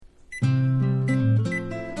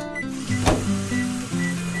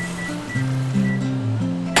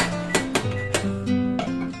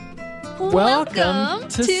Welcome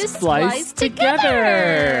to Splice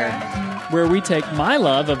Together, where we take my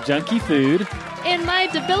love of junky food and my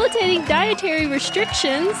debilitating dietary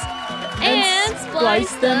restrictions and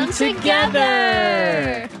splice them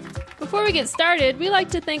together. Before we get started, we like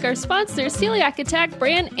to thank our sponsor, Celiac Attack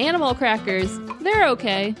brand Animal Crackers. They're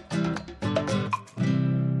okay.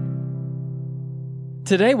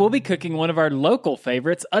 Today we'll be cooking one of our local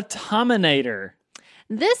favorites, a Tominator.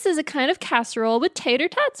 This is a kind of casserole with tater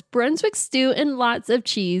tots, Brunswick stew, and lots of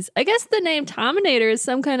cheese. I guess the name Tominator is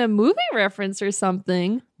some kind of movie reference or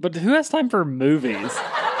something. But who has time for movies?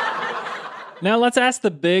 Now let's ask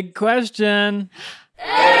the big question. Is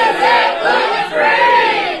it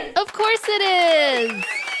gluten-free? Of course it is.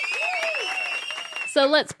 So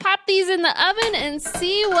let's pop these in the oven and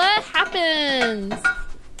see what happens.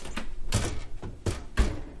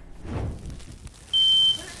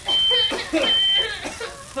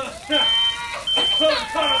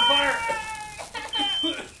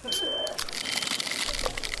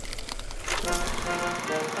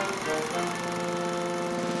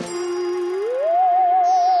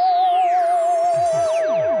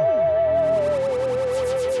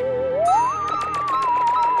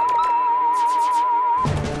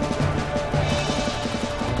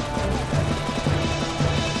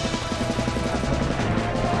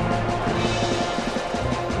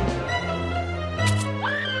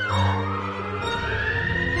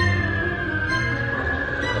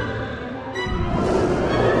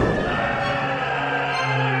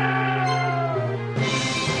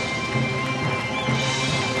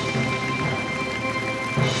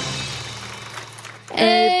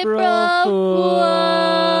 April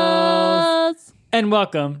Fools! And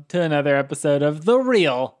welcome to another episode of The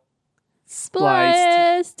Real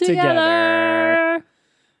Spliced Together.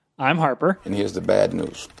 I'm Harper. And here's the bad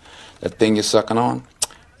news. That thing you're sucking on,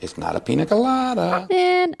 it's not a pina colada.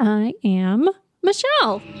 And I am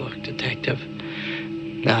Michelle. Look, Detective,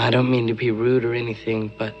 now I don't mean to be rude or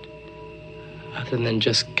anything, but other than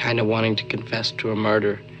just kind of wanting to confess to a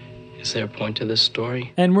murder, is there a point to this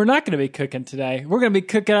story? And we're not going to be cooking today. We're going to be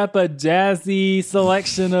cooking up a jazzy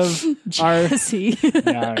selection of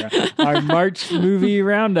our March movie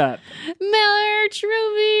roundup. March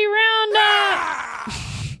movie roundup.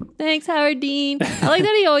 Thanks, Howard Dean. I like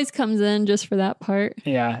that he always comes in just for that part.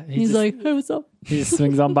 Yeah. He's like, hey, what's up? He just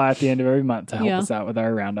swings on by at the end of every month to help us out with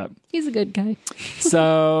our roundup. He's a good guy.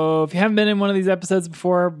 So if you haven't been in one of these episodes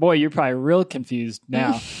before, boy, you're probably real confused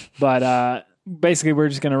now. But basically, we're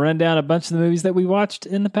just going to run down a bunch of the movies that we watched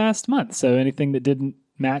in the past month. So anything that didn't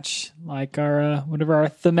match like our whatever our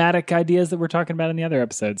thematic ideas that we're talking about in the other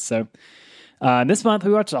episodes. So this month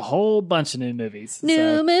we watched a whole bunch of new movies.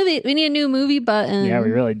 Movie. We need a new movie button. Yeah,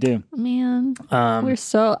 we really do. Man, we're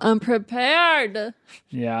so unprepared.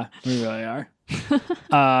 Yeah, we really are.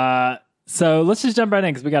 So let's just jump right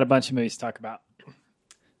in because we got a bunch of movies to talk about.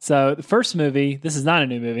 So the first movie, this is not a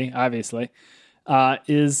new movie, obviously,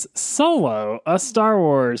 is Solo, a Star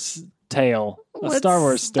Wars tale, a Star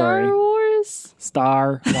Wars story.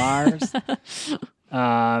 Star Wars.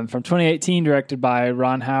 From 2018, directed by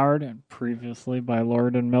Ron Howard and previously by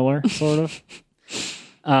Lord and Miller, sort of.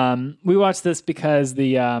 We watched this because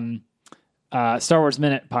the Star Wars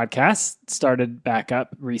Minute podcast started back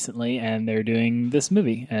up recently, and they're doing this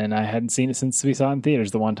movie. And I hadn't seen it since we saw it in theaters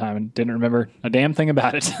the one time and didn't remember a damn thing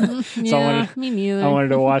about it. Me neither. I wanted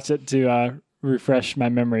to watch it to refresh my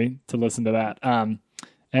memory to listen to that.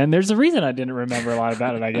 And there's a reason I didn't remember a lot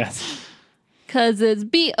about it, I guess. Because it's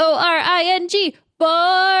BORING.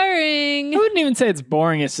 Boring. I wouldn't even say it's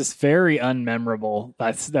boring. It's just very unmemorable.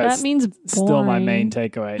 That means still my main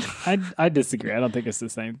takeaway. I disagree. I don't think it's the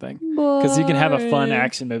same thing. Because you can have a fun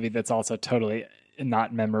action movie that's also totally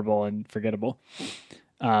not memorable and forgettable,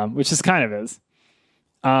 which this kind of is.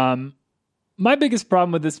 My biggest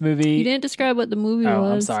problem with this movie... You didn't describe what the movie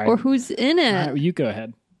was. I'm sorry. Or who's in it. You go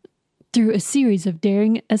ahead. Through a series of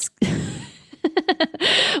daring...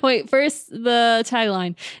 Wait, first the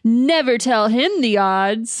tagline. Never tell him the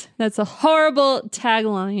odds. That's a horrible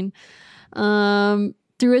tagline.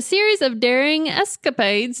 Through a series of daring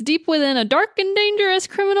escapades deep within a dark and dangerous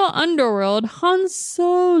criminal underworld, Han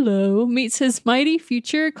Solo meets his mighty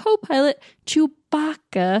future co-pilot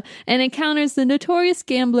Chewbacca and encounters the notorious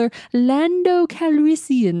gambler Lando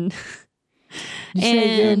Calrissian. You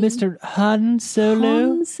say you're Mr. Han Solo?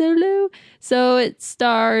 Han Solo. So it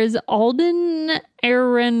stars Alden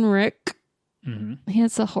Ehrenreich. Mm-hmm. He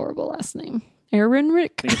has a horrible last name.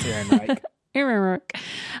 Ehrenreich. I think it's Ehrenreich. Ehrenreich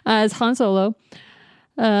as Han Solo.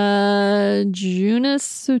 Jonas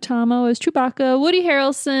Suotamo as Chewbacca, Woody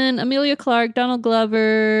Harrelson, Amelia Clark, Donald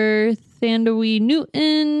Glover, Thandaway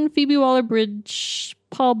Newton, Phoebe Waller-Bridge,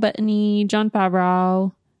 Paul Bettany, John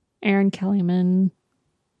Favreau, Aaron Kellyman,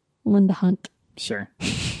 Linda Hunt. Sure.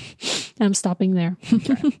 I'm stopping there.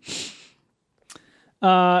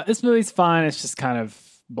 This movie's fine. It's just kind of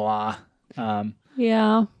blah.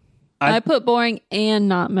 Yeah. I put boring and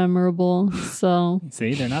not memorable. So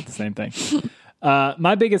See, they're not the same thing.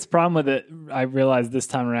 My biggest problem with it, I realized this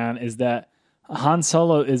time around, is that Han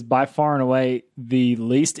Solo is by far and away the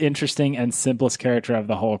least interesting and simplest character of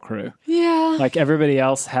the whole crew. yeah. Like everybody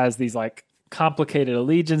else has these like complicated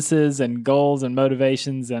allegiances and goals and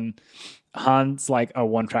motivations, and Han's like a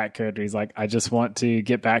one-track character. He's like, I just want to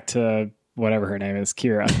get back to whatever her name is,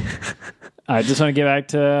 Kira. I just want to get back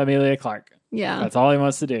to Amelia Clark. Yeah. That's all he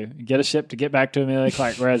wants to do. Get a ship to get back to Amelia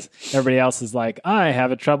Clark. Whereas everybody else is like, I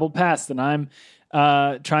have a troubled past and I'm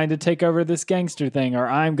trying to take over this gangster thing, or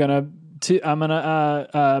I'm gonna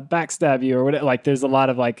backstab you, or whatever. Like there's a lot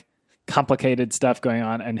of like complicated stuff going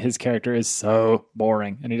on, and his character is so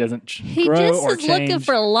boring, and he doesn't He grow just or is looking change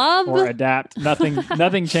for love. or adapt.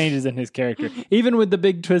 Nothing changes in his character. Even with the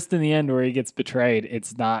big twist in the end where he gets betrayed,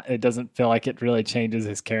 it doesn't feel like it really changes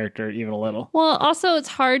his character even a little. Well, also, it's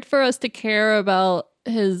hard for us to care about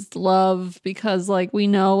his love because, like, we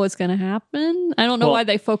know what's going to happen. I don't know Well- why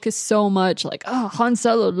they focus so much, like, oh, Han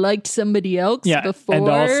Solo liked somebody else before and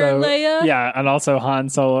also, Leia. Yeah, and also Han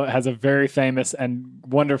Solo has a very famous and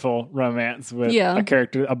wonderful romance with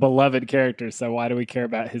a beloved character. So why do we care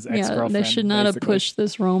about his ex-girlfriend? They should not have basically? pushed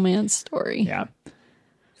this romance story. Yeah.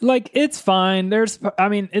 Like, it's fine.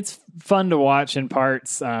 It's fun to watch in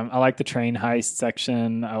parts. I like the train heist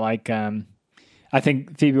section. I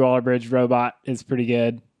think Phoebe Waller-Bridge robot is pretty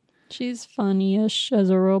good. She's funny-ish as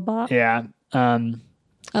a robot. Yeah. I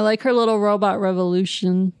like her little robot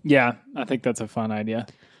revolution. Yeah, I think that's a fun idea.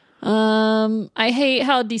 I hate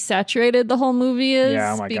how desaturated the whole movie is.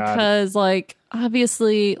 Yeah, oh my God. Because, like,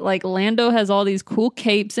 obviously, like, Lando has all these cool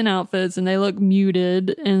capes and outfits, and they look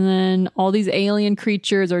muted, and then all these alien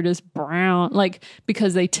creatures are just brown, like,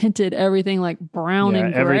 because they tinted everything like brown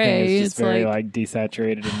and gray. Everything is just It's very like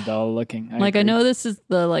desaturated and dull looking. I agree. know this is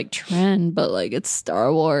the like trend, but like it's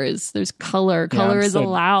Star Wars. There's color. Yeah, Color I'm is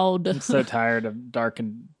allowed. I'm so tired of dark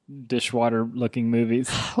and dishwater looking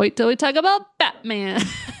movies. Wait till we talk about Batman.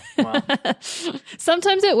 Wow.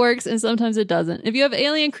 Sometimes it works and sometimes it doesn't. If you have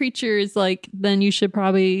alien creatures, like, then you should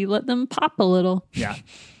probably let them pop a little. Yeah.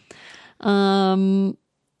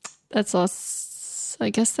 That's all. I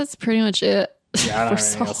guess that's pretty much it. Yeah, I don't for have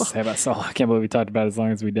anything else to Solo. say about Solo. I can't believe we talked about it as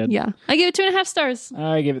long as we did. Yeah, I give it 2.5 stars.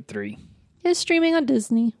 I give it 3. It's streaming on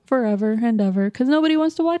Disney forever and ever because nobody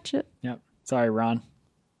wants to watch it. Yep. Sorry, Ron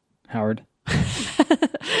Howard.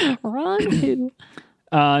 Ron who?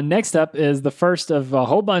 Next up is the first of a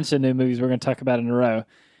whole bunch of new movies we're going to talk about in a row,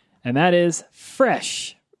 and that is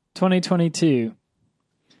Fresh 2022,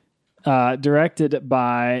 directed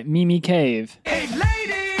by Mimi Cave,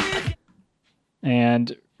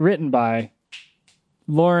 and written by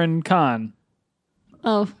Lauren Kahn,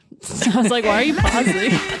 Oh, I was like, why are you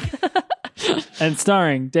pausing? and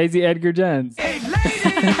starring Daisy Edgar Jones. You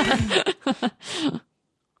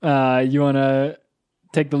want to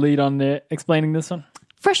take the lead on explaining this one?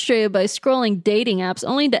 Frustrated by scrolling dating apps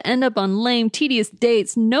only to end up on lame, tedious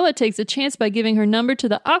dates, Noah takes a chance by giving her number to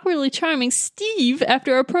the awkwardly charming Steve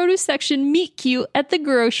after a produce section meet cute at the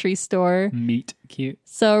grocery store. Meet cute.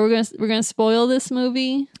 So we're gonna spoil this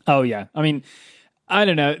movie. Oh yeah. I mean, I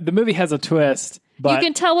don't know. The movie has a twist, but You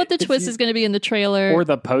can tell what the if twist you- is going to be in the trailer or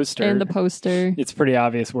the poster. and the poster. It's pretty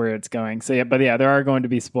obvious where it's going. So yeah, but yeah, there are going to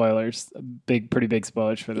be spoilers. Pretty big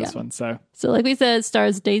spoilers for this Yeah. one. So So, like we said, it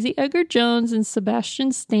stars Daisy Edgar Jones and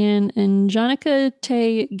Sebastian Stan and Jonica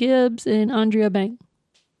Tay Gibbs and Andrea Bang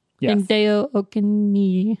yes, and Deo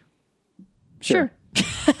Okini. sure.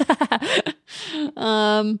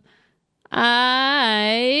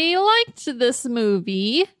 I liked this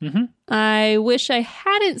movie. Mm-hmm. I wish I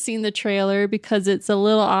hadn't seen the trailer because it's a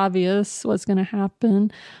little obvious what's going to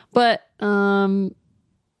happen. But I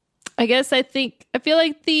feel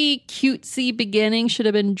like the cutesy beginning should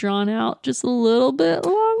have been drawn out just a little bit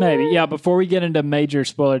longer. Maybe. Yeah. Before we get into major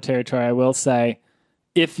spoiler territory, I will say,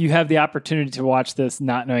 if you have the opportunity to watch this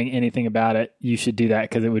not knowing anything about it, you should do that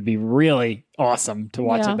because it would be really awesome to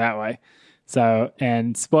watch Yeah. it that way. So,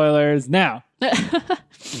 and spoilers now. I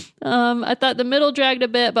thought the middle dragged a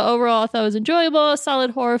bit, but overall I thought it was enjoyable. A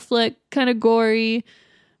solid horror flick, kind of gory.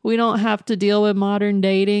 We don't have to deal with modern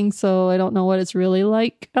dating, so I don't know what it's really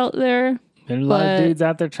like out there. There's a lot of But- dudes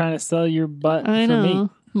out there trying to sell your butt I for know. meat.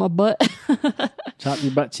 My butt. Chop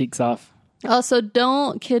your butt cheeks off. Also,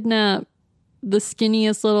 don't kidnap the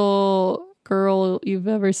skinniest little girl you've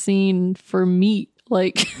ever seen for meat.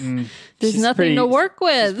 Like, there's She's nothing to work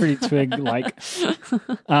with. She's pretty twig-like.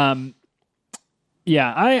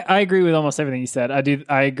 Yeah, I agree with almost everything you said.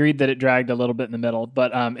 I agreed that it dragged a little bit in the middle,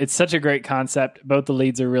 but it's such a great concept. Both the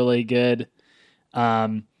leads are really good.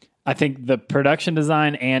 I think the production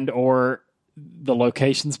design and or the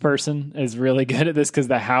locations person is really good at this, because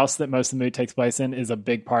the house that most of the movie takes place in is a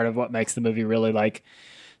big part of what makes the movie really like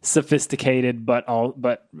sophisticated but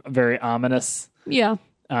very ominous. Yeah.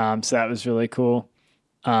 So that was really cool.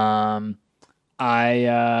 I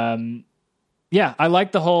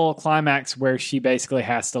like the whole climax where she basically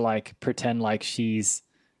has to like pretend like she's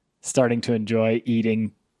starting to enjoy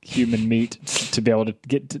eating human meat to be able to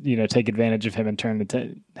get to, take advantage of him and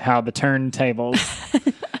turn how the turntables.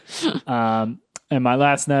 And my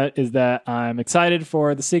last note is that I'm excited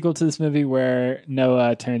for the sequel to this movie where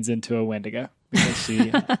Noah turns into a Wendigo because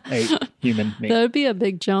she ate human meat. That would be a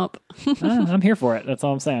big jump. I'm here for it. That's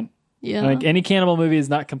all I'm saying. Yeah. I think any cannibal movie is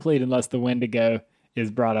not complete unless the Wendigo is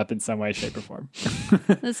brought up in some way, shape, or form.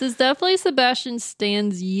 This is definitely Sebastian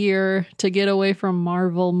Stan's year to get away from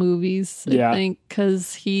Marvel movies, I think,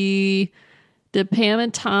 because he did Pam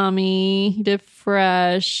and Tommy, he did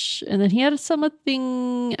Fresh, and then he had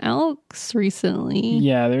something else recently.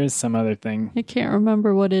 Yeah, there is some other thing. I can't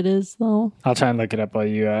remember what it is, though. I'll try and look it up while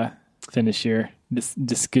you finish your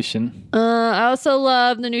discussion. I also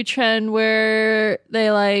love the new trend where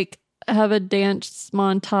they like have a dance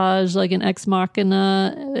montage, like an Ex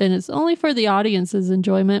Machina, and it's only for the audience's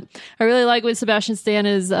enjoyment. I really like when Sebastian Stan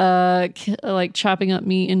is like chopping up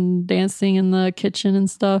meat and dancing in the kitchen and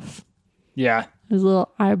stuff. Yeah, his little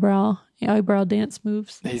eyebrow dance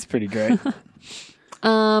moves. He's pretty great.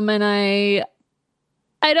 And I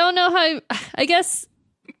don't know how. I guess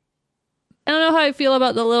I don't know how I feel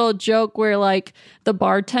about the little joke where like the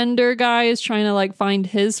bartender guy is trying to like find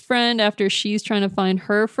his friend after she's trying to find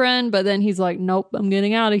her friend, but then he's like, "Nope, I'm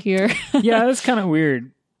getting out of here." Yeah, that's kind of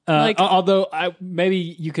weird. Although maybe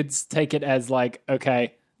you could take it as like,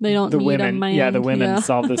 okay, they don't need women. a man. Yeah, the women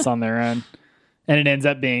solve this on their own, and it ends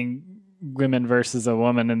up being women versus a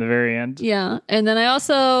woman in the very end. Yeah. And then I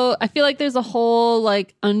feel like there's a whole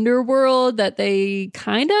like underworld that they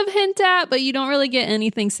kind of hint at, but you don't really get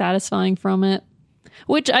anything satisfying from it,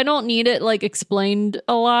 which I don't need it like explained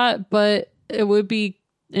a lot, but it would be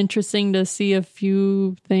interesting to see a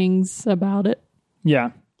few things about it.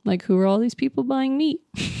 Yeah. Like, who are all these people buying meat?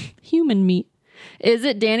 Human meat. Is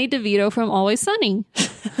it Danny DeVito from Always Sunny?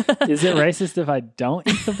 Is it racist if I don't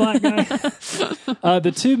eat the black guy?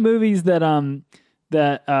 The two movies that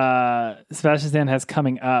Sebastian Stan has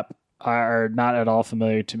coming up are not at all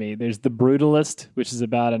familiar to me. There's The Brutalist, which is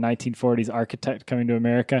about a 1940s architect coming to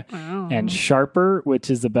America, and Sharper, which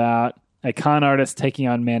is about a con artist taking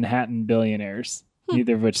on Manhattan billionaires.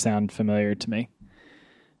 Neither of which sound familiar to me.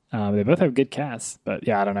 They both have good casts, but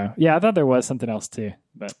yeah, I don't know. Yeah, I thought there was something else too,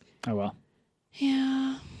 but oh well.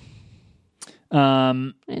 Yeah.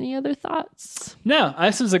 Any other thoughts? No,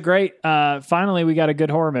 this was a great, finally we got a good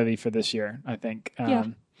horror movie for this year, I think. Yeah.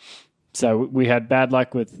 So we had bad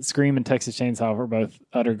luck with Scream and Texas Chainsaw, were both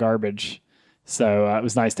utter garbage. So it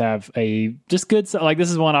was nice to have a just good, like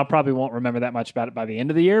this is one I probably won't remember that much about it by the end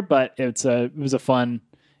of the year, but it was a fun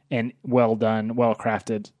and well done, well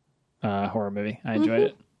crafted horror movie. I enjoyed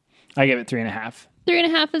it. I gave it 3.5.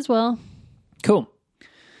 3.5 as well. Cool.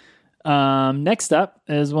 Next up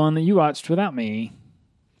is one that you watched without me.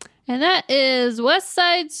 And that is West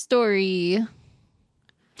Side Story.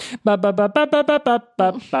 I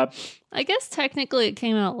guess technically it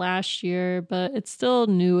came out last year, but it's still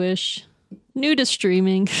newish. New to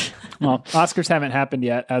streaming. Well, Oscars haven't happened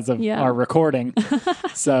yet as of our recording.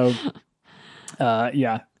 So,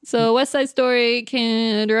 yeah. So West Side Story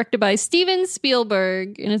directed by Steven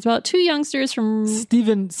Spielberg, and it's about two youngsters from...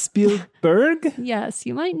 Steven Spielberg? Yes,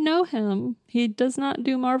 you might know him. He does not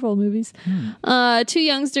do Marvel movies. Two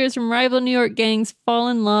youngsters from rival New York gangs fall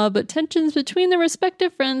in love, but tensions between their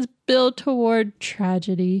respective friends build toward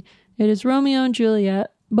tragedy. It is Romeo and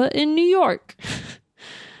Juliet, but in New York.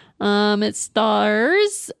 It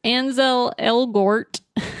stars Ansel Elgort,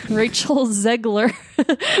 Rachel Zegler.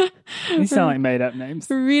 These sound like made-up names.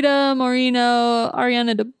 Rita Moreno,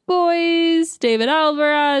 Ariana DeBois, David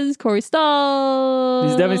Alvarez, Corey Stahl.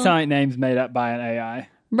 These definitely sound like names made up by an AI.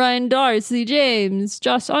 Brian Darcy James,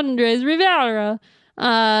 Josh Andres Rivera.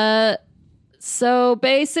 So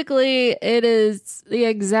basically, it is the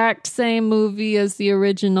exact same movie as the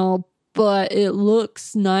original, but it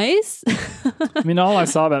looks nice. I mean, all I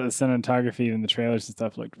saw about the cinematography and the trailers and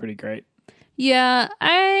stuff looked pretty great. Yeah,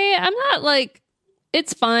 I'm not like,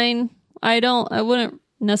 it's fine. I wouldn't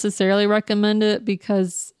necessarily recommend it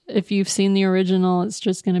because if you've seen the original, it's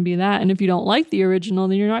just going to be that. And if you don't like the original,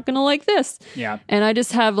 then you're not going to like this. Yeah. And I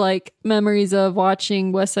just have like memories of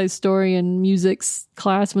watching West Side Story in music's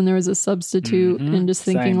class when there was a substitute and just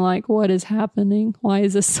thinking Same. like, what is happening? Why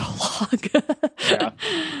is this so long?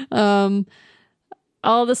 Yeah.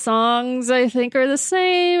 All the songs I think are the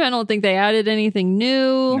same. I don't think they added anything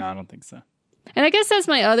new. No, I don't think so. And I guess that's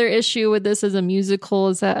my other issue with this as a musical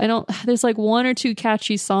is that there's like one or two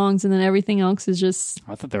catchy songs and then everything else is just,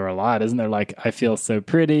 I thought there were a lot. Isn't there like I Feel So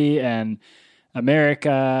Pretty and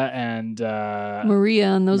America and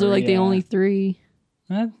Maria, and those are like the Maria. only three.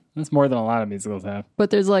 That's more than a lot of musicals have.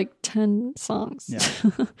 But there's like 10 songs.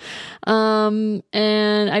 Yeah.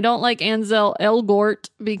 And I don't like Ansel Elgort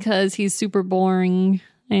because he's super boring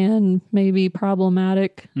and maybe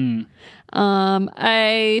problematic.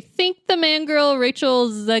 I think the man girl Rachel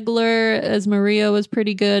Zegler as Maria was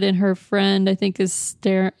pretty good, and her friend I think is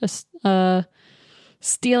stealing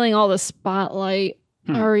all the spotlight.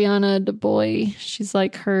 Ariana DeBoy, she's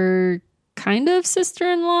like her kind of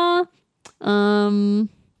sister-in-law.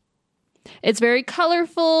 It's very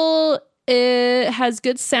colorful. It has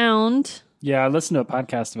good sound. Yeah, I listened to a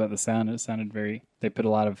podcast about the sound. It sounded they put a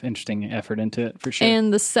lot of interesting effort into it for sure.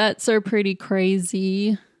 And the sets are pretty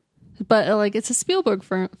crazy. But like it's a Spielberg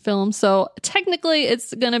film, so technically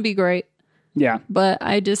it's going to be great. Yeah. But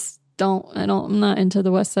I'm not into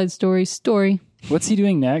the West Side Story. What's he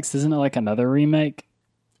doing next? Isn't it like another remake?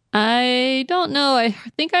 I don't know. I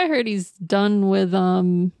think I heard he's done with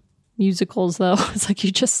musicals though. It's like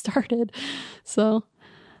you just started. So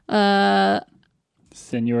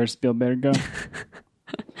Senor Spielberg.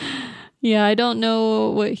 yeah, I don't know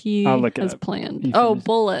what he I'll look it has up. planned. You Oh, can-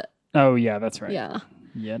 Bullet. Oh, yeah, that's right. Yeah.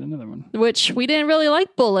 Yet another one. Which we didn't really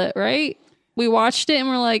like Bullet, right? We watched it and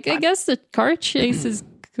we're like, I guess the car chase is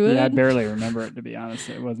good. Yeah, I barely remember it, to be honest.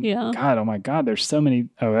 It wasn't. Yeah. God, oh my God, there's so many.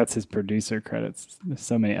 Oh, that's his producer credits. There's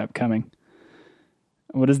so many upcoming.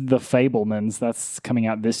 What is The Fablemans? That's coming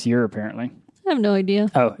out this year, apparently. I have no idea.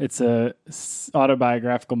 Oh, it's a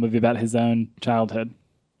autobiographical movie about his own childhood.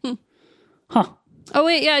 Huh. Oh,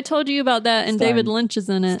 wait. Yeah, I told you about that. And Starring- David Lynch is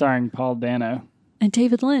in it. Starring Paul Dano And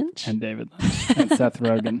David Lynch. and David Lynch and Seth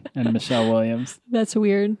Rogen and Michelle Williams That's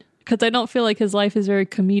weird. Because I don't feel like his life is very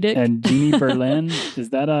comedic. and Jeannie Berlin.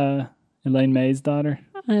 Is that Elaine May's daughter?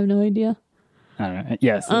 I have no idea. I don't know.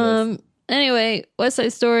 Yes, it is. Anyway, West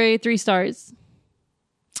Side Story, 3 stars.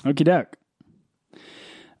 Okie doke.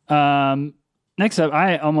 Next up,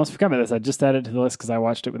 I almost forgot about this. I just added it to the list because I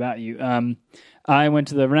watched it without you. I went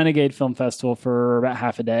to the Renegade Film Festival for about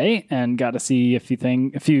half a day and got to see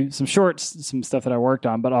some shorts, some stuff that I worked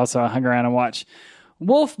on, but also I hung around and watched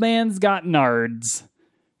Wolfman's Got Nards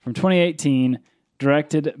from 2018,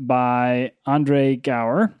 directed by Andre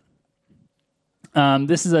Gower.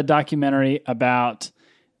 This is a documentary about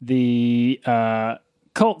the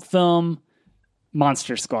cult film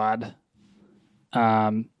Monster Squad,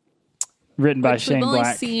 written by Shane We've only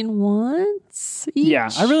Black. seen once each. Yeah,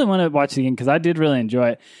 I really want to watch it again because I did really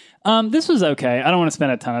enjoy it. This was okay. I don't want to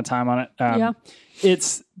spend a ton of time on it. Yeah.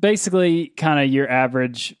 It's basically kind of your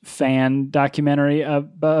average fan documentary of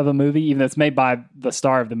a movie, even though it's made by the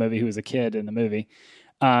star of the movie who was a kid in the movie.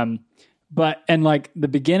 But like the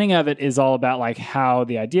beginning of it is all about like how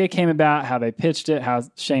the idea came about, how they pitched it, how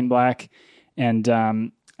Shane Black and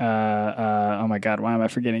oh my God, why am I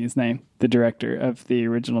forgetting his name? The director of the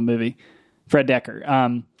original movie, Fred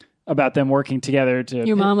Dekker. About them working together to.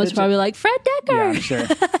 Your mom was pitch it. probably like, Fred Dekker! Yeah, sure.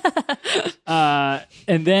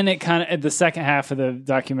 And then it kind of, at the second half of the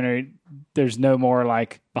documentary, there's no more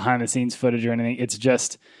like behind the scenes footage or anything. It's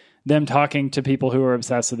just them talking to people who are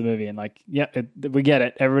obsessed with the movie and like, yeah, we get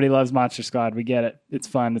it. Everybody loves Monster Squad. We get it. It's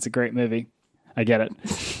fun. It's a great movie. I get it.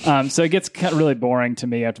 So it gets kind of really boring to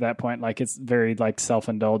me after that point. Like it's very like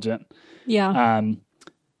self-indulgent. Yeah.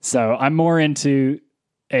 So I'm more into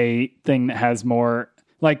a thing that has more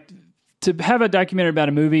like to have a documentary about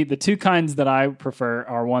a movie. The two kinds that I prefer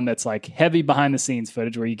are one that's like heavy behind the scenes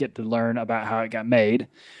footage where you get to learn about how it got made,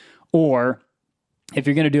 or if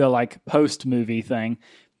you're going to do a like post movie thing,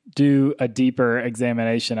 do a deeper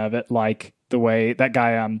examination of it. Like the way that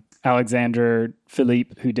guy, Alexander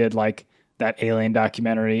Philippe, who did like that Alien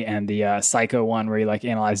documentary and the Psycho one where he like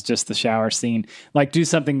analyzed just the shower scene, like do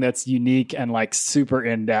something that's unique and like super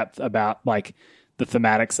in depth about like the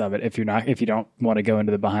thematics of it. If you don't want to go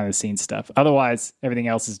into the behind the scenes stuff, otherwise everything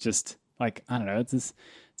else is just like, I don't know. It's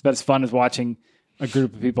about as fun as watching a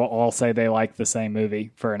group of people all say they like the same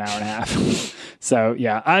movie for an hour and a half. So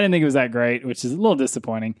yeah, I didn't think it was that great, which is a little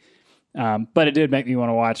disappointing. But it did make me want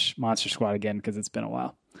to watch Monster Squad again because it's been a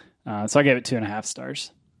while. So I gave it 2.5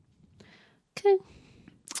 stars. Okay.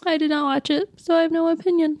 I did not watch it, so I have no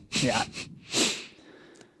opinion. Yeah.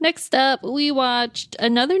 Next up, we watched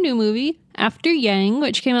another new movie, After Yang,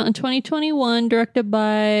 which came out in 2021, directed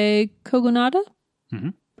by Kogonada.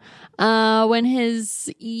 When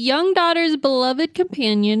his young daughter's beloved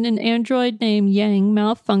companion, an android named Yang,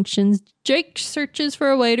 malfunctions, Jake searches for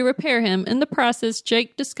a way to repair him. In the process,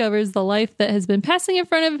 Jake discovers the life that has been passing in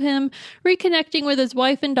front of him, reconnecting with his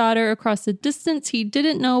wife and daughter across a distance he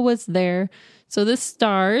didn't know was there. So this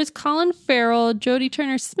stars Colin Farrell, Jodie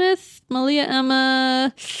Turner-Smith, Malia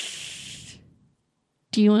Emma.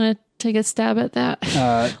 Do you want to take a stab at that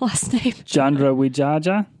last name? Chandra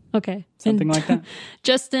Wijaja? Okay. Something like that?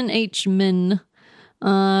 Justin H. Min.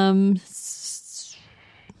 Is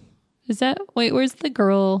that... Wait, where's the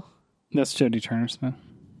girl? That's Jodie Turner-Smith.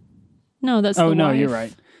 No, that's the Oh, no, wife. you're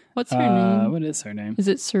right. What's her name? What is her name? Is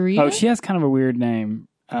it Sarita? Oh, she has kind of a weird name,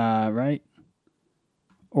 right?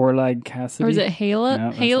 Orlag Cassidy? Or is it Hayla? No,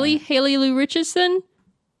 that's Haley? not. Haley Lou Richardson?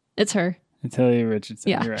 It's her. It's Haley Richardson.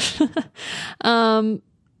 Yeah. You're right.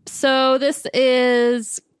 So this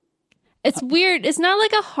is... It's weird. It's not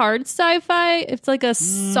like a hard sci-fi. It's like a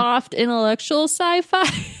soft intellectual sci-fi.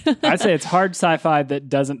 I'd say it's hard sci-fi that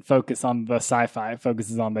doesn't focus on the sci-fi. It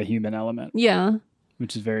focuses on the human element, Yeah.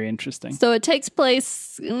 which is very interesting. So it takes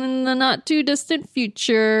place in the not too distant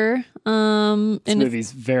future. This and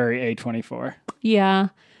movie's very A24. yeah.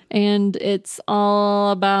 And it's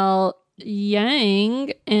all about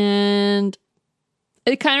Yang, and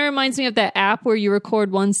it kind of reminds me of that app where you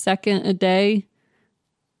record 1 second a day.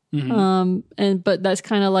 But that's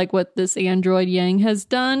kind of like what this android Yang has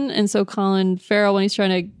done. And so Colin Farrell, when he's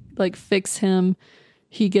trying to like fix him,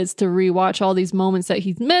 he gets to rewatch all these moments that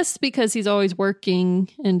he's missed because he's always working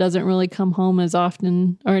and doesn't really come home as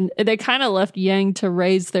often. Or they kind of left Yang to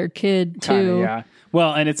raise their kid too. Kinda, yeah.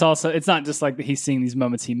 Well, and it's not just like that he's seeing these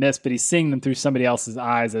moments he missed, but he's seeing them through somebody else's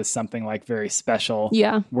eyes as something like very special.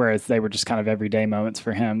 Yeah. Whereas they were just kind of everyday moments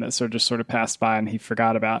for him that sort of passed by and he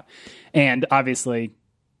forgot about. And obviously,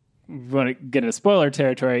 when we get into spoiler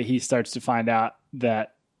territory, he starts to find out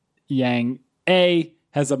that Yang A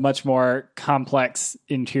has a much more complex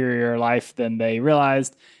interior life than they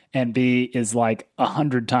realized, and B is like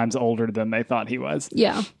 100 times older than they thought he was.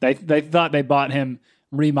 Yeah. They thought they bought him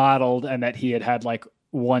remodeled and that he had like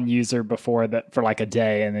one user before that for like a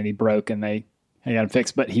day, and then he broke and they got him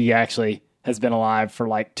fixed. But he actually has been alive for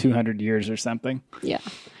like 200 years or something. Yeah.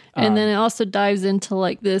 And then it also dives into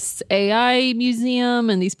like this AI museum,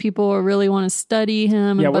 and these people really want to study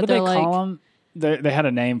him. Yeah, and, what but do they they're call him? They had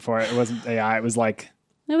a name for it. It wasn't AI. It was like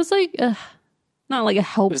not like a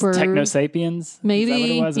helper. it was Techno Sapiens. Maybe, Is that what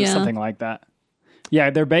it was? Or yeah. something like that. Yeah,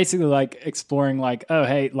 they're basically like exploring like, oh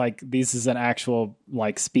hey, like this is an actual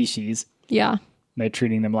like species. Yeah. They're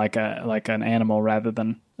treating them like an animal rather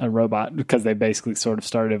than a robot because they basically sort of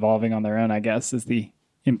started evolving on their own, I guess, is the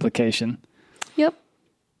implication. Yep.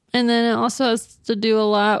 And then it also has to do a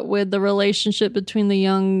lot with the relationship between the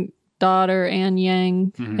young daughter and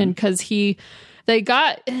Yang. And because they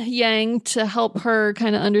got Yang to help her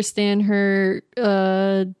kind of understand her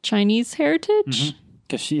Chinese heritage.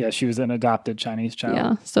 Because she was an adopted Chinese child.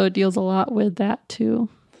 Yeah. So it deals a lot with that too.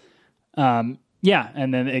 Yeah,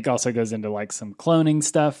 and then it also goes into like some cloning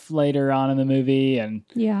stuff later on in the movie, and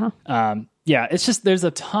Yeah. it's just there's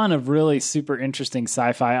a ton of really super interesting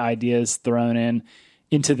sci-fi ideas thrown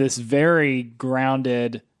into this very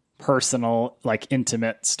grounded, personal, like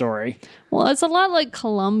intimate story. Well, it's a lot like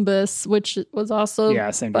Columbus, which was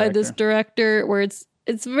also same by this director, where it's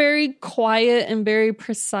very quiet and very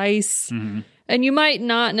precise. And you might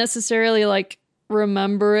not necessarily like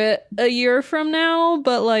remember it a year from now,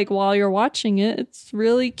 but like while you're watching it, it's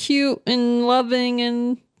really cute and loving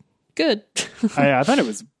and good. I thought it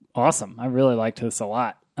was awesome. I really liked this a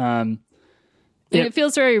lot. And it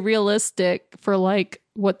feels very realistic for like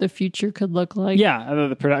what the future could look like. Yeah, I thought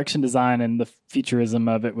the production design and the futurism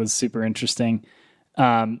of it was super interesting.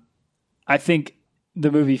 I think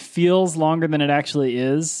the movie feels longer than it actually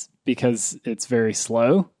is because it's very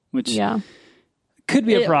slow, which could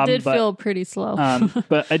be a problem. It did feel pretty slow.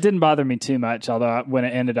 But it didn't bother me too much, although when it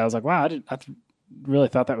ended, I was like, wow, I really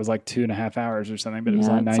thought that was like 2.5 hours or something, but it was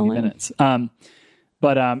only 90 minutes. I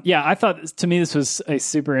thought, to me, this was a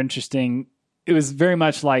super interesting... It was very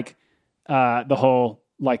much like the whole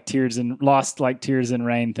like Tears in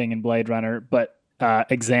Rain thing in Blade Runner, but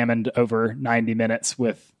examined over 90 minutes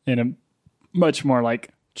in a much more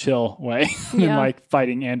like chill way than Yeah. like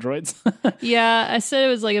fighting androids. Yeah, I said it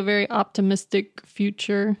was like a very optimistic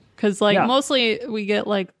future because like Yeah. mostly we get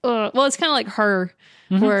like, well, it's kind of like Her,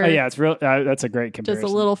 where Oh yeah, it's real. That's a great just comparison.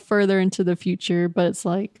 a little further into the future, but it's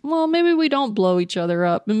like, well, maybe we don't blow each other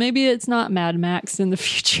up, and maybe it's not Mad Max in the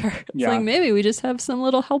future. It's Yeah. like maybe we just have some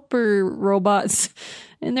little helper robots,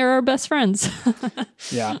 and they're our best friends.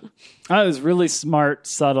 Yeah, it was really smart,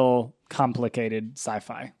 subtle, complicated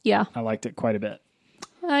sci-fi. Yeah, I liked it quite a bit.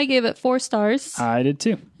 I gave it 4 stars, I did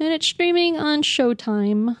too. and it's streaming on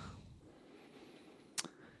Showtime.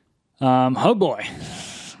 Oh boy.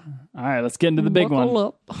 All right, let's get into the big Buckle one.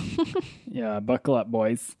 up. Yeah, buckle up,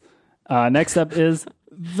 boys. Next up is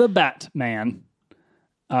The Batman,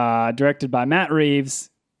 directed by Matt Reeves,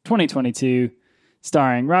 2022,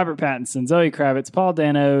 starring Robert Pattinson, Zoe Kravitz, Paul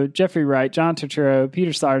Dano, Jeffrey Wright, John Turturro,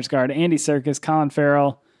 Peter Sarsgaard, Andy Serkis, Colin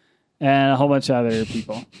Farrell, and a whole bunch of other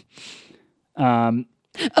people.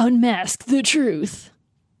 Unmask the truth.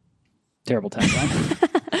 Terrible tagline.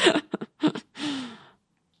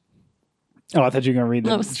 Oh, I thought you were going to read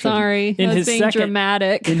that. Oh, sorry. In I was his being second-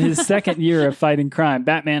 dramatic. In his second year of fighting crime,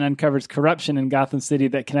 Batman uncovers corruption in Gotham City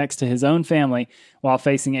that connects to his own family while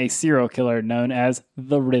facing a serial killer known as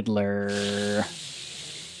the Riddler.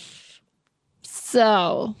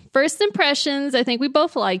 So, first impressions, I think we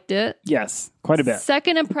both liked it. Yes, quite a bit.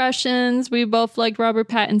 Second impressions, we both liked Robert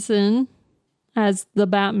Pattinson as the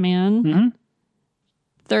Batman. Mm-hmm.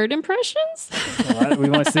 Third impressions? Well,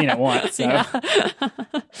 we've only seen it once. So.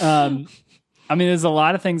 I mean, there's a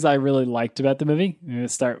lot of things I really liked about the movie. I'm going to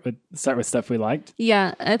start with stuff we liked.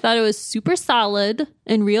 Yeah, I thought it was super solid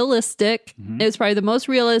and realistic. Mm-hmm. It was probably the most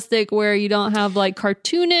realistic where you don't have like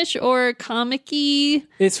cartoonish or comic-y,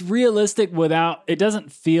 It's realistic without, it doesn't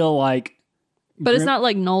feel like, but it's not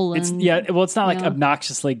like Nolan. it's it's not like Yeah.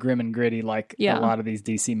 obnoxiously grim and gritty like Yeah. a lot of these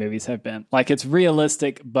DC movies have been. Like it's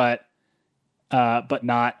realistic, but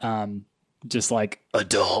not just like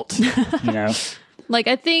adult, you know? Like,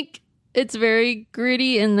 I think it's very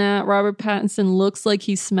gritty in that Robert Pattinson looks like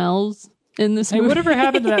he smells in this Hey, movie. whatever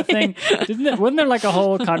happened to that thing? Wasn't there like a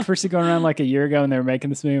whole controversy going around like a year ago when they were making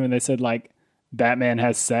this movie and they said like Batman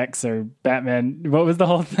has sex or Batman? What was the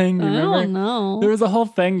whole thing? You I remember? don't know. There was a whole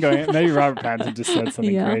thing going. Maybe Robert Pattinson just said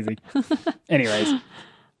something Yeah. crazy. Anyways,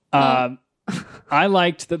 I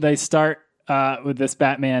liked that they start with this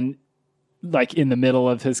Batman like in the middle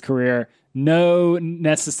of his career. No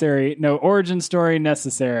origin story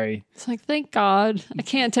necessary. It's like, thank God. I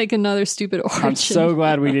can't take another stupid origin. I'm so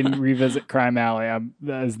glad we didn't revisit Crime Alley.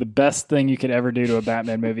 That is the best thing you could ever do to a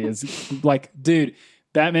Batman movie. Is like, dude,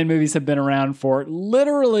 Batman movies have been around for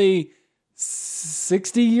literally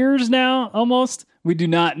 60 years now, almost. We do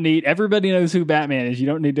not need. Everybody knows who Batman is. You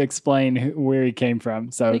don't need to explain where he came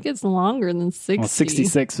from. So, I think it's longer than 60. well,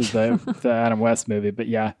 66 was the Adam West movie, but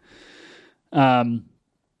yeah.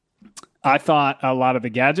 I thought a lot of the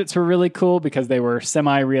gadgets were really cool because they were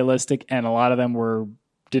semi-realistic and a lot of them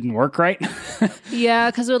didn't work right.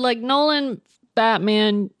 Yeah, because with like Nolan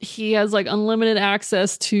Batman, he has like unlimited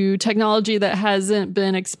access to technology that hasn't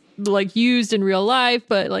been used in real life,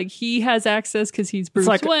 but like he has access because he's Bruce It's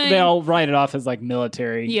like Wayne. they all write it off as like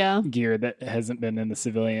military Yeah. gear that hasn't been in the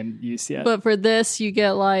civilian use yet. But for this, you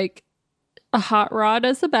get like a hot rod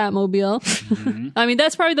as the Batmobile. Mm-hmm. I mean,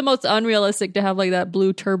 that's probably the most unrealistic to have like that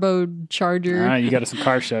blue turbo charger. You go to some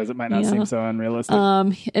car shows, it might not Yeah. seem so unrealistic.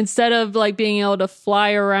 Instead of like being able to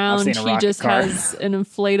fly around, seen a he rocket just car. has an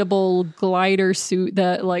inflatable glider suit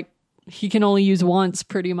that like he can only use once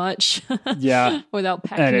pretty much Yeah, without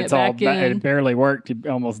packing and it it's all back in. it barely worked. He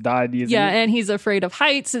almost died using Yeah, it. and he's afraid of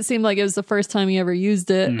heights. It seemed like it was the first time he ever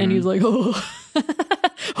used it, and he was like, "Oh,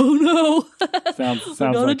 oh no, Sounds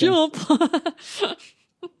I gotta like jump."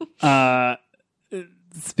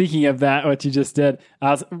 Speaking of that, what you just did,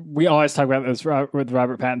 we always talk about this with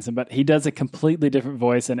Robert Pattinson, but he does a completely different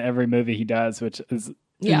voice in every movie he does, which is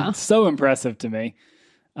Yeah. so impressive to me.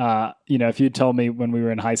 If you'd told me when we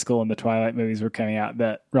were in high school and the Twilight movies were coming out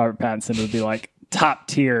that Robert Pattinson would be like top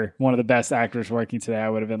tier, one of the best actors working today, I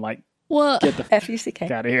would have been like, Well, get the F-U-C-K.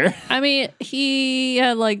 fuck out of here. I mean, he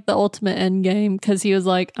had like the ultimate end game because he was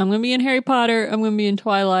like, "I'm gonna be in Harry Potter, I'm gonna be in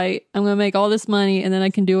Twilight, I'm gonna make all this money, and then I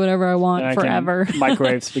can do whatever I want And I can forever."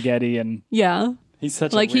 microwave spaghetti, and Yeah, he's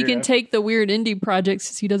such like a he can weirdo. take the weird indie projects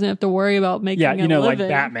because he doesn't have to worry about making. Yeah, a like living.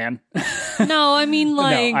 Batman. No, I mean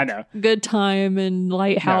like I know. Good Time and No, but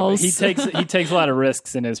Lighthouse. he takes a lot of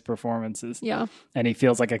risks in his performances. Yeah, And he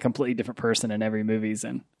feels like a completely different person in every movie's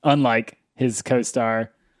in. Unlike his co-star,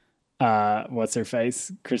 what's her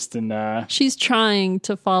face? Kristen. she's trying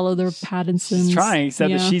to follow their Pattinsons. She's trying. He said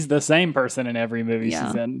that Yeah. she's the same person in every movie Yeah.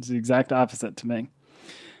 she's in. It's the exact opposite to me.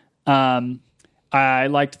 I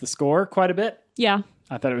liked the score quite a bit. Yeah.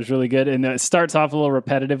 I thought it was really good, and it starts off a little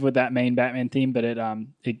repetitive with that main Batman theme, but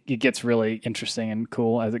it gets really interesting and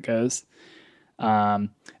cool as it goes. I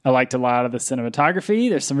liked a lot of the cinematography.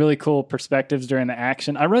 There's some really cool perspectives during the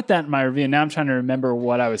action. I wrote that in my review. Now I'm trying to remember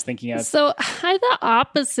what I was thinking of. So I had the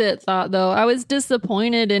opposite thought, though. I was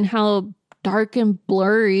disappointed in how dark and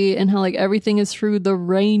blurry and how like everything is through the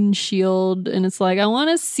rain shield, and it's like I want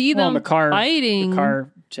to see them fighting. The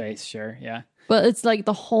car chase, sure, yeah. But it's like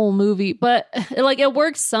the whole movie. But like it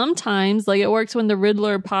works sometimes. Like it works when the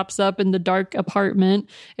Riddler pops up in the dark apartment.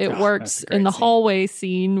 It works in the hallway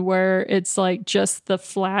scene where it's like just the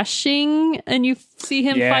flashing and you see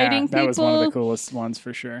him fighting people. That was one of the coolest ones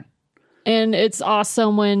for sure. And it's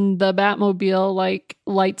awesome when the Batmobile like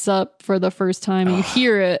lights up for the first time and you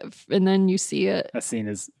hear it and then you see it. That scene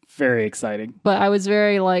is very exciting. But I was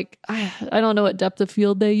very like, I don't know what depth of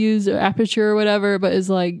field they use or aperture or whatever, but it's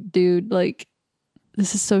like, dude, like,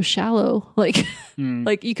 this is so shallow. Like,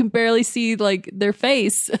 like you can barely see like their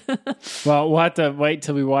face. Well, we'll have to wait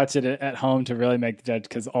till we watch it at home to really make the judge,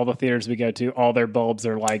 because all the theaters we go to, all their bulbs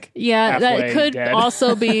are like that could dead.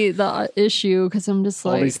 also be the issue, because I'm just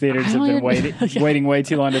like, all these theaters have been waiting way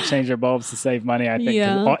too long to change their bulbs to save money. I think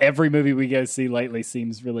 'cause every movie we go see lately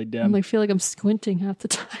seems really dim. I feel like I'm squinting half the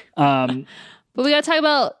time. But we got to talk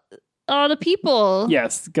about all the people.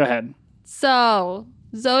 Yes, go ahead. So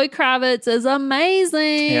Zoe Kravitz is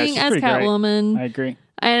amazing as Catwoman. I agree.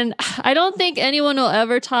 And I don't think anyone will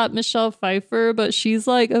ever top Michelle Pfeiffer, but she's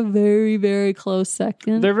like a very, very close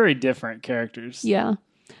second. They're very different characters. Yeah.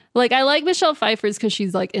 Like I like Michelle Pfeiffer's because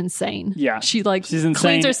she's like insane. Yeah. She's insane,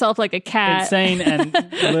 cleans herself like a cat. Insane and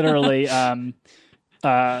literally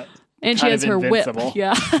and she has her invincible. whip.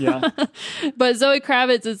 Yeah. But Zoe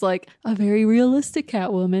Kravitz is like a very realistic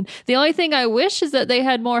Catwoman. The only thing I wish is that they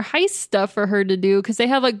had more heist stuff for her to do, because they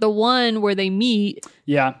have like the one where they meet.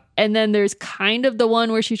 Yeah. And then there's kind of the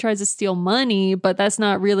one where she tries to steal money, but that's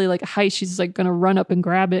not really like a heist. She's just like going to run up and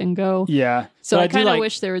grab it and go. Yeah. So I kind of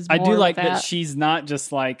wish there was more I do like of that she's not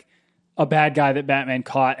just like a bad guy that Batman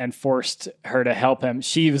caught and forced her to help him.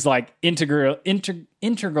 She was like integral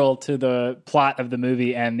to the plot of the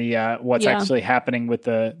movie and the what's actually happening with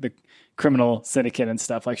the criminal syndicate and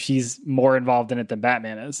stuff. Like she's more involved in it than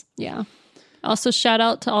Batman is. Yeah. Also, shout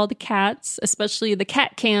out to all the cats, especially the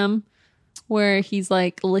cat cam where he's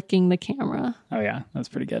like licking the camera. Oh yeah, that's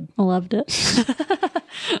pretty good. I loved it.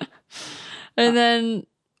 And then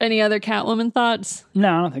any other Catwoman thoughts?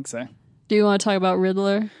 No, I don't think so. Do you want to talk about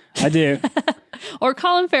Riddler? I do. Or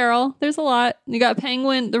Colin Farrell. There's a lot. You got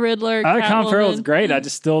Penguin, the Riddler, I think Colin Catwoman. Farrell is great. I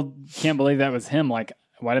just still can't believe that was him. Like,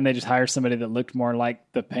 why didn't they just hire somebody that looked more like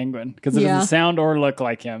the Penguin? Because it doesn't sound or look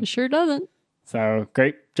like him. It sure doesn't. So,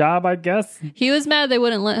 great job, I guess. He was mad they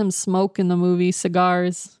wouldn't let him smoke in the movie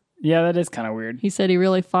cigars. Yeah, that is kind of weird. He said he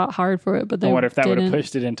really fought hard for it, but they I wonder if that would have didn't.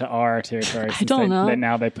 pushed it into R territory. I don't know.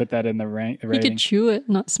 Now they put that in the rating. He could chew it,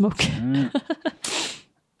 not smoke it.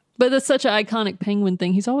 But that's such an iconic Penguin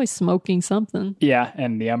thing. He's always smoking something. Yeah,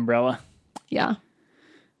 and the umbrella. Yeah.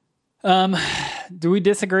 Do we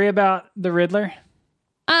disagree about the Riddler?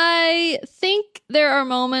 I think there are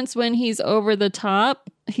moments when he's over the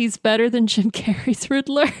top. He's better than Jim Carrey's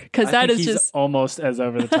Riddler, because that is he's just almost as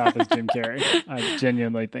over the top as Jim Carrey. I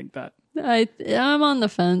genuinely think that. I'm on the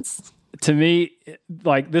fence. To me,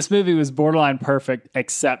 like, this movie was borderline perfect,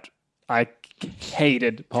 except I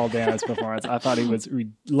hated Paul Dano's performance. I thought he was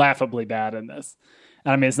laughably bad in this.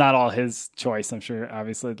 And I mean, it's not all his choice. I'm sure,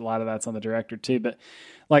 obviously, a lot of that's on the director too. But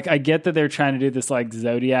like, I get that they're trying to do this like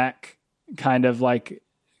Zodiac kind of like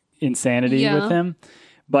insanity with him,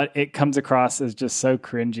 but it comes across as just so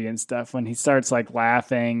cringy and stuff when he starts like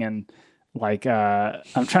laughing and like I'm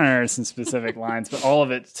trying to remember some specific lines, but all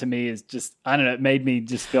of it to me is just, I don't know, it made me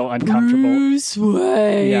just feel uncomfortable. Bruce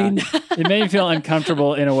Wayne. Yeah. It made me feel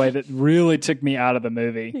uncomfortable in a way that really took me out of the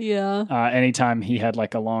movie. Yeah. Anytime he had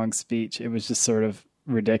like a long speech, it was just sort of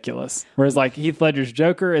ridiculous. Whereas like Heath Ledger's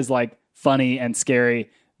Joker is like funny and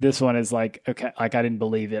scary. This one is like, okay, like I didn't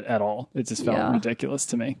believe it at all. It just felt ridiculous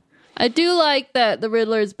to me. I do like that the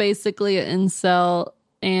Riddler is basically an incel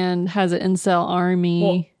and has an incel army.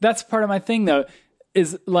 Well, that's part of my thing though,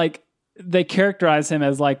 is like they characterize him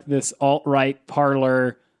as like this alt-right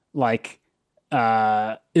parlor like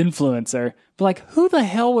influencer, but like who the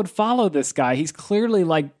hell would follow this guy? He's clearly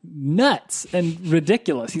like nuts and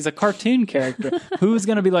ridiculous. He's a cartoon character. Who's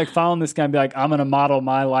going to be like following this guy and be like, I'm going to model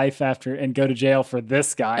my life after and go to jail for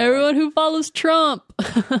this guy? Everyone who follows Trump.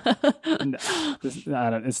 No,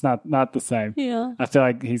 it's not the same. Yeah. I feel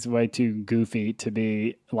like he's way too goofy to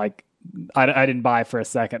be like, I didn't buy for a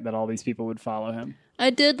second that all these people would follow him. I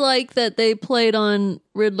did like that they played on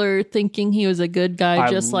Riddler thinking he was a good guy,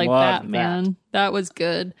 just like loved Batman. That was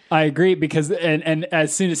good. I agree because and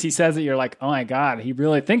as soon as he says it, you're like, oh my god, he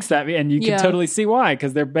really thinks that, and you can totally see why,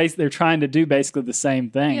 because they're trying to do basically the same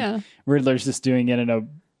thing. Yeah. Riddler's just doing it in a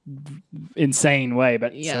insane way,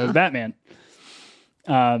 but so is Batman.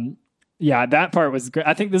 Yeah, that part was great.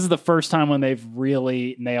 I think this is the first time when they've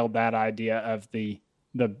really nailed that idea of the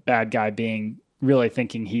bad guy being really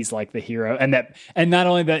thinking he's like the hero, and not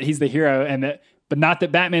only that he's the hero, but not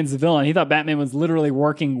that Batman's the villain. He thought Batman was literally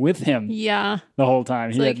working with him. Yeah, the whole time.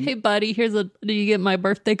 It's like, hey buddy, do you get my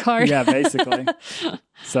birthday card? Yeah, basically.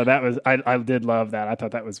 So that was I did love that. I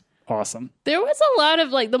thought that was awesome. There was a lot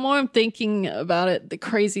of the more I'm thinking about it, the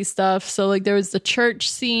crazy stuff. So there was the church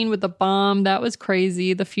scene with the bomb. That was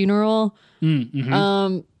crazy. The funeral.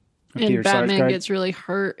 Mm-hmm. And Batman gets really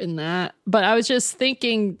hurt in that. But I was just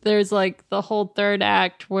thinking there's the whole third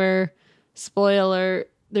act where, spoiler,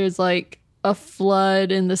 there's a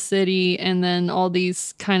flood in the city and then all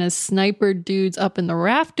these kind of sniper dudes up in the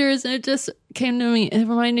rafters. And it just came to me. It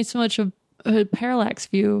reminded me so much of a Parallax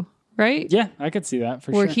View, right? Yeah, I could see that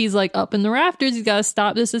for sure. Where he's up in the rafters. He's got to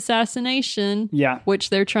stop this assassination. Yeah. Which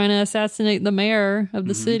they're trying to assassinate the mayor of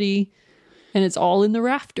the city. And it's all in the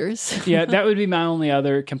rafters. Yeah, that would be my only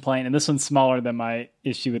other complaint. And this one's smaller than my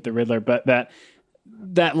issue with the Riddler. But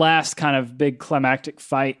that last kind of big climactic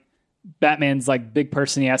fight, Batman's big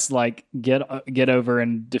person he has to get over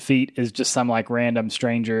and defeat is just some random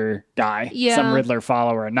stranger guy. Yeah. Some Riddler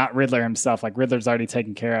follower, not Riddler himself. Riddler's already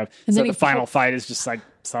taken care of. And so the final fight is just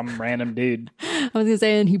some random dude. I was gonna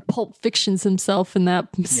say, and he Pulp Fictions himself in that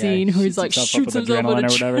scene where he's shoots himself with adrenaline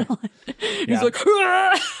or whatever. He's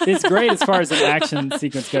it's great as far as an action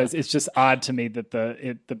sequence goes. It's just odd to me that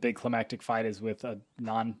the big climactic fight is with a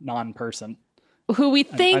non-person. Who we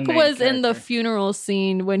think was character. In the funeral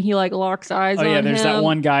scene when he locks eyes on him. Oh yeah, there's that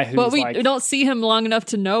one guy who's but we don't see him long enough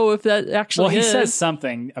to know if that actually Well, he says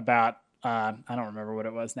something about, I don't remember what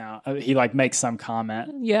it was now. He makes some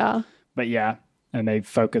comment. Yeah. But yeah. And they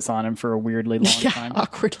focus on him for a weirdly long time.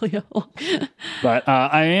 Awkwardly long. But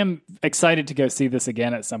I am excited to go see this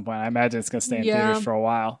again at some point. I imagine it's going to stay in theaters for a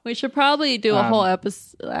while. We should probably do a whole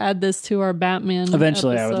episode, add this to our Batman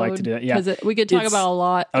eventually, episode, I would like to do that, yeah. Because we could talk about a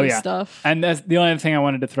lot of stuff. And that's the only other thing I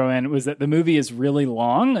wanted to throw in was that the movie is really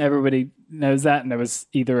long. Everybody knows that. And there was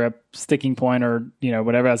either a sticking point or,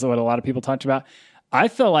 whatever. That's what a lot of people talked about. I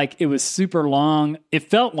felt like it was super long. It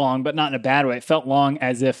felt long, but not in a bad way. It felt long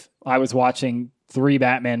as if I was watching 3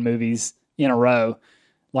 Batman movies in a row.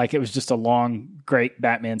 It was just a long, great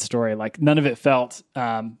Batman story. None of it felt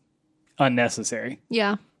unnecessary.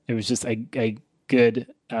 Yeah. It was just a good,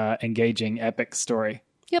 engaging, epic story.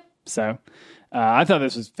 Yep. So I thought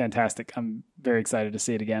this was fantastic. I'm very excited to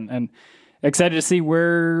see it again and excited to see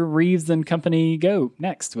where Reeves and company go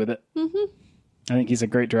next with it. Mm-hmm. I think he's a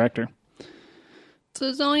great director. So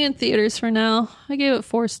it's only in theaters for now. I gave it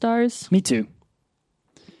 4 stars. Me too.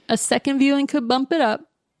 A second viewing could bump it up.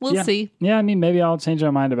 We'll see. Yeah, I mean, maybe I'll change my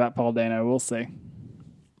mind about Paul Dano. We'll see.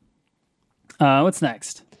 What's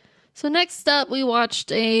next? So next up, we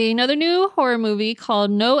watched another new horror movie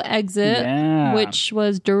called No Exit, which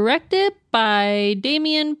was directed by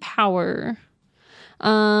Damien Power.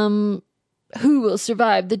 Who will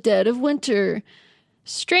survive the dead of winter?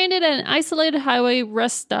 Stranded at an isolated highway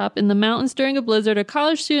rest stop in the mountains during a blizzard, a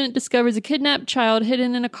college student discovers a kidnapped child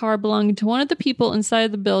hidden in a car belonging to one of the people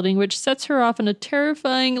inside the building, which sets her off on a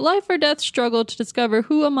terrifying life-or-death struggle to discover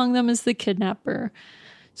who among them is the kidnapper.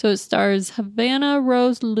 So it stars Havana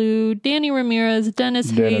Rose Liu, Danny Ramirez,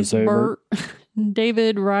 Dennis Haysbert,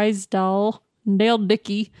 David Rysdale, Dale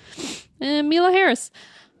Dickey, and Mila Harris.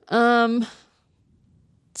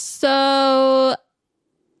 So...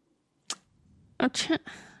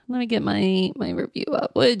 let me get my review up.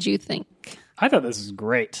 What did you think? I thought this was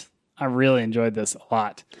great. I really enjoyed this a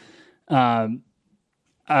lot. I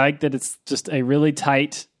like that it's just a really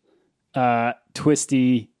tight,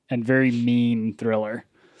 twisty, and very mean thriller.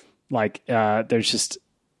 There's just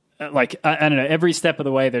I don't know, every step of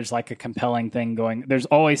the way there's a compelling thing going. There's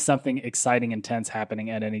always something exciting, intense happening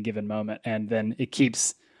at any given moment, and then it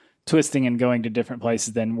keeps twisting and going to different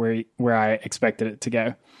places than where I expected it to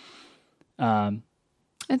go.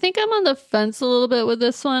 I think I'm on the fence a little bit with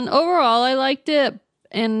this one. Overall, I liked it,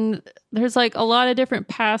 and there's a lot of different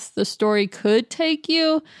paths the story could take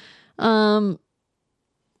you. And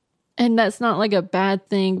that's not a bad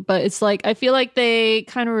thing, but it's I feel like they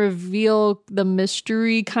kind of reveal the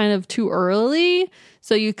mystery kind of too early.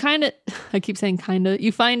 So you I keep saying kind of,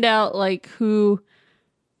 you find out who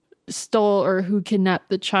stole or who kidnapped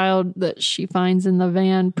the child that she finds in the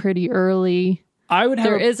van pretty early. I would have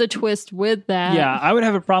there is a twist with that. Yeah, I would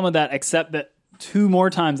have a problem with that, except that 2 more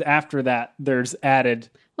times after that, there's added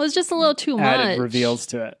Well, it's just a little too much. reveals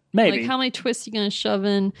to it. Maybe. Like, how many twists you going to shove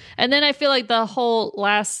in? And then I feel like the whole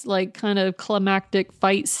last, like, kind of climactic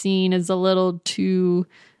fight scene is a little too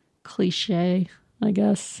cliche, I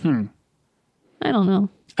guess. I don't know.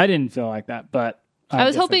 I didn't feel like that, but I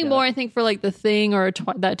was guess hoping get more, it. I think, for like The Thing or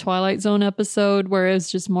that Twilight Zone episode where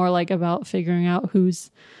it's just more like about figuring out who's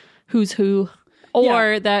who.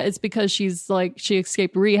 Or that it's because she's like, she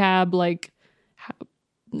escaped rehab. Like,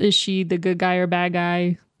 is she the good guy or bad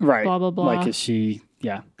guy? Right. Blah, blah, blah. Like, is she,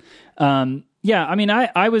 yeah. Yeah, I mean,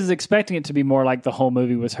 I was expecting it to be more like the whole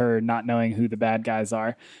movie was her not knowing who the bad guys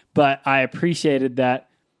are, but I appreciated that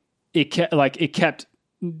it kept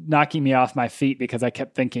knocking me off my feet because I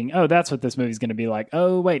kept thinking, oh, that's what this movie's going to be like.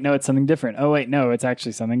 Oh, wait, no, it's something different. Oh, wait, no, it's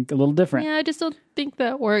actually something a little different. Yeah, I just don't think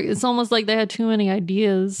that worked. It's almost like they had too many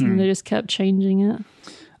ideas and they just kept changing it.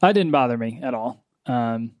 That didn't bother me at all.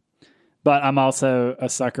 But I'm also a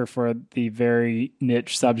sucker for the very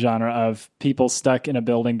niche subgenre of people stuck in a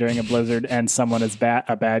building during a blizzard and someone is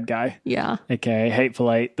a bad guy. Yeah. Okay,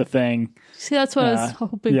 Hateful Eight, The Thing. See, that's what I was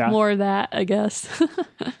hoping more of that, I guess.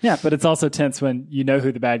 Yeah, but it's also tense when you know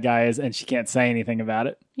who the bad guy is and she can't say anything about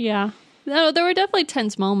it. Yeah. No, there were definitely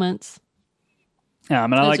tense moments. Yeah, I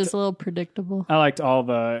mean, It was just a little predictable. I liked all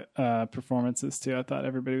the performances too. I thought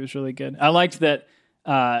everybody was really good. I liked that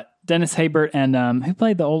Dennis Haysbert and who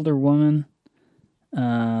played the older woman?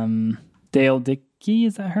 Dale Dickey,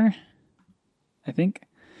 is that her? I think.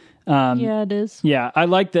 Yeah, it is. Yeah, I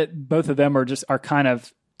like that both of them are kind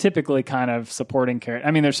of typically kind of supporting characters.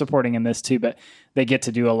 I mean, they're supporting in this too, but they get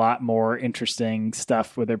to do a lot more interesting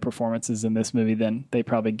stuff with their performances in this movie than they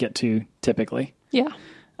probably get to typically. Yeah.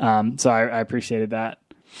 So I appreciated that.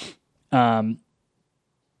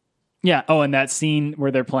 Yeah. Oh, and that scene where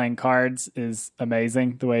they're playing cards is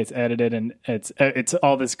amazing. The way it's edited, and it's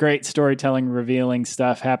all this great storytelling, revealing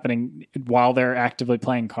stuff happening while they're actively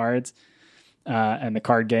playing cards. And the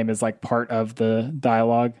card game is like part of the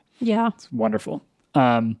dialogue. Yeah. It's wonderful.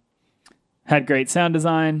 Had great sound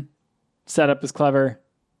design. Setup is clever.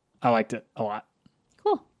 I liked it a lot.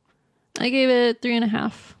 Cool. I gave it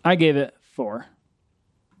 3.5. I gave it 4.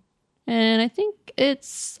 And I think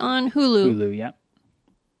it's on Hulu. Hulu, yeah.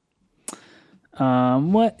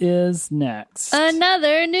 What is next?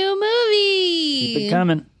 Another new movie. Keep it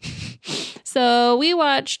coming. So we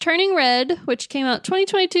watched Turning Red, which came out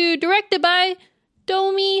 2022, directed by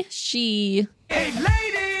Domi Shi. Hey,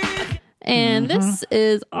 lady! And this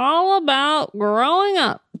is all about growing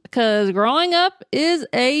up, because growing up is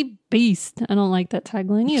a beast. I don't like that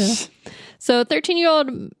tagline either. So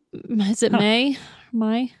 13-year-old, is it May?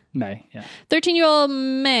 May, yeah. 13-year-old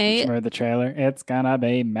May. Remember the trailer? It's gonna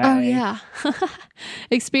be May. Oh, yeah.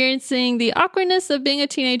 Experiencing the awkwardness of being a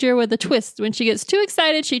teenager with a twist. When she gets too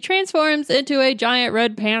excited, she transforms into a giant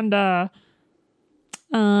red panda.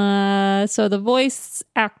 So the voice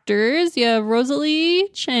actors, you have Rosalie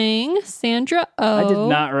Chang, Sandra Oh. I did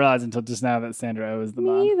not realize until just now that Sandra Oh is the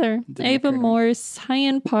mom. Me either. Didn't Ava occur to me. Morse,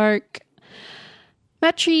 Hyan Park,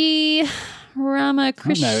 Matri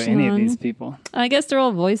Ramakrishnan. I don't know any of these people. I guess they're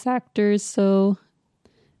all voice actors, so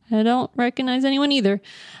I don't recognize anyone either.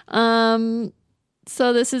 So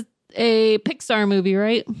this is a Pixar movie,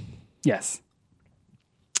 right? Yes.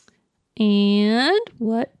 And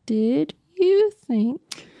what did you think?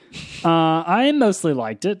 I mostly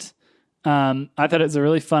liked it. I thought it was a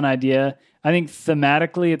really fun idea. I think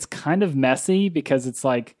thematically it's kind of messy because it's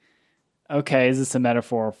like, okay, is this a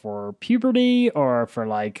metaphor for puberty or for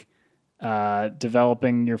like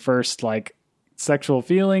developing your first like sexual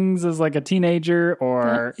feelings as like a teenager,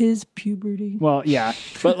 or That is puberty. well, yeah,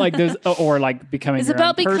 but like there's or like becoming It's your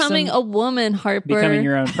about own person, becoming a woman, Harper. becoming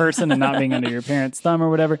your own person and not being under your parents' thumb or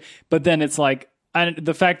whatever. But then it's like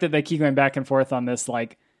the fact that they keep going back and forth on this,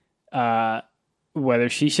 like whether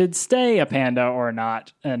she should stay a panda or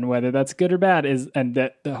not, and whether that's good or bad, and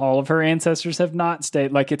that all of her ancestors have not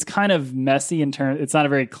stayed. Like it's kind of messy in terms. It's not a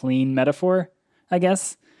very clean metaphor, I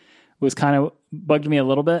guess. Was kind of bugged me a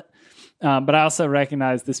little bit. But I also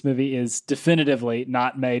recognize this movie is definitively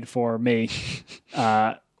not made for me.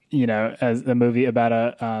 As a movie about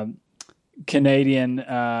a Canadian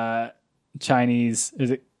Chinese.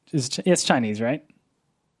 It's Chinese, right?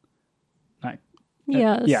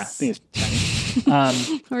 Yes. Yeah, I think it's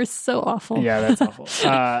Chinese. We're so awful. Yeah, that's awful.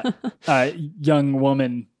 Young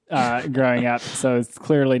woman growing up, so it's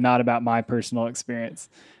clearly not about my personal experience.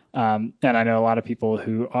 And I know a lot of people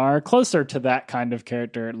who are closer to that kind of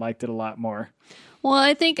character liked it a lot more. Well,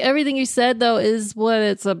 I think everything you said, though, is what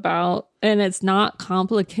it's about. And it's not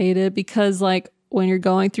complicated because, like, when you're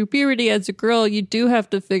going through puberty as a girl, you do have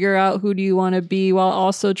to figure out who do you want to be while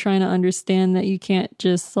also trying to understand that you can't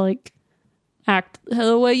just like act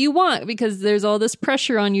the way you want because there's all this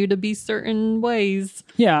pressure on you to be certain ways.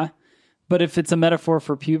 Yeah. But if it's a metaphor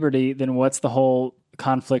for puberty, then what's the whole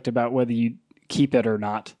conflict about whether you keep it or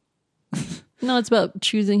not? No, it's about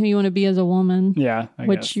choosing who you want to be as a woman. Yeah. I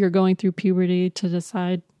which guess. you're going through puberty to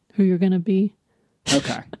decide who you're going to be.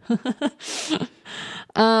 Okay.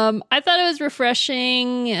 I thought it was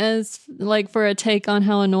refreshing as like for a take on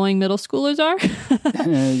how annoying middle schoolers are.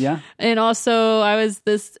 Yeah. And also I was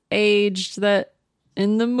this age that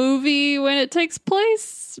in the movie when it takes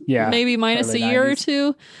place, Yeah. maybe minus Early a year or 90s.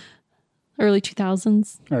 two, early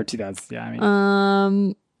 2000s. Or 2000s. Yeah. I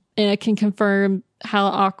mean, And I can confirm how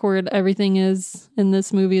awkward everything is in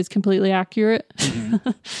this movie is completely accurate.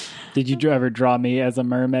 did you ever draw me as a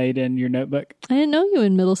mermaid in your notebook? I didn't know you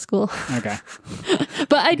in middle school, Okay.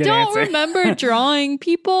 but I Good don't answer. remember drawing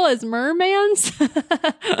people as mermans.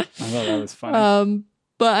 I thought that was funny.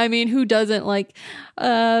 But I mean, who doesn't like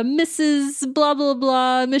Mrs. blah, blah,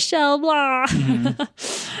 blah, Michelle blah.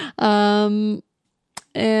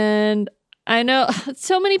 And I know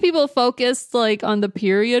so many people focused like on the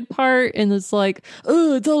period part and it's like,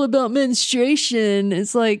 oh, it's all about menstruation.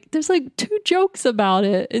 It's like, there's like 2 jokes about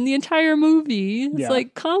it in the entire movie. It's Yeah.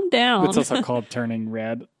 like, calm down. It's also called Turning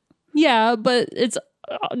Red. Yeah, but it's,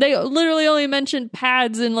 they literally only mentioned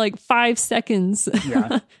pads in like 5 seconds.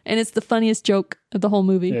 Yeah. And it's the funniest joke of the whole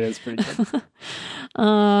movie. It is pretty good.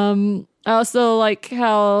 I also like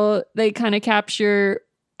how they kind of capture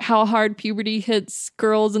how hard puberty hits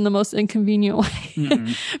girls in the most inconvenient way.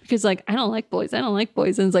 Because like, I don't like boys. And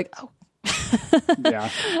it's like, oh, Yeah.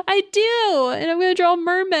 I do. And I'm going to draw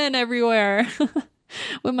mermen everywhere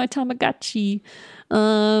with my Tamagotchi.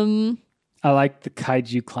 I like the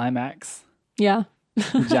kaiju climax. Yeah.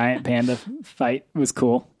 The giant panda fight was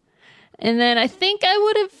cool. And then I think I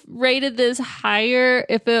would have rated this higher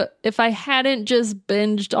if I hadn't just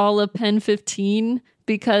binged all of Pen 15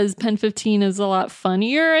 because Pen 15 is a lot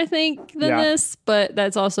funnier, I think, than Yeah. this. But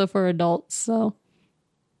that's also for adults, so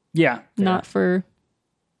Yeah. fair. not for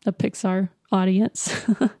a Pixar audience.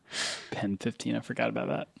 Pen 15. I forgot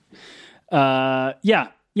about that.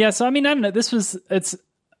 Yeah. So, I mean, I don't know.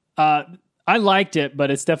 I liked it, but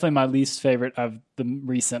it's definitely my least favorite of the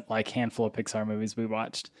recent like handful of Pixar movies we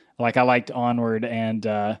watched. Like I liked Onward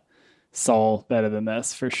and Soul better than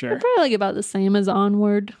this for sure. Probably like about the same as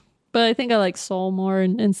Onward, but I think I like Soul more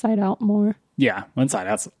and Inside Out more. Yeah. Inside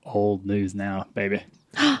Out's old news now, baby.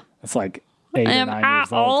 It's like 8 or Am 9 I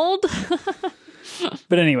years old. old?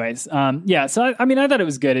 But anyways, yeah. So I mean, I thought it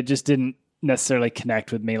was good. It just didn't necessarily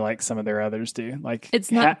connect with me like some of their others do. Like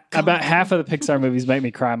It's not about half of the Pixar movies make me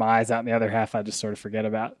cry my eyes out, and the other half I just sort of forget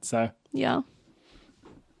about. So Yeah,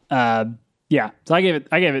 yeah. So I gave it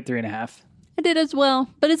 3.5. I did as well,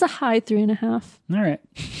 but it's a high 3.5. All right.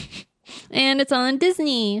 And it's on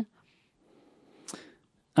Disney.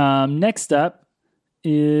 Next up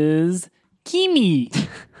is Kimi.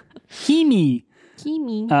 Kimi.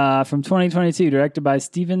 Kimi. From 2022, directed by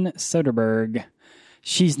Steven Soderbergh.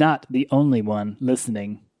 She's not the only one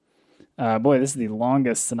listening. Boy, this is the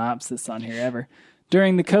longest synopsis on here ever.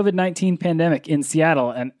 During the COVID-19 pandemic in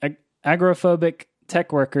Seattle, an agoraphobic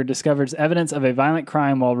tech worker discovers evidence of a violent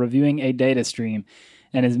crime while reviewing a data stream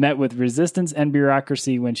and is met with resistance and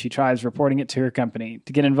bureaucracy when she tries reporting it to her company.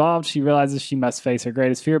 To get involved, she realizes she must face her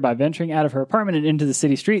greatest fear by venturing out of her apartment and into the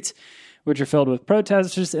city streets, which are filled with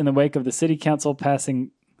protesters in the wake of the city council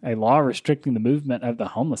passing a law restricting the movement of the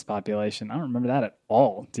homeless population. I don't remember that at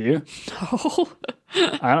all. Do you? Oh,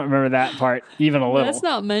 I don't remember that part even a little. that's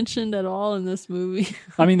not mentioned at all in this movie.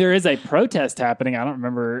 I mean, there is a protest happening. I don't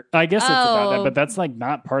remember. I guess it's about that, Oh. but that's like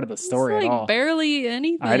not part of the story It's at like all. barely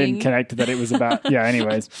anything. I didn't connect that it was about. Yeah.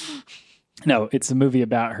 Anyways, no, it's a movie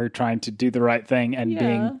about her trying to do the right thing and Yeah.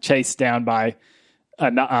 being chased down by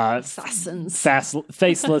Assassins.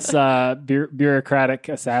 faceless bureaucratic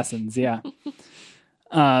assassins. Yeah.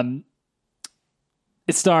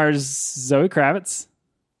 It stars Zoe Kravitz,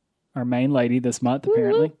 our main lady this month,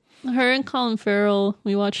 apparently. Her and Colin Farrell,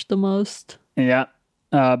 we watched the most. Yeah.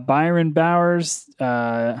 Byron Bowers,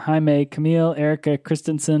 Jaime Camille, Erica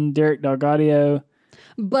Christensen, Derek Delgadio.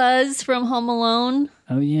 Buzz from Home Alone.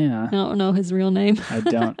 Oh, yeah. I don't know his real name. I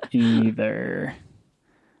don't either.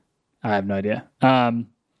 I have no idea.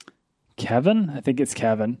 Kevin? I think it's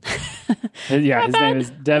Kevin. Yeah, his name is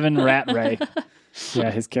Devin Ratray.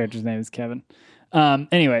 Yeah, his character's name is Kevin.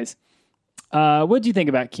 Anyways, what do you think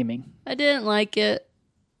about Kimi? I didn't like it.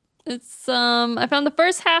 It's I found the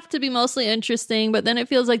first half to be mostly interesting, but then it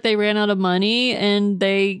feels like they ran out of money and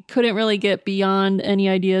they couldn't really get beyond any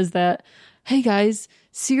ideas that hey guys,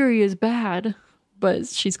 Siri is bad, but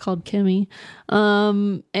she's called Kimmy.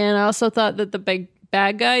 And I also thought that the big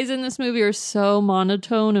bad guys in this movie are so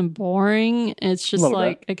monotone and boring. It's just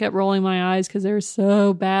like I kept rolling my eyes because they're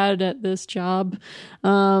so bad at this job.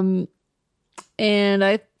 And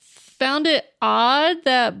I found it odd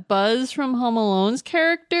that Buzz from Home Alone's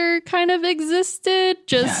character kind of existed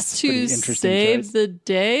just to save the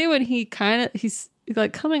day when he's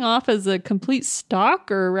like coming off as a complete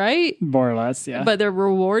stalker, right? More or less, yeah. But they're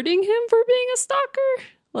rewarding him for being a stalker.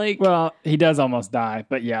 Like, well, he does almost die,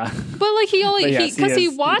 but yeah. But like he only yes, because he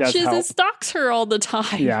he watches and stalks her all the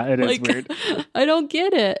time. Yeah, it is like, weird. I don't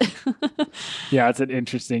get it. Yeah, it's an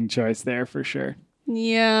interesting choice there for sure.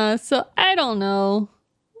 Yeah, so I don't know.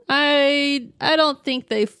 I don't think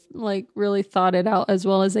they like really thought it out as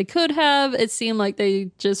well as they could have. It seemed like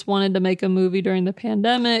they just wanted to make a movie during the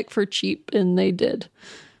pandemic for cheap, and they did.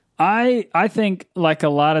 I think, like a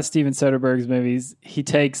lot of Steven Soderbergh's movies, he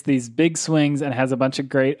takes these big swings and has a bunch of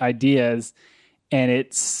great ideas, and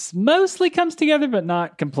it's mostly comes together, but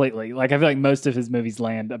not completely. Like I feel like most of his movies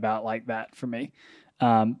land about like that for me.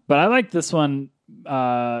 But I like this one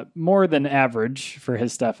more than average for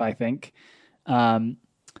his stuff, I think. I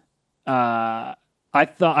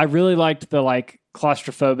really liked the like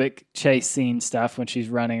claustrophobic chase scene stuff when she's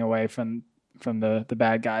running away from the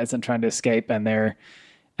bad guys and trying to escape, and they're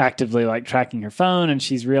actively like tracking her phone, and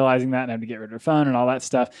she's realizing that and having to get rid of her phone and all that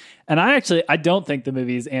stuff. And I don't think the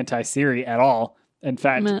movie is anti-Siri at all. In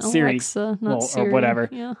fact, Siri, Alexa, not Siri. or whatever,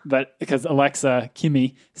 yeah. But because Alexa,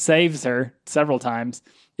 Kimmy, saves her several times,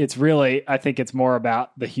 it's really, I think it's more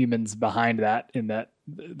about the humans behind that, in that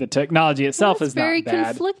the technology itself is very not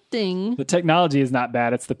bad. Conflicting. The technology is not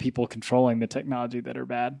bad. It's the people controlling the technology that are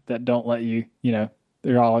bad, that don't let you,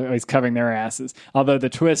 they're always covering their asses. Although the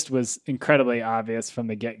twist was incredibly obvious from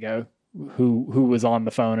the get-go, who was on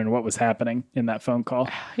the phone and what was happening in that phone call.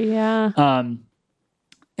 Yeah.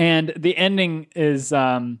 And the ending is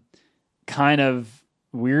kind of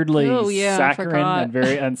weirdly saccharine and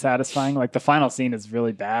very unsatisfying. Like the final scene is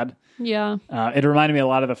really bad. Yeah. It reminded me a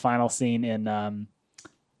lot of the final scene in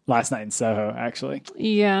Last Night in Soho, actually.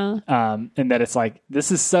 Yeah. And that it's like,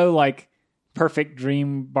 this is so like perfect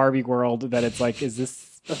dream Barbie world that it's like, is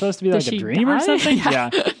this supposed to be like a dream or something? Yeah.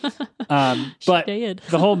 But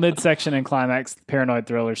the whole midsection and climax paranoid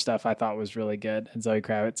thriller stuff I thought was really good. And Zoe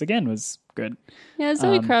Kravitz again was good. Yeah,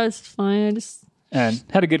 Zoe Kravitz is fine. And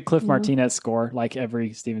had a good Cliff Martinez score, like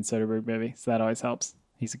every Steven Soderbergh movie. So that always helps.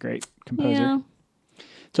 He's a great composer. Yeah.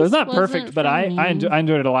 So it's not perfect, but I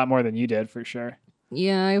enjoyed it a lot more than you did, for sure.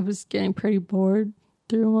 Yeah, I was getting pretty bored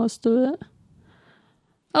through most of it.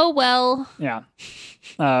 Oh, well. Yeah.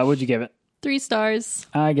 What'd you give it? 3 stars.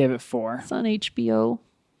 I gave it 4. It's on HBO.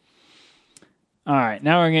 All right.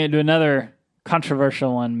 Now we're going to do another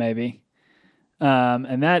controversial one, maybe.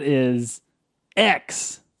 And that is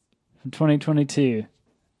X from 2022.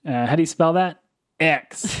 How do you spell that?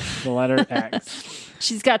 X. The letter X.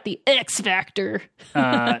 She's got the X factor.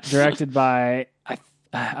 Directed by...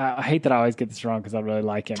 I hate that I always get this wrong because I really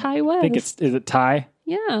like him. Ty West. I think is it Ty?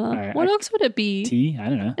 Yeah. Right, what else would it be? T? I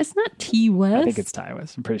don't know. It's not T West. I think it's Ty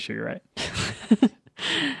West. I'm pretty sure you're right.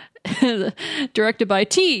 Directed by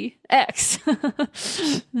T X.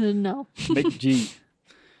 No. Big G.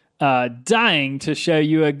 Dying to show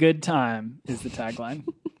you a good time is the tagline.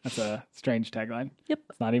 That's a strange tagline. Yep.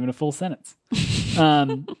 It's not even a full sentence. In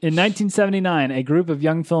 1979, a group of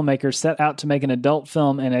young filmmakers set out to make an adult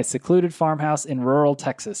film in a secluded farmhouse in rural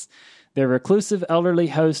Texas. Their reclusive elderly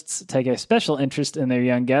hosts take a special interest in their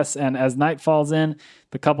young guests, and as night falls in,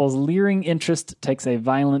 the couple's leering interest takes a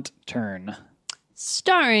violent turn.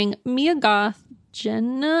 Starring Mia Goth,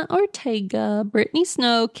 Jenna Ortega, Brittany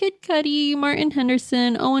Snow, Kid Cudi, Martin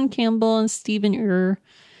Henderson, Owen Campbell, and Stephen Ure.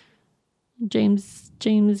 James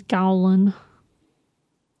Gowland.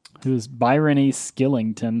 Who's Byron E.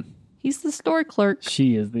 Skillington. He's the store clerk.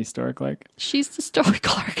 She is the store clerk. She's the store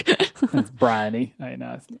clerk. That's Bryony. I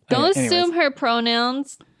know. Don't assume her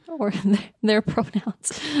pronouns or their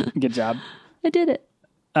pronouns. Good job. I did it.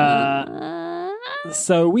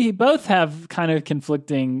 So we both have kind of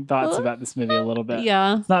conflicting thoughts about this movie a little bit.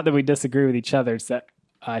 Yeah. It's not that we disagree with each other. It's that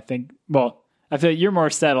I think, I feel like you're more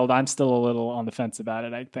settled. I'm still a little on the fence about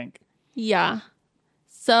it, I think. Yeah.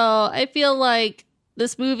 So I feel like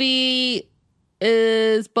this movie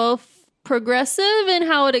is both progressive in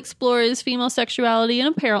how it explores female sexuality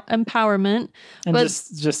and empowerment. And but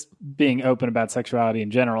just being open about sexuality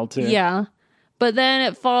in general, too. Yeah. But then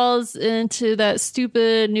it falls into that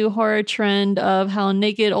stupid new horror trend of how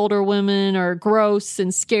naked older women are gross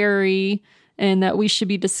and scary and that we should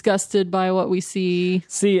be disgusted by what we see.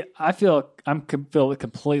 See, I feel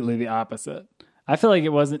completely the opposite. I feel like it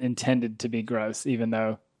wasn't intended to be gross, even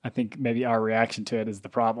though I think maybe our reaction to it is the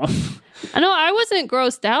problem. I know I wasn't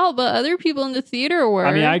grossed out, but other people in the theater were.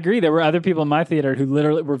 I mean, I agree. There were other people in my theater who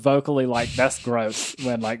literally were vocally like, "That's gross,"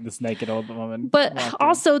 when like this naked old woman. But walked in.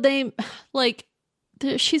 also, they like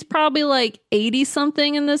she's probably like 80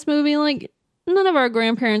 something in this movie. Like none of our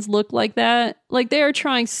grandparents look like that. Like they are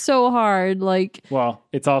trying so hard. Like, well,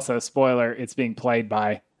 it's also spoiler. It's being played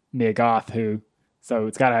by Mia Goth, so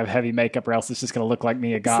it's got to have heavy makeup, or else it's just going to look like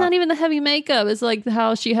Mia Goth. it's not even the heavy makeup. It's like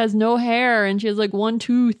how she has no hair and she has like one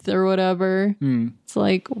tooth or whatever. It's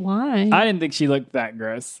like, why? I didn't think she looked that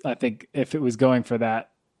gross. I think if it was going for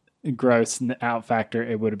that gross out factor,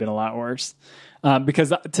 it would have been a lot worse.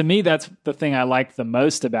 Because to me, that's the thing I like the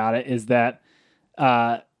most about it is that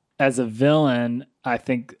as a villain, I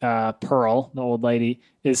think Pearl, the old lady,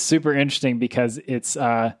 is super interesting because it's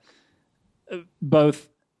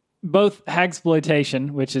both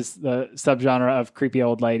hagsploitation, which is the subgenre of creepy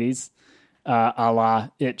old ladies, a la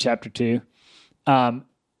It Chapter 2,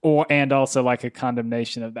 and also like a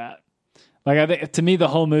condemnation of that. Like I think to me, the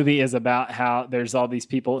whole movie is about how there's all these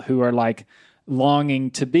people who are like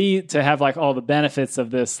longing to have like all the benefits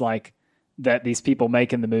of this, like that these people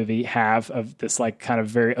make in the movie have of this like kind of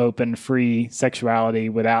very open, free sexuality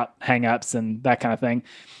without hangups and that kind of thing.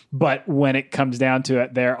 But when it comes down to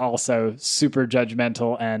it, they're also super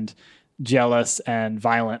judgmental and jealous and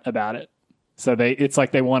violent about it. So it's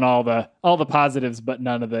like they want all the positives, but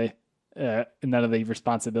none of the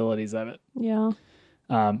responsibilities of it. Yeah.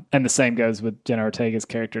 And the same goes with Jenna Ortega's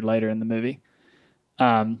character later in the movie.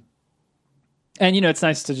 And it's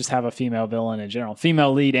nice to just have a female villain in general,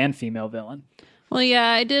 female lead and female villain. Well, yeah,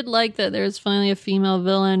 I did like that there's finally a female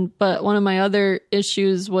villain, but one of my other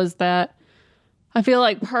issues was that I feel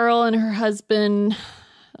like Pearl and her husband's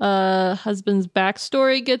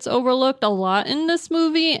backstory gets overlooked a lot in this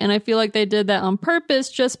movie, and I feel like they did that on purpose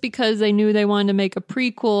just because they knew they wanted to make a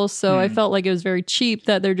prequel, so I felt like it was very cheap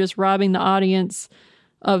that they're just robbing the audience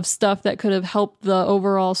of stuff that could have helped the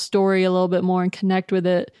overall story a little bit more and connect with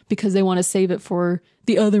it because they want to save it for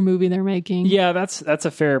the other movie they're making. Yeah, that's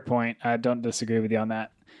a fair point. I don't disagree with you on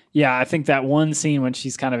that. Yeah, I think that one scene when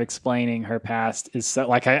she's kind of explaining her past is so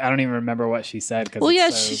like I don't even remember what she said. Well,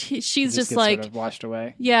 yeah, she's just like sort of washed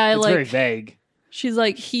away. Yeah, it's like very vague. She's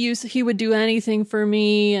like he would do anything for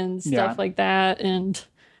me and stuff like that, and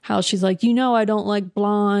how she's like, I don't like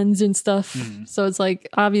blondes and stuff. So it's like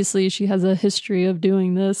obviously she has a history of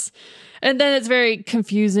doing this. And then it's very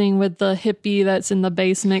confusing with the hippie that's in the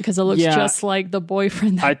basement because it looks just like the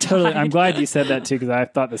boyfriend that died. I'm glad you said that too because I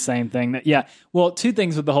thought the same thing. Well, two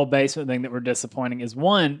things with the whole basement thing that were disappointing is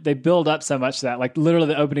one, they build up so much that like literally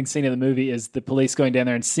the opening scene of the movie is the police going down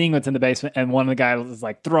there and seeing what's in the basement, and one of the guys is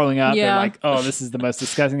like throwing up and like, oh, this is the most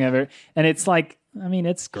disgusting ever. And it's like, I mean,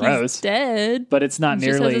 it's gross. He's dead, but it's not he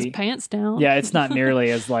nearly just has his pants down. Yeah, it's not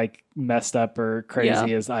nearly as like messed up or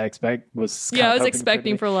crazy as I was. I was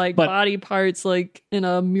expecting for like body parts like in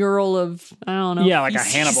a mural of I don't know. Yeah, like a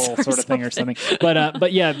Hannibal sort of thing or something.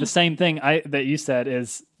 But yeah, the same thing that you said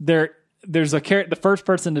is there's the first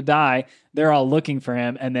person to die. They're all looking for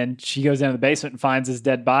him, and then she goes down to the basement and finds his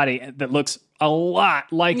dead body that looks a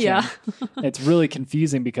lot like him. It's really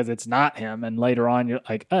confusing because it's not him, and later on you're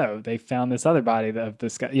like, oh, they found this other body of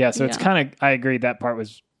this guy. Yeah, so it's kind of, I agree that part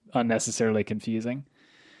was unnecessarily confusing.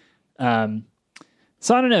 So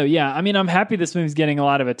I don't know. Yeah, I mean, I'm happy this movie's getting a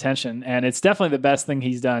lot of attention, and it's definitely the best thing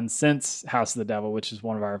he's done since House of the Devil, which is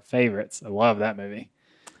one of our favorites. I love that movie.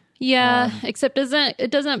 Yeah, except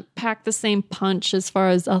it doesn't pack the same punch as far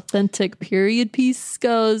as authentic period piece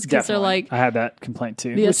goes because they're like I had that complaint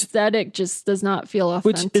too. The aesthetic just does not feel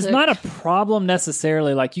authentic, which is not a problem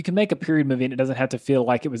necessarily. Like you can make a period movie and it doesn't have to feel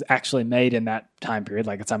like it was actually made in that time period.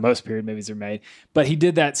 Like it's how most period movies are made. But he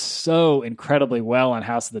did that so incredibly well on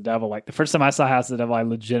House of the Devil. Like the first time I saw House of the Devil, I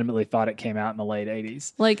legitimately thought it came out in the late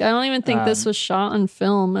 80s. Like I don't even think this was shot on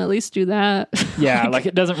film. At least do that. Yeah, like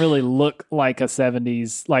it doesn't really look like a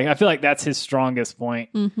 70s. Like I feel like that's his strongest point.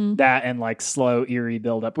 That and like slow, eerie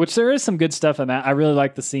buildup, which there is some good stuff in that. I really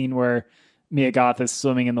like the scene where Mia Goth is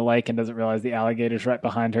swimming in the lake and doesn't realize the alligator's right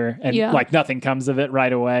behind her, and like nothing comes of it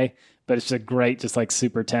right away. But it's a great, just like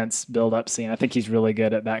super tense build-up scene. I think he's really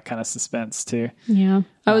good at that kind of suspense too. Yeah,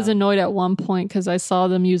 I was annoyed at one point because I saw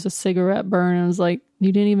them use a cigarette burn, and I was like,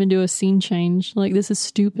 "You didn't even do a scene change. Like this is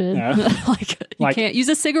stupid. like you can't use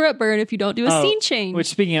a cigarette burn if you don't do a scene change." Which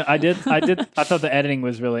speaking of, I thought the editing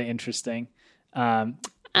was really interesting.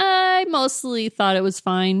 I mostly thought it was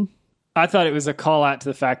fine. I thought it was a call out to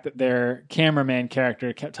the fact that their cameraman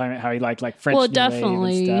character kept talking about how he liked like French Well, New Wave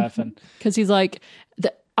definitely. and stuff. And Because he's like,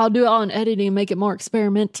 I'll do it all in editing and make it more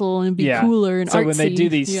experimental and be cooler and so artsy. when they do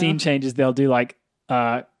these Yeah. scene changes, they'll do like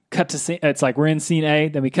cut to scene. It's like we're in scene A,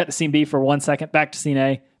 then we cut to scene B for 1 second, back to scene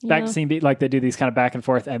A, back Yeah. to scene B. Like they do these kind of back and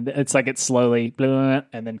forth, and it's like it's slowly blah, blah, blah,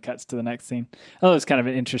 and then cuts to the next scene. Oh, it's kind of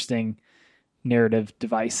an interesting narrative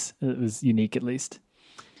device. It was unique, at least.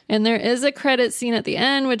 And there is a credit scene at the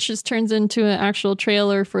end, which just turns into an actual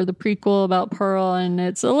trailer for the prequel about Pearl, and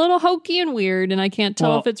it's a little hokey and weird, and I can't tell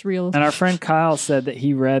Well, if it's real. And our friend Kyle said that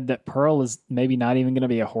he read that Pearl is maybe not even going to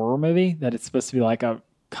be a horror movie, that it's supposed to be like a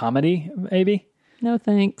comedy, maybe. No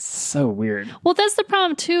thanks. So weird. Well, that's the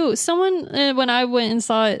problem too. Someone, when I went and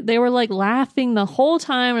saw it, they were like laughing the whole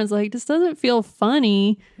time. And it's like, this doesn't feel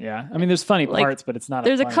funny. Yeah. I mean, there's funny Like, parts, but it's not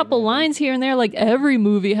There's a funny couple movie. lines here and there. Like every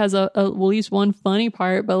movie has at least one funny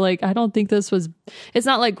part, but like I don't think this was. It's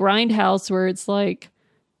not like Grindhouse where it's like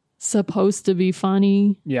supposed to be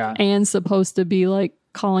funny Yeah. and supposed to be like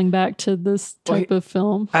calling back to this type of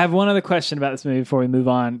film. I have one other question about this movie before we move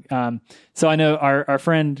on. So I know our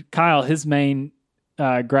friend Kyle, his main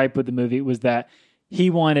gripe with the movie was that he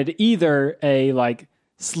wanted either a like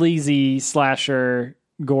sleazy slasher,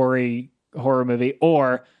 gory horror movie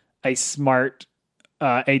or a smart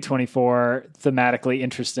A24 thematically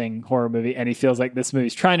interesting horror movie, and he feels like this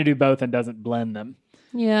movie's trying to do both and doesn't blend them.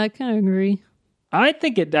 Yeah, I kind of agree. I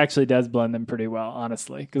think it actually does blend them pretty well,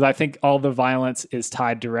 honestly, because I think all the violence is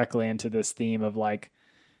tied directly into this theme of like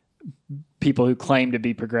people who claim to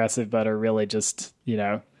be progressive but are really just, you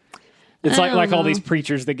know, it's I like don't all know. these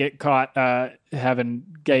preachers that get caught having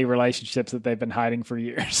gay relationships that they've been hiding for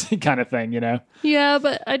years, kind of thing, you know? Yeah,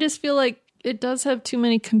 but I just feel like it does have too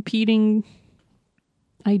many competing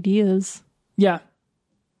ideas. Yeah,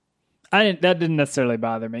 that didn't necessarily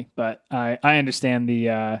bother me, but I understand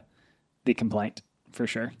the complaint for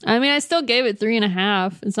sure. I mean, I still gave it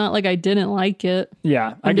 3.5. It's not like I didn't like it.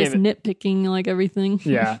 Yeah, I'm gave just nitpicking like everything.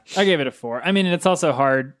 Yeah, I gave it a 4. I mean, and it's also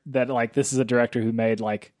hard that like this is a director who made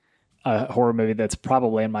like a horror movie that's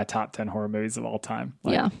probably in my top 10 horror movies of all time.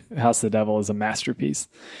 Like, Yeah. House of the Devil is a masterpiece.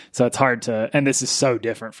 So it's hard to, and this is so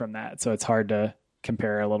different from that. So it's hard to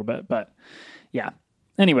compare a little bit, but yeah.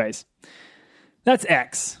 Anyways, that's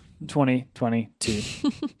X 2022.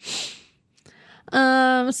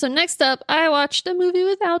 So next up, I watched a movie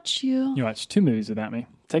without you. You watched 2 movies without me.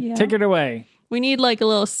 Yeah. Take it away. We need like a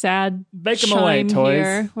little sad Bake 'em away, chime toys.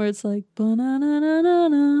 here where it's like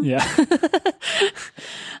ba-na-na-na-na-na. Yeah.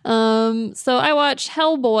 So I watched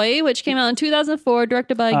Hellboy, which came out in 2004,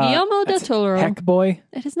 directed by Guillermo del That's Toro. Heck Boy.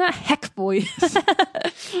 It is not Heck Boy.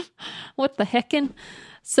 What the heckin'?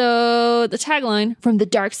 So the tagline, from the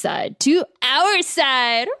dark side to our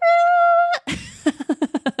side.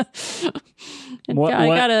 I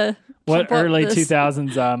gotta What pump up early this.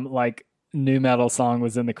 2000s like new metal song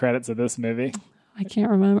was in the credits of this movie? I can't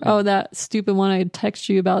remember. Oh, that stupid one I text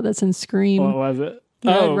you about that's in Scream. What was it?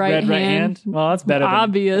 Red right hand. Well, that's better.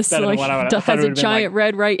 Obvious. Than, Like, what I would have. has a giant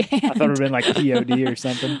red right hand. I thought it would have been like POD or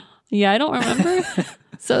something. Yeah, I don't remember.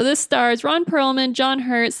 So this stars Ron Perlman, John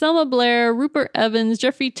Hurt, Selma Blair, Rupert Evans,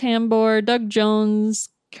 Jeffrey Tambor, Doug Jones,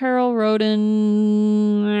 Carol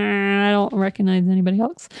Roden. I don't recognize anybody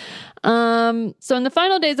else. So in the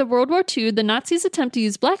final days of World War II, the Nazis attempt to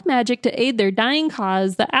use black magic to aid their dying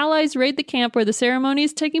cause. The Allies raid the camp where the ceremony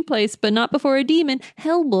is taking place, but not before a demon,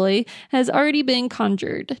 Hellboy, has already been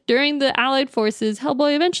conjured. During the Allied forces,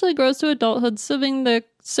 Hellboy eventually grows to adulthood, serving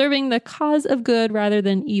the cause of good rather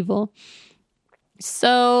than evil.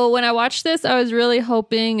 So when I watched this, I was really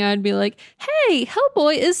hoping I'd be like, hey,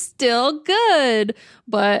 Hellboy is still good.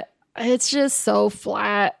 But it's just so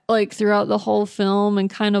flat, like throughout the whole film and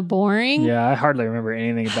kind of boring. Yeah, I hardly remember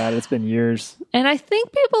anything about it. It's been years. And I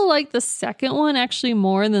think people like the second one actually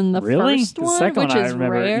more than the Really? first The one, second which one I is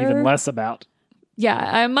remember rare. even less about. Yeah,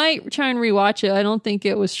 I might try and rewatch it. I don't think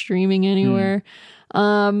it was streaming anywhere.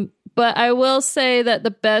 But I will say that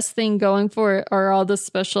the best thing going for it are all the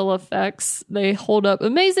special effects. They hold up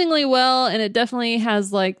amazingly well, and it definitely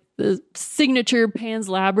has like the signature Pan's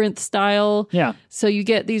Labyrinth style. Yeah. So you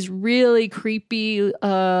get these really creepy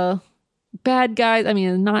bad guys. I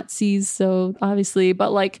mean, Nazis, so obviously,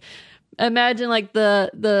 but like imagine like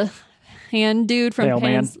the hand dude from Pale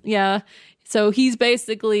Pan's. Man. Yeah. So he's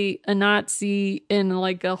basically a Nazi in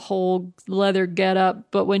like a whole leather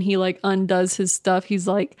getup, but when he like undoes his stuff, he's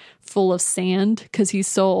like full of sand because he's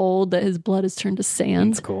so old that his blood has turned to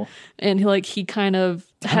sand. That's cool. And he kind of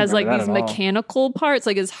has like remember these that at all. mechanical parts,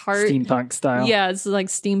 like his heart. Steampunk style. Yeah, it's like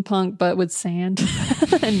steampunk, but with sand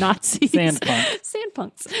and Nazis. Sandpunk.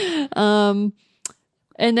 Sandpunks.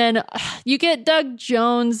 And then you get Doug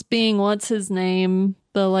Jones being, what's his name?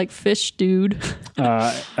 The like fish dude.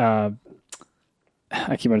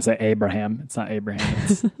 I keep wanting to say Abraham. It's not Abraham.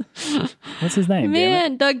 It's, what's his name?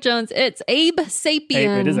 Man, Doug Jones. It's Abe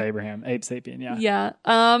Sapien. It is Abraham. Abe Sapien, yeah. Yeah.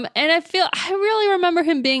 And I really remember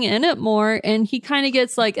him being in it more, and he kind of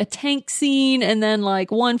gets like a tank scene and then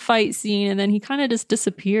like one fight scene, and then he kind of just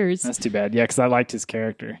disappears. That's too bad. Yeah, because I liked his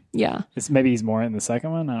character. Yeah. Maybe he's more in the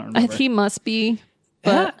second one. I don't remember. He must be.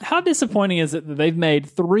 But How disappointing is it that they've made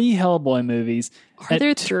 3 Hellboy movies? are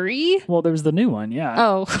there 3? Well, there was the new one, yeah.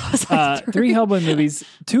 Oh, I was like 3 Hellboy movies,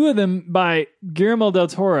 2 of them by Guillermo del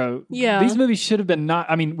Toro. Yeah. These movies should have been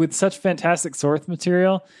with such fantastic source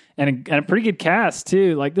material and a pretty good cast,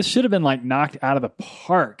 too. Like, this should have been, like, knocked out of the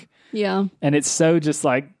park. Yeah. And it's so just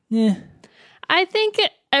like, eh. I think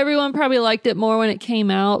everyone probably liked it more when it came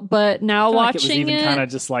out, but now I feel like watching it was even kind of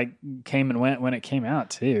just like came and went when it came out,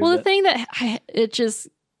 too. Well, the thing that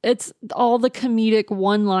it's all the comedic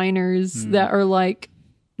one-liners that are like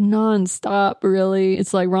nonstop, really.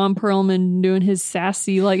 It's like Ron Perlman doing his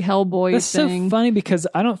sassy like Hellboy That's thing. so funny because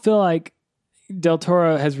I don't feel like Del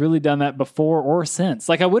Toro has really done that before or since.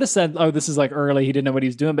 Like, I would have said, oh, this is like early, he didn't know what he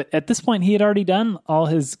was doing, but at this point he had already done all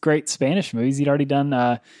his great Spanish movies. He'd already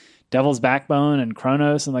done Devil's Backbone and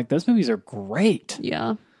Kronos, and like those movies are great.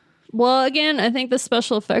 Yeah. Well, again, I think the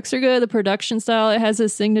special effects are good. The production style, it has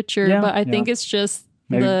his signature, but I think it's just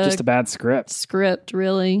Maybe the just a bad script.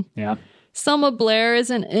 really. Yeah. Selma Blair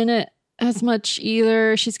isn't in it as much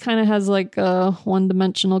either. She's kind of has like a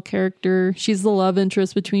one-dimensional character. She's the love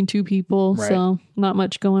interest between 2 people, so not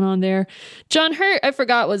much going on there. John Hurt, I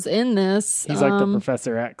forgot, was in this. He's like the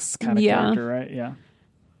Professor X kind of character, right? Yeah.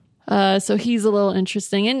 So he's a little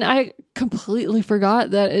interesting. And I completely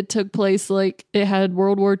forgot that it took place, like, it had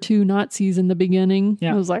World War II Nazis in the beginning.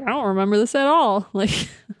 Yeah. I was like, I don't remember this at all. Like,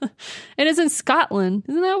 and it's in Scotland.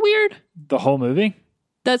 Isn't that weird? The whole movie?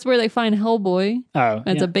 That's where they find Hellboy Oh,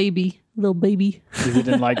 as a baby, little baby. Is it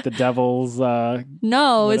in like the Devil's?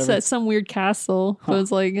 No, it's Whatever. at some weird castle. But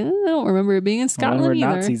it's like, I don't remember it being in Well, there Scotland were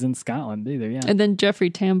either. Nazis in Scotland either, yeah. And then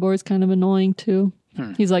Jeffrey Tambor is kind of annoying too.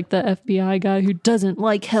 He's like the FBI guy who doesn't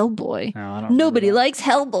like Hellboy. No, I don't Nobody remember likes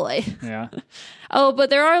Hellboy. that. Yeah. Oh, but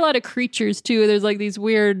there are a lot of creatures too. There's like these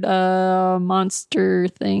weird monster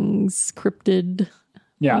things, cryptid.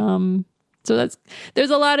 Yeah. So there's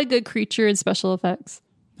a lot of good creature and special effects.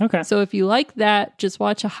 Okay. So if you like that, just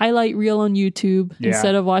watch a highlight reel on YouTube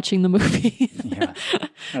instead of watching the movie. Yeah.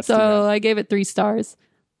 That's So too bad. I gave it 3 stars.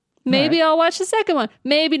 Maybe I'll watch the second one.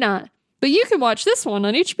 Maybe not. But you can watch this one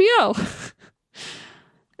on HBO.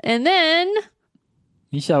 And then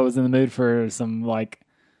Michelle was in the mood for some like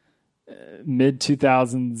mid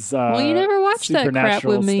 2000s. Well, you never watched that crap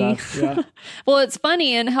with me. Yeah. Well, it's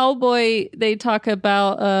funny. In Hellboy, they talk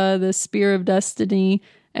about the Spear of Destiny.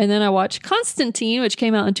 And then I watched Constantine, which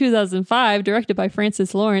came out in 2005, directed by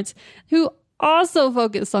Francis Lawrence, who also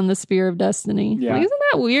focused on the Spear of Destiny. Yeah. Like, isn't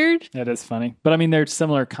that weird? That is funny. But I mean, they're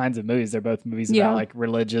similar kinds of movies. They're both movies about like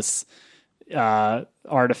religious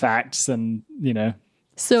artifacts and,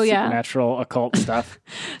 So yeah. supernatural occult stuff.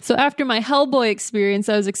 So after my Hellboy experience,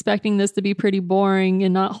 I was expecting this to be pretty boring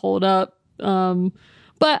and not hold up.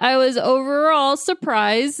 But I was overall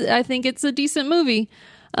surprised. I think it's a decent movie.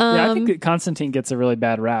 Yeah, I think that Constantine gets a really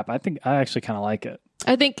bad rap. I think I actually kind of like it.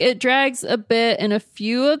 I think it drags a bit in a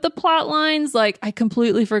few of the plot lines. Like, I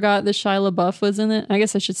completely forgot that Shia LaBeouf was in it. I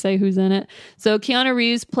guess I should say who's in it. So Keanu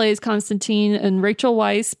Reeves plays Constantine, and Rachel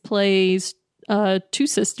Weisz plays 2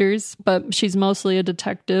 sisters, but she's mostly a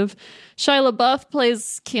detective. Shia LaBeouf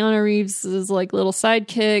plays Keanu Reeves' like little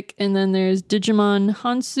sidekick, and then there's Digimon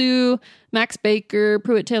Hansu, Max Baker,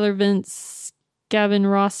 Pruitt Taylor Vince, Gavin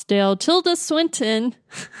Rossdale, Tilda Swinton,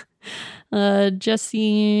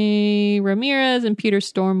 Jesse Ramirez, and Peter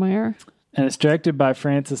Stormare. And it's directed by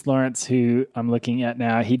Francis Lawrence, who I'm looking at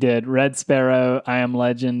now. He did Red Sparrow, I Am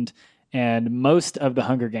Legend, and most of the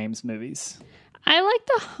Hunger Games movies. I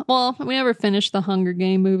like we never finished the Hunger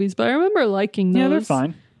Game movies, but I remember liking those. Yeah, they're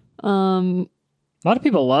fine. A lot of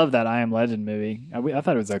people love that I Am Legend movie. I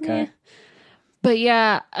thought it was okay. Yeah. But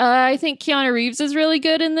yeah, I think Keanu Reeves is really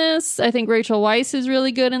good in this. I think Rachel Weisz is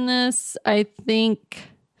really good in this. I think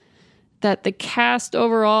that the cast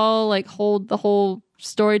overall like hold the whole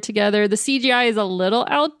story together. The CGI is a little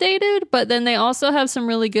outdated, but then they also have some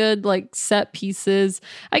really good like set pieces.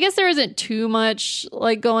 I guess there isn't too much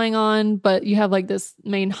like going on, but you have like this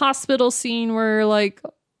main hospital scene where like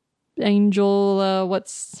Angel,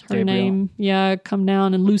 what's her Gabriel. name? Yeah, come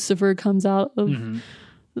down and Lucifer comes out of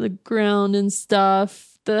the ground and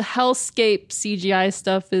stuff. The hellscape CGI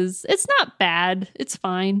stuff it's not bad. It's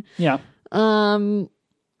fine. Yeah.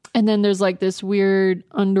 And then there's like this weird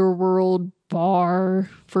underworld bar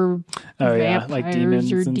for vampires like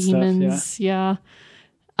demons or and demons. stuff, Yeah.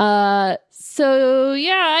 So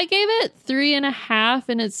yeah, I gave it 3.5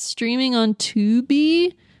 and it's streaming on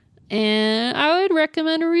Tubi. And I would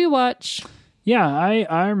recommend a rewatch. Yeah,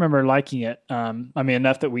 I remember liking it. I mean,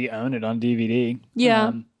 enough that we own it on DVD.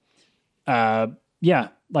 Yeah. Yeah,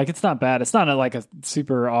 like it's not bad. It's not like a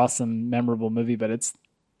super awesome, memorable movie, but it's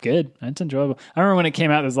good. It's enjoyable. I remember when it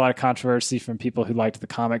came out, there was a lot of controversy from people who liked the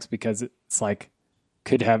comics because it's like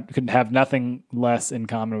could have nothing less in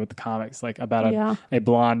common with the comics, like about a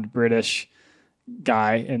blonde British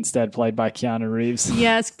guy instead played by Keanu Reeves.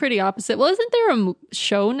 Yeah, it's pretty opposite. Well, isn't there a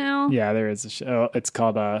show now? Yeah, there is a show. It's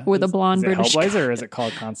called with a blonde is it British Hellblazer, guy? or is it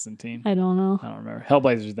called Constantine? I don't know. I don't remember.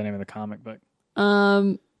 Hellblazer is the name of the comic book.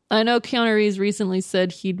 I know Keanu Reeves recently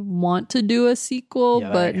said he'd want to do a sequel, Yeah,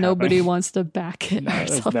 that but ain't nobody happening. wants to back it. No, or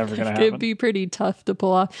it's something. never gonna happen. It'd be pretty tough to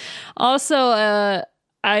pull off. Also,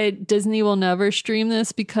 Disney will never stream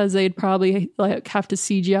this because they'd probably like have to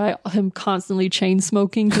CGI him constantly chain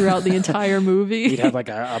smoking throughout the entire movie. He'd have like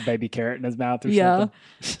a baby carrot in his mouth or Yeah.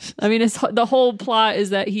 something. I mean, the whole plot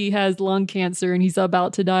is that he has lung cancer and he's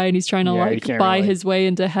about to die and he's trying to Yeah, you like can't buy really- his way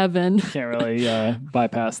into heaven. Can't really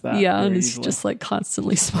bypass that. Yeah, very and he's easily. just like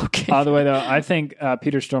constantly smoking. By the way, though, I think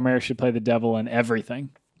Peter Stormare should play the devil in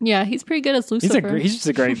everything. Yeah, he's pretty good as Lucifer. He's just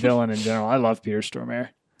a great villain in general. I love Peter Stormare.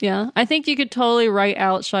 Yeah, I think you could totally write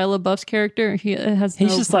out Shia LaBeouf's character. It has He's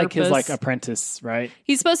no just like his purpose. apprentice, right?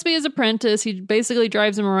 He's supposed to be his apprentice. He basically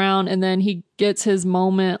drives him around, and then he gets his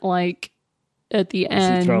moment like at the Does he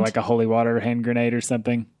end. throw like a holy water hand grenade or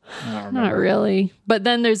something? I don't remember. Not really. But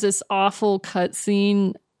then there's this awful cut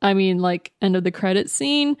scene. I mean, like end of the credit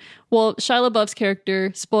scene. Well, Shia LaBeouf's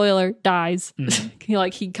character, spoiler, dies.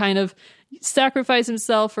 he kind of sacrificed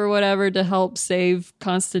himself or whatever to help save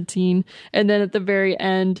Constantine. And then at the very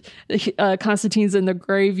end, Constantine's in the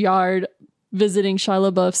graveyard visiting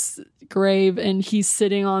Shia LaBeouf's grave, and he's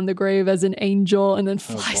sitting on the grave as an angel and then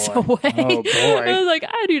flies boy. away. Oh, boy. I was like,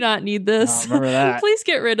 I do not need this. Oh, remember that. Please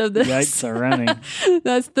get rid of this. Yikes are running.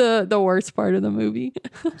 That's the worst part of the movie.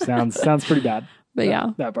 Sounds pretty bad. But yeah,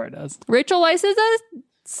 That part does. Rachel Weisz is a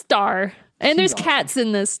star, and there's awesome. cats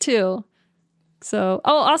in this too. So,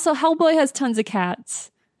 also Hellboy has tons of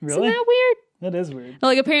cats. Really? Isn't that weird? That is weird.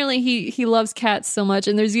 Like apparently he loves cats so much,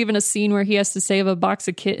 and there's even a scene where he has to save a box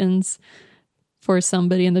of kittens for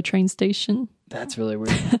somebody in the train station. That's really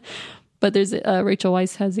weird. But there's Rachel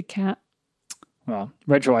Weisz has a cat. Well,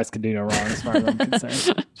 Rachel Weisz could do no wrong as far as I'm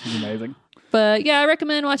concerned. She's amazing. But yeah, I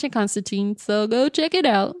recommend watching Constantine. So go check it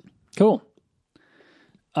out. Cool.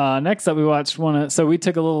 Next up, we watched so we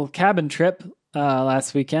took a little cabin trip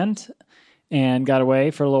last weekend and got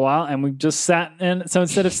away for a little while, and we just sat in. So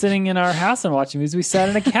instead of sitting in our house and watching movies, we sat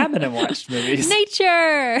in a cabin and watched movies.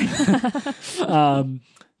 Nature.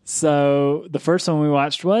 So the first one we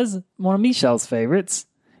watched was one of Michelle's favorites,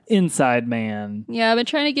 Inside Man. Yeah, I've been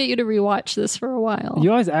trying to get you to rewatch this for a while.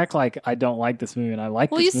 You always act like I don't like this movie, and I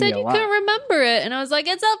like Well, this you movie said a you lot. couldn't remember it, and I was like,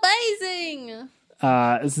 it's amazing.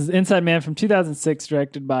 This is Inside Man from 2006,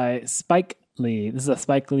 directed by Spike Lee. This is a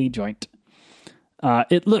Spike Lee joint.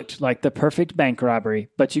 It looked like the perfect bank robbery,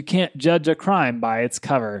 but you can't judge a crime by its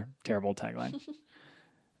cover. Terrible tagline.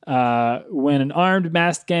 When an armed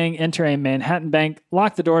masked gang enter a Manhattan bank,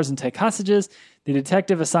 lock the doors and take hostages, the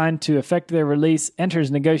detective assigned to effect their release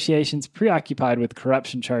enters negotiations preoccupied with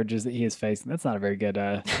corruption charges that he is facing. That's not a very good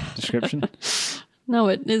description. No,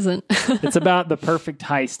 it isn't. It's about the perfect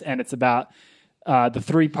heist, and it's about the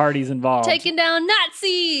three parties involved. Taking down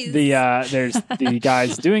Nazis. There's the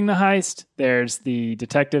guys doing the heist. There's the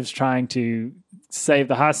detectives trying to save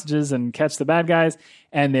the hostages and catch the bad guys.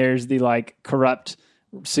 And there's the like corrupt,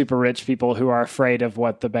 super rich people who are afraid of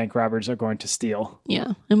what the bank robbers are going to steal.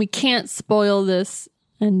 Yeah, and we can't spoil this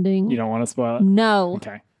ending. You don't want to spoil it? No,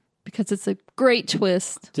 Okay. because it's a great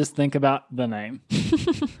twist. Just think about the name.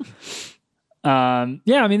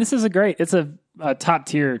 Yeah, I mean, this is it's a top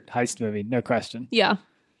tier heist movie, no question. Yeah.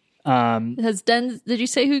 It has Did you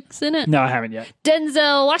say who's in it? No, I haven't yet.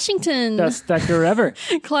 Denzel Washington, Best actor ever.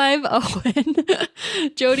 Clive Owen,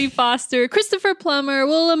 Jodie Foster, Christopher Plummer,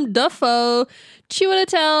 Willem Dafoe,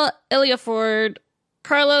 Chiwetel Ejiofor,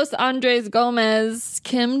 Carlos Andres Gomez,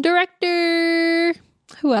 Kim Director.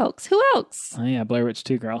 Who else? Oh yeah, Blair Witch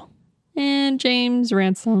 2 girl. And James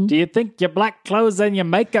Ransom. Do you think your black clothes and your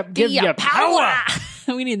makeup give you power?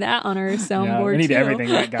 We need that on our Yeah, soundboard we need too. everything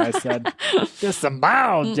that guy said. Just a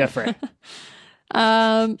mile different.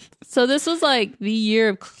 So this was like the year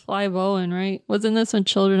of Clive Owen, right? Wasn't this when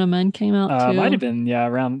Children of Men came out too? Might have been,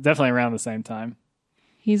 definitely around the same time.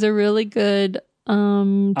 He's a really good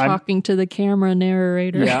talking to the camera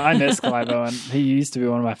narrator. Yeah, I miss Clive Owen. He used to be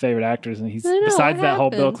one of my favorite actors, and he's I know, besides what that whole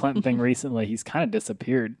Bill happened? Clinton thing recently, he's kind of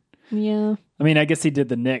disappeared. Yeah. I mean, I guess he did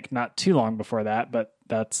the Nick not too long before that, but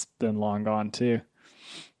that's been long gone too.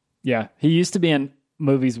 Yeah, he used to be in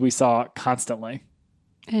movies we saw constantly.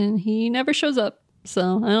 And he never shows up, so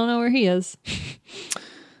I don't know where he is.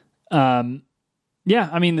 Yeah,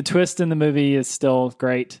 I mean, the twist in the movie is still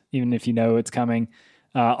great, even if you know it's coming.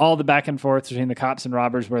 All the back and forth between the cops and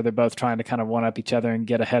robbers, where they're both trying to kind of one up each other and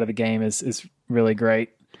get ahead of the game, is really great.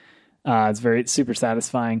 It's super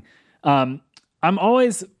satisfying. I'm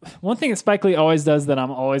always, one thing that Spike Lee always does that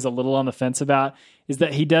I'm always a little on the fence about is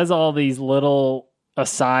that he does all these little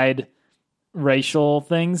aside racial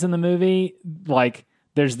things in the movie. Like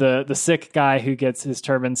there's the sick guy who gets his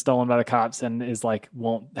turban stolen by the cops and is like,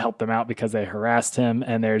 won't help them out because they harassed him.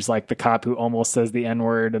 And there's like the cop who almost says the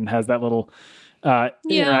N-word and has that little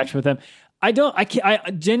interaction with him. I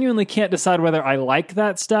genuinely can't decide whether I like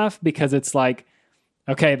that stuff because it's like,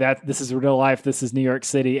 okay, this is real life. This is New York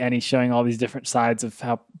City. And he's showing all these different sides of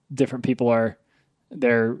how different people are,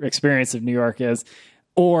 their experience of New York is.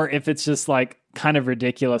 Or if it's just like kind of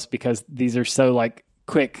ridiculous because these are so like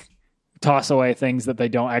quick toss away things that they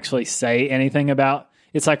don't actually say anything about.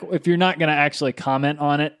 It's like, if you're not going to actually comment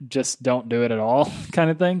on it, just don't do it at all kind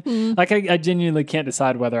of thing. Like I genuinely can't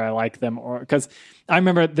decide whether I like them or, because I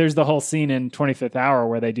remember there's the whole scene in 25th Hour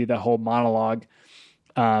where they do the whole monologue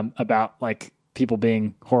about like people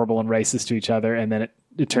being horrible and racist to each other. And then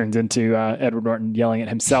it turns into Edward Norton yelling at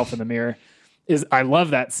himself in the mirror. I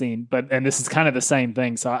love that scene, and this is kind of the same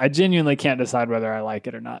thing. So I genuinely can't decide whether I like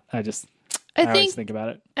it or not. I always think about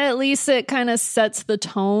it. At least it kind of sets the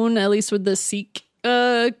tone, at least with the Sikh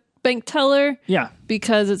bank teller. Yeah.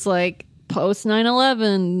 Because it's like post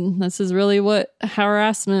 9/11, this is really what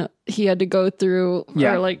harassment he had to go through.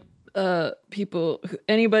 Yeah. Or like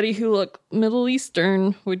anybody who looked Middle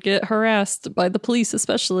Eastern would get harassed by the police,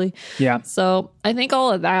 especially. Yeah. So I think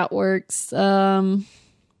all of that works. I'm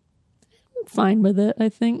fine with it, I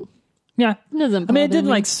think. Yeah. It doesn't I mean, it bother didn't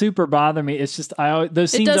me. like super bother me. It's just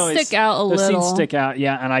those scenes does always stick out a those little. scenes stick out,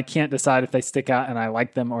 yeah, and I can't decide if they stick out and I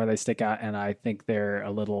like them or they stick out and I think they're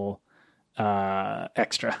a little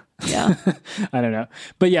extra. Yeah. I don't know.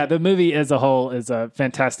 But yeah, the movie as a whole is a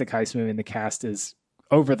fantastic heist movie and the cast is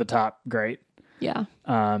over the top great. Yeah.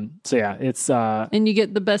 So yeah, it's And you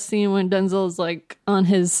get the best scene when Denzel's like on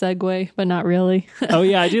his Segway, but not really. oh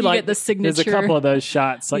yeah, I do like get the signature. There's a couple of those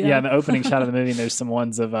shots. Like Yeah. in the opening shot of the movie, and there's some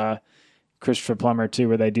ones of Christopher Plummer too,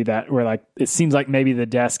 where they do that, where like it seems like maybe the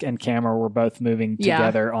desk and camera were both moving Yeah.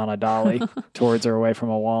 together on a dolly towards or away from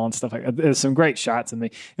a wall and stuff like that. There's some great shots in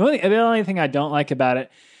the only thing I don't like about it,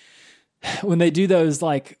 when they do those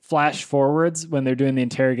like flash forwards when they're doing the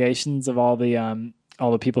interrogations of all the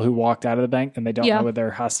people who walked out of the bank and they don't Yeah. know whether they're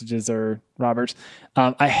hostages or robbers.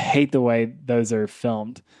 I hate the way those are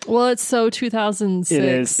filmed. Well, it's so 2006 It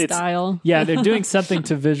is. style. Yeah, they're doing something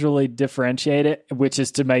to visually differentiate it, which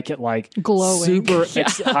is to make it like Glowing. super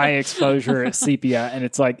high exposure sepia, and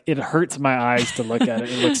it's like it hurts my eyes to look at it.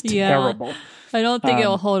 It looks Yeah. terrible. I don't think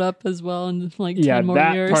it'll hold up as well in like 10 Yeah, more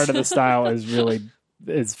that years. part of the style is really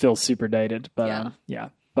feels super dated. But I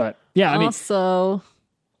mean, Also,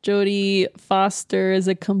 Jodie Foster is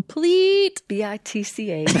a complete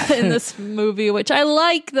BITCH. in this movie, which I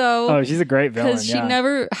like though. oh, she's a great villain. Because she Yeah.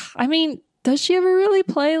 never, I mean, does she ever really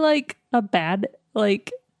play like a bad,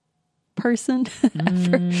 like, person?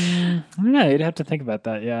 Ever? I don't know. You'd have to think about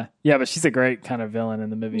that. Yeah, yeah, but she's a great kind of villain in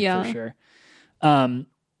the movie Yeah. for sure.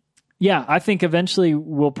 Yeah, I think eventually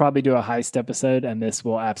we'll probably do a heist episode, and this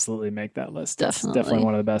will absolutely make that list. It's Definitely. definitely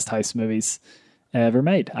one of the best heist movies ever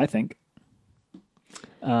made, I think.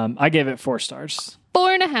 I gave it 4 stars.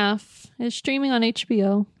 4.5 is streaming on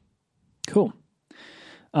HBO. Cool.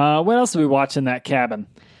 What else did we watch in that cabin?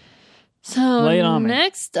 So Lay it on me.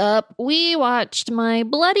 next up, we watched My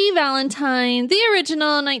Bloody Valentine, the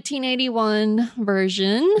original 1981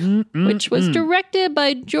 version, which was directed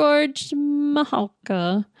by George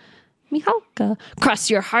Mihalka.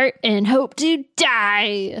 Cross your heart and hope to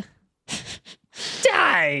die.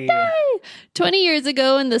 Die! 20 years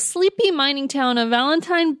ago, in the sleepy mining town of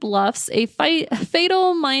Valentine Bluffs, a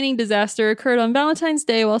fatal mining disaster occurred on Valentine's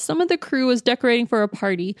Day while some of the crew was decorating for a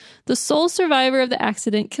party. The sole survivor of the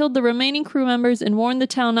accident killed the remaining crew members and warned the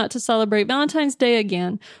town not to celebrate Valentine's Day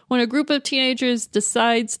again. When a group of teenagers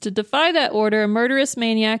decides to defy that order, a murderous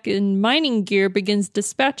maniac in mining gear begins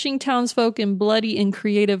dispatching townsfolk in bloody and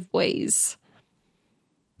creative ways.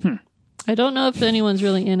 I don't know if anyone's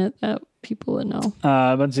really in it that people would know.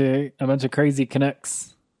 A bunch of crazy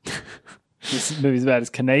Canucks. This movie's about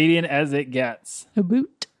as Canadian as it gets. A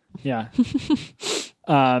boot. Yeah.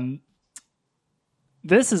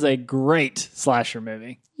 This is a great slasher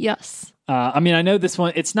movie. Yes. I mean, I know this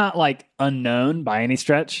one, it's not like unknown by any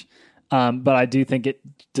stretch, but I do think it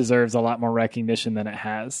deserves a lot more recognition than it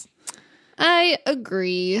has. I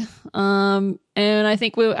agree. And I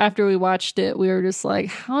think after we watched it, we were just like,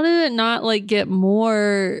 how did it not like get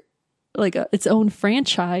more like its own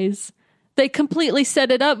franchise? They completely set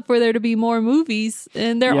it up for there to be more movies,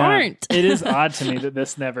 and there aren't. It is odd to me that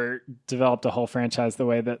this never developed a whole franchise the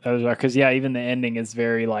way that those are. Because, even the ending is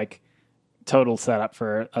very, like, total setup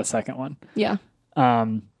for a second one. Yeah.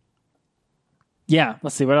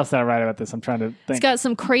 Let's see. What else did I write about this? I'm trying to think. It's got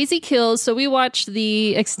some crazy kills. So we watched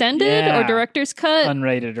the extended or director's cut.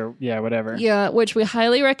 Unrated or, whatever. Yeah, which we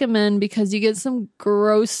highly recommend because you get some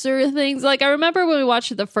grosser things. Like, I remember when we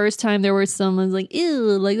watched it the first time, there were some like,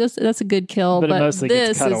 ew, like that's a good kill. But it mostly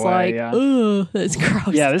this gets cut is away, like, ugh, that's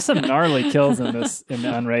gross. Yeah, there's some gnarly kills in the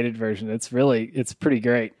unrated version. It's pretty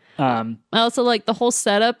great. I also like the whole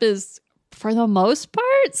setup is, for the most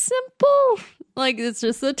part, simple. Like, it's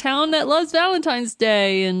just a town that loves Valentine's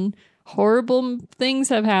Day and horrible things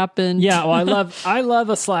have happened. Yeah, well, I love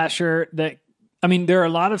a slasher that, I mean, there are a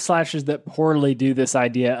lot of slashers that poorly do this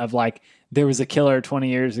idea of like, there was a killer 20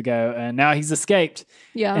 years ago and now he's escaped.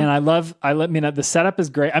 Yeah. And I mean, the setup is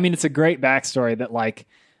great. I mean, it's a great backstory that like,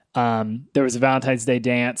 there was a Valentine's Day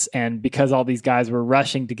dance, and because all these guys were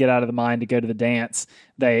rushing to get out of the mine to go to the dance,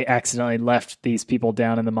 they accidentally left these people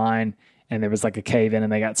down in the mine. And there was like a cave in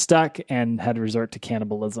and they got stuck and had to resort to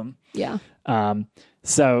cannibalism. Yeah.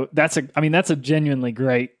 So that's a genuinely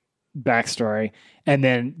great backstory. And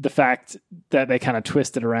then the fact that they kind of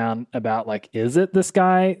twisted around about like, is it this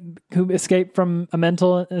guy who escaped from a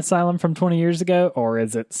mental asylum from 20 years ago, or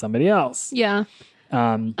is it somebody else? Yeah.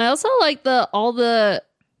 I also like all the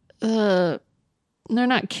they're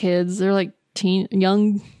not kids. They're like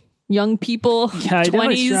young people, yeah,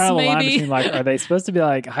 20s maybe. Between, like, are they supposed to be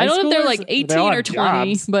like high I don't know if they're schoolers? like 18 They all or have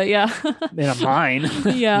 20, jobs but yeah. in a mine.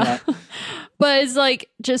 Yeah. But it's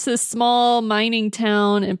like just a small mining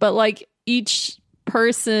town, but like each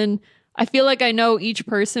person, I feel like I know each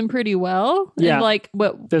person pretty well. Yeah. And like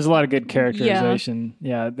There's a lot of good characterization.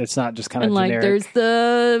 Yeah, it's not just kind of and like generic. there's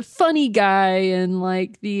the funny guy and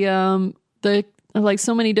like the like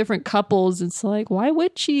so many different couples. It's like, why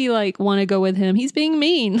would she like want to go with him? He's being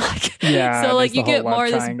mean. Like, Yeah, so like there's you the whole get more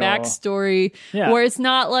of love this triangle. backstory Yeah. where it's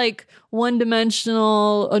not like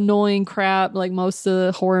one-dimensional annoying crap like most of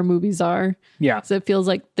the horror movies are. Yeah. So it feels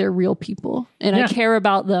like they're real people, and Yeah. I care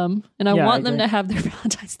about them, and I Yeah, want I them agree. to have their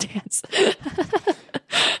Valentine's dance.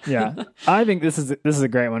 Yeah. I think this is a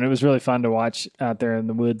great one. It was really fun to watch out there in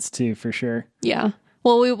the woods too, for sure. Yeah.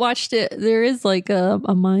 Well, we watched it. There is like a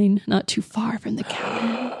mine not too far from the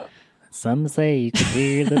cabin. Some say you can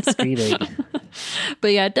hear them screaming.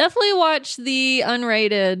 But yeah, definitely watch the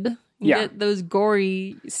unrated. Yeah. Get those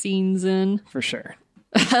gory scenes in. For sure.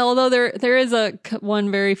 Although there is one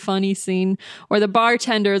very funny scene where the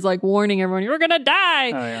bartender is like warning everyone, "You're gonna die,"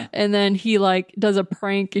 yeah. and then he like does a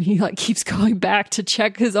prank and he like keeps going back to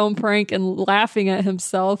check his own prank and laughing at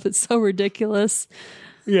himself. It's so ridiculous.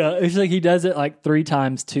 Yeah, it's like he does it like 3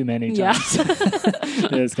 times too many Yeah. times.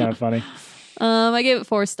 It is kind of funny. I gave it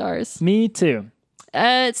 4 stars. Me too.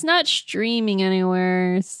 It's not streaming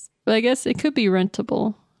anywhere, but I guess it could be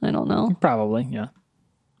rentable. I don't know. Probably, yeah.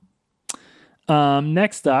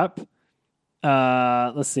 Next up,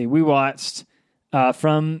 let's see. We watched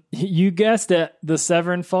from, you guessed it, the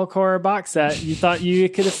Severin folk horror box set. You thought you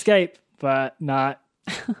could escape, but not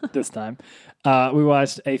this time. We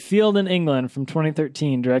watched A Field in England from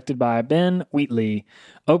 2013, directed by Ben Wheatley.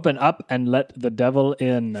 Open up and let the devil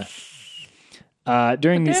in.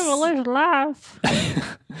 During the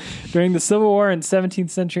Civil War in 17th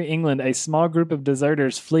century England, a small group of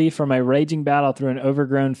deserters flee from a raging battle through an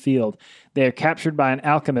overgrown field. They are captured by an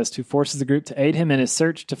alchemist who forces the group to aid him in his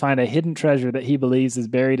search to find a hidden treasure that he believes is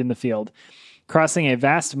buried in the field. Crossing a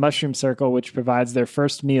vast mushroom circle which provides their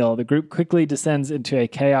first meal, the group quickly descends into a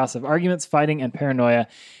chaos of arguments, fighting, and paranoia.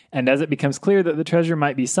 And as it becomes clear that the treasure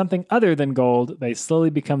might be something other than gold, they slowly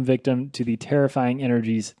become victim to the terrifying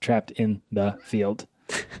energies trapped in the field.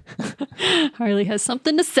 Harley has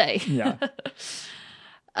something to say. Yeah.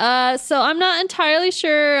 So I'm not entirely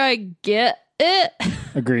sure I get it,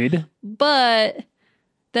 Agreed. but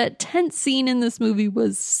that tent scene in this movie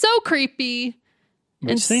was so creepy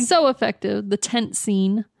and scene? so effective. The tent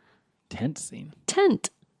scene. Tent scene. Tent.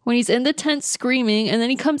 When he's in the tent screaming and then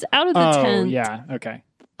he comes out of the Oh, tent. yeah. Okay.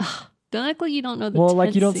 Don't act like you don't know the Well, tent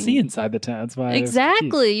like you don't scene. see inside the tent. That's why. I was Exactly.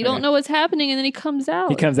 confused. You don't Okay. know what's happening and then he comes out.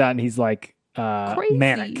 He comes out and he's like Crazy.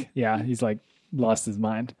 manic. Yeah, he's like lost his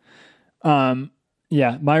mind.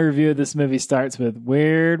 Yeah, my review of this movie starts with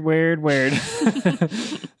weird.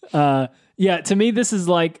 Yeah, to me, this is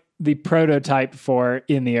like the prototype for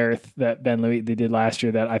In the Earth that Ben Wheatley did last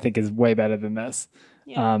year that I think is way better than this.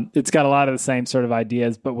 Yeah. It's got a lot of the same sort of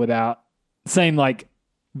ideas, but without same like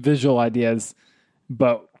visual ideas,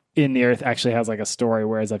 but In the Earth actually has like a story,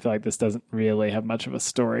 whereas I feel like this doesn't really have much of a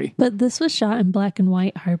story. But this was shot in black and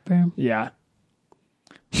white, Harper. Yeah.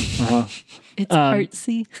 Uh-huh. It's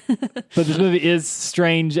artsy. But this movie is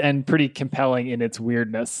strange and pretty compelling in its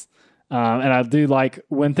weirdness. And I do like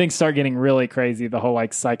when things start getting really crazy, the whole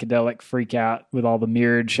like psychedelic freak out with all the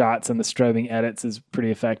mirrored shots and the strobing edits is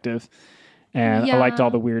pretty effective. And I liked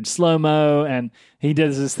all the weird slow-mo. And he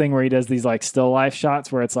does this thing where he does these like still life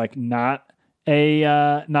shots where it's like not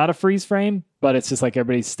a freeze frame, but it's just like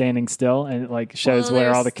everybody's standing still and it like shows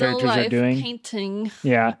where all the characters are doing. Painting.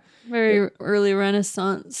 Yeah. Very early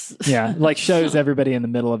Renaissance. Yeah. Like shows everybody in the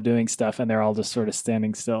middle of doing stuff and they're all just sort of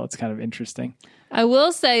standing still. It's kind of interesting. I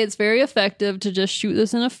will say it's very effective to just shoot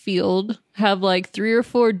this in a field, have like 3 or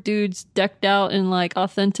 4 dudes decked out in like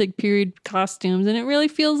authentic period costumes, and it really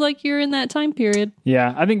feels like you're in that time period.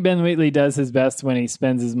 Yeah. I think Ben Wheatley does his best when he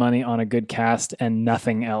spends his money on a good cast and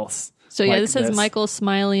nothing else. So yeah, like this has Michael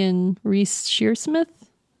Smiley and Reese Shearsmith,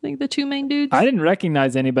 I think the 2 main dudes. I didn't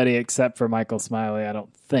recognize anybody except for Michael Smiley, I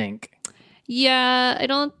don't think. Yeah, I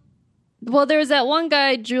don't. Well, there's that one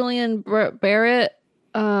guy, Julian Barrett.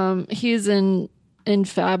 He's in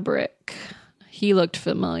Fabric. He looked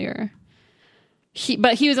familiar.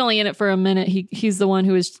 But he was only in it for a minute. He's the one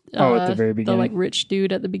who was at the very beginning, the like rich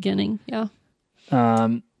dude at the beginning. Yeah.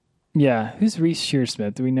 Yeah. Who's Reese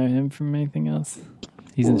Shearsmith? Do we know him from anything else?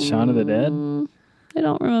 He's in Shaun of the Dead. I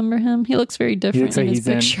don't remember him. He looks very different in his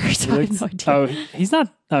picture. So I have no idea. Oh, he's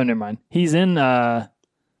not. Oh, never mind. He's in the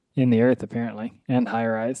Earth apparently, and High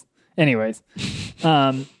Rise. Anyways,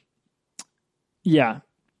 yeah,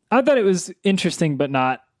 I thought it was interesting, but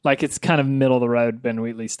not like it's kind of middle of the road Ben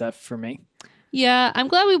Wheatley stuff for me. Yeah, I'm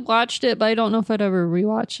glad we watched it, but I don't know if I'd ever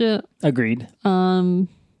rewatch it. Agreed.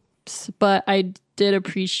 But I did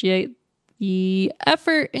appreciate the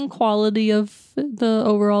effort and quality of the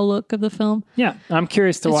overall look of the film. Yeah, I'm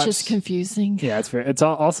curious to watch. It's just confusing. Yeah, it's fair. It's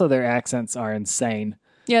also their accents are insane.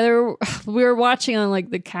 Yeah, we were watching on like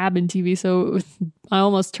the cabin TV, so I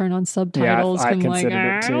almost turned on subtitles. Yeah, I and considered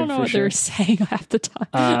like, it too, I don't know what sure. they're saying half the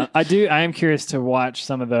time. I am curious to watch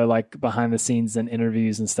some of the like behind the scenes and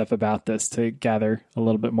interviews and stuff about this to gather a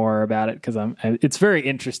little bit more about it because it's very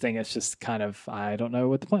interesting. It's just kind of I don't know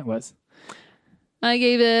what the point was. I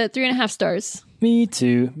gave it 3.5 stars. Me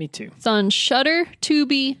too. It's on Shudder,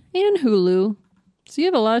 Tubi, and Hulu, so you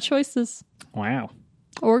have a lot of choices. Wow.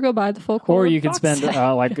 Or go buy the full. Or you could spend set.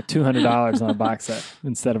 like $200 on a box set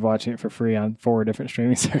instead of watching it for free on 4 different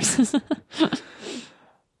streaming services.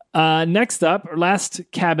 Next up, our last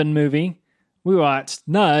cabin movie, we watched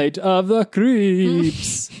Night of the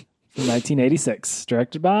Creeps from 1986,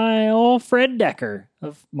 directed by old Fred Decker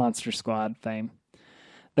of Monster Squad fame.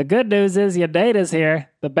 The good news is your date is here.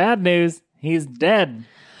 The bad news, he's dead.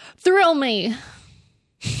 Thrill me.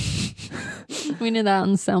 We need that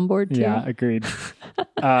on the soundboard too. Yeah, agreed.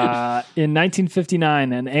 In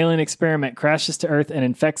 1959, an alien experiment crashes to Earth and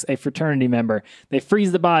infects a fraternity member. They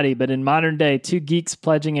freeze the body, but in modern day, 2 geeks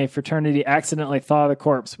pledging a fraternity accidentally thaw the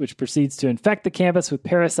corpse, which proceeds to infect the campus with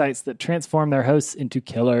parasites that transform their hosts into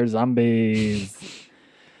killer zombies.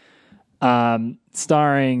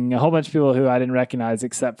 Starring a whole bunch of people who I didn't recognize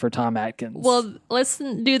except for Tom Atkins. Well, let's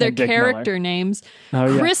do their And Dick character Miller. names. Oh,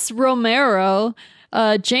 yeah. Chris Romero,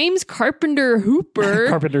 James Carpenter Hooper,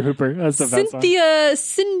 Carpenter Hooper. That's the best one.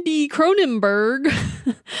 Cindy Cronenberg.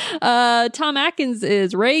 Tom Atkins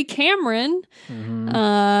is Ray Cameron,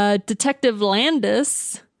 Detective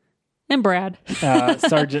Landis, and Brad.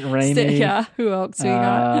 Sergeant Rainey. Yeah, who else we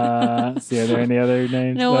got? See, are there any other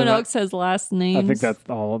names? No one else has last names. I think that's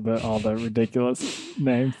all the ridiculous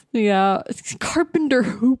names. Yeah, Carpenter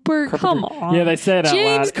Hooper. Come on. Yeah, they say it out loud.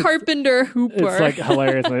 James Carpenter Hooper. It's like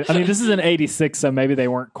hilarious. I mean, this is an 86, so maybe they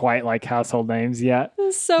weren't quite like household names yet.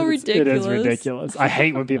 It's so ridiculous. It is ridiculous. I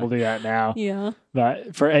hate when people do that now. Yeah.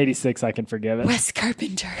 But for 86, I can forgive it. Wes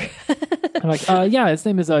Carpenter. I'm like, yeah, his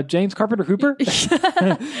name is James Carpenter Hooper. He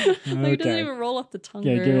doesn't Okay. even roll off the tongue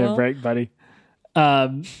Yeah, very give me well. a break, buddy.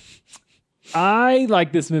 I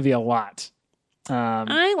like this movie a lot.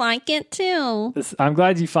 I like it too. I'm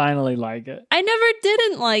glad you finally like it. I never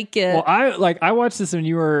didn't like it. Well, I watched this when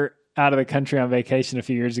you were out of the country on vacation a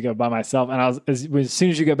few years ago by myself, and I was as soon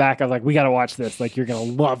as you get back, I was like, we got to watch this. Like, you're gonna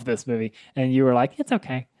love this movie, and you were like, it's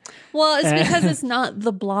okay. Well, it's because it's not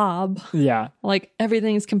The Blob. Yeah. Like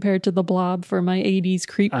everything's compared to The Blob for my 80s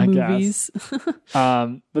creep I movies.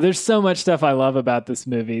 But there's so much stuff I love about this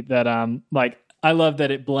movie that like I love that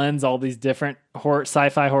it blends all these different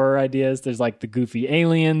sci-fi horror ideas. There's like the goofy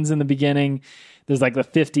aliens in the beginning. There's like the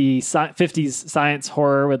 50s science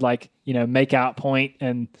horror with like, make out point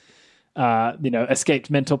and escaped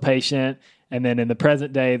mental patient. And then in the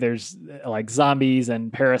present day, there's like zombies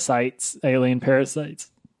and parasites, alien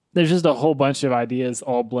parasites. There's just a whole bunch of ideas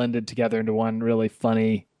all blended together into one really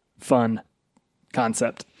fun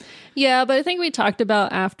concept. Yeah, but I think we talked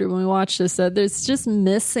about after when we watched this that there's just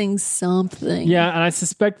missing something. Yeah, and I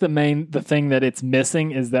suspect the thing that it's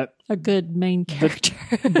missing is that a good main character.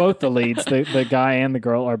 both the leads, the guy and the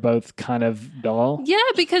girl, are both kind of dull. Yeah,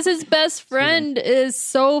 because his best friend is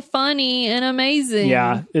so funny and amazing.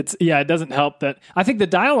 Yeah, it doesn't help that. I think the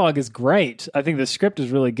dialogue is great. I think the script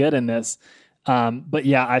is really good in this. But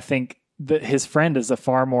yeah, I think that his friend is a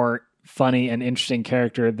far more funny and interesting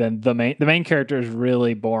character than the main character is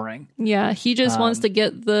really boring. Yeah, he just wants to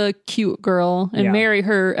get the cute girl and marry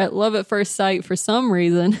her at love at first sight for some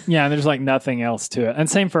reason. Yeah, and there's like nothing else to it. And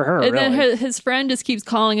same for her. And really. then his friend just keeps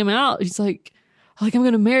calling him out. He's like, I'm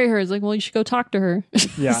going to marry her. It's like, well, you should go talk to her.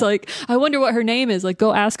 Yeah. It's like, I wonder what her name is. Like,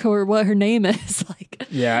 go ask her what her name is. Like,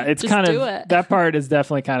 yeah, it's just kind do of it. that part is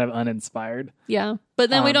definitely kind of uninspired. Yeah, but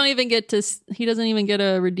then we don't even get to. He doesn't even get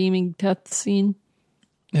a redeeming death scene.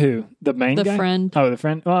 Who? The main The guy? friend. Oh, the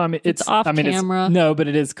friend. Well, I mean, It's off camera. No, but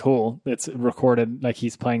it is cool. It's recorded like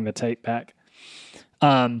he's playing the tape back.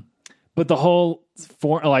 But the whole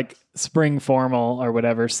spring formal or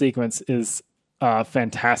whatever sequence is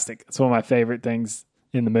fantastic. It's one of my favorite things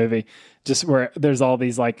in the movie. Just where there's all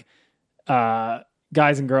these like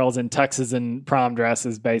guys and girls in tuxes and prom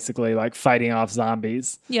dresses, basically like fighting off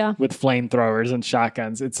zombies. Yeah. With flamethrowers and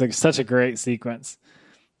shotguns. It's like such a great sequence.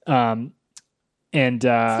 And It's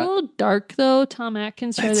a little dark though. Tom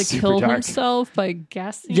Atkins tried to super kill dark. himself by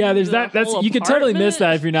gassing. yeah, there's the that. That's whole you can totally miss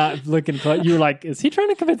that apartment. if you're not looking close. You were like, is he trying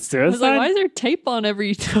to commit suicide? I was like, why is there tape on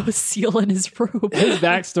every seal in his room? His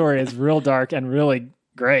backstory is real dark and really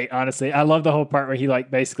great. Honestly, I love the whole part where he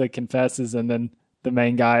like basically confesses, and then the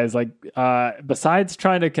main guy is like, besides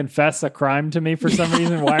trying to confess a crime to me for some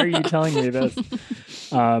reason, why are you telling me this?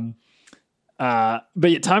 But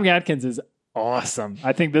yeah, Tom Atkins is awesome.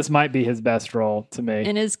 I think this might be his best role to me.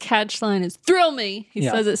 And his catch line is "thrill me." He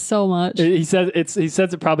Yeah. says it so much. He says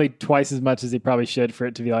it probably twice as much as he probably should for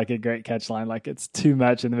it to be like a great catch line. Like it's too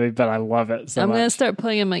much in the movie, but I love it so I'm much. gonna start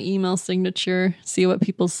putting in my email signature, see what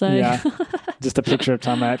people say. Yeah, just a picture of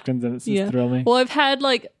Tom Atkins and it says "Thrill Me." Well, I've had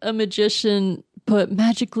like a magician put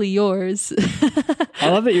 "magically yours." I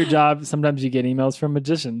love that your job. Sometimes you get emails from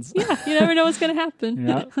magicians. You never know what's gonna happen.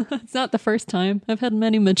 Yeah. It's not the first time. I've had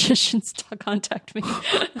many magicians contact me,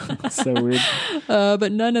 So weird.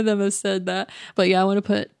 but none of them have said that. But yeah, I want to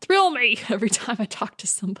put "thrill me" every time I talk to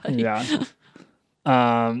somebody. Yeah.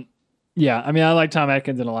 Yeah. I mean, I like Tom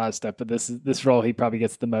Atkins in a lot of stuff, but this role he probably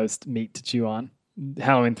gets the most meat to chew on.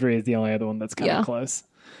 Halloween 3 is the only other one that's kind of close.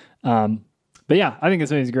 But yeah, I think this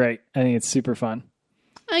movie's great. I think it's super fun.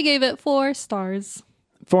 I gave it 4 stars,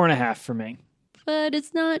 4.5 for me. but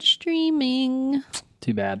it's not streaming.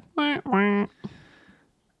 Too bad. Wah, wah.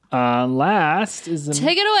 Last is a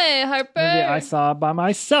Take it away, Harper. movie I saw by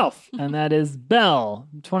myself, and that is Belle,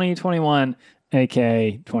 2021,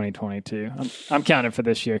 aka 2022. I'm counting for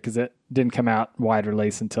this year because it didn't come out wide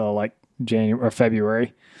release until like January or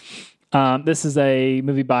February. This is a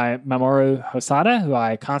movie by Mamoru Hosoda, who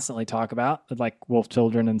I constantly talk about, like Wolf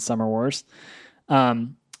Children and Summer Wars.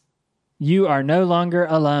 You are no longer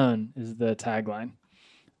alone is the tagline.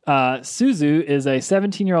 Suzu is a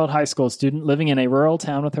 17-year-old high school student living in a rural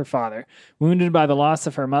town with her father. Wounded by the loss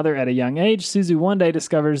of her mother at a young age, Suzu one day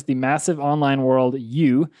discovers the massive online world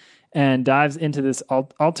You and dives into this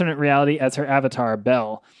alternate reality as her avatar,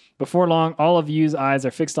 Belle. Before long, all of Yu's eyes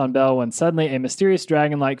are fixed on Belle when suddenly a mysterious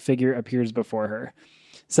dragon-like figure appears before her.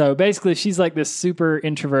 So basically, she's like this super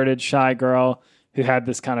introverted, shy girl who had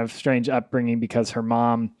this kind of strange upbringing because her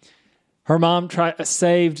mom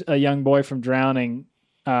saved a young boy from drowning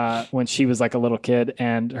when she was like a little kid,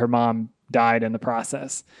 and her mom died in the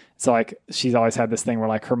process. So like she's always had this thing where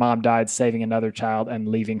like her mom died saving another child and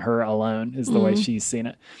leaving her alone is the way she's seen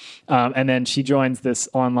it. And then she joins this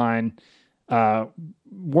online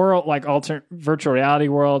world, like alternate virtual reality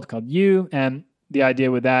world called You. And the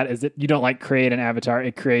idea with that is that you don't like create an avatar.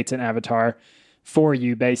 It creates an avatar for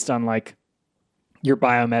you based on like your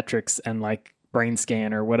biometrics and like brain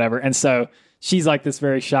scan or whatever. And so she's like this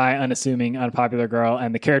very shy, unassuming, unpopular girl.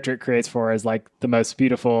 And the character it creates for her is like the most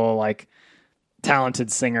beautiful, like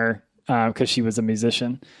talented singer because she was a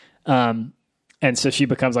musician. And so she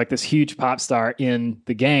becomes like this huge pop star in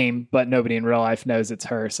the game, but nobody in real life knows it's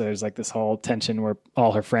her. So there's like this whole tension where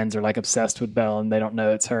all her friends are like obsessed with Belle and they don't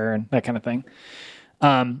know it's her and that kind of thing.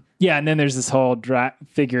 Yeah, and then there's this whole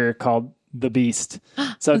figure called the Beast.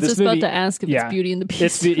 So I was this just movie, about to ask if it's Beauty and the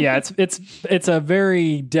Beast. It's a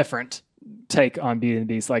very different take on Beauty and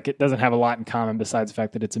the Beast. Like it doesn't have a lot in common besides the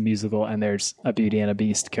fact that it's a musical and there's a Beauty and a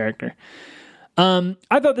Beast character. I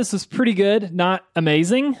thought this was pretty good, not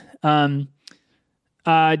amazing.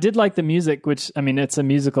 I did like the music, which, I mean, it's a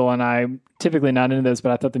musical and I'm typically not into those,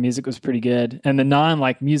 but I thought the music was pretty good. And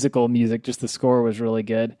the musical music, just the score was really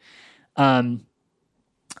good.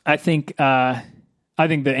 I think the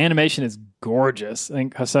animation is gorgeous. I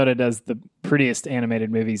think Hosoda does the prettiest animated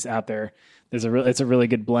movies out there. It's a really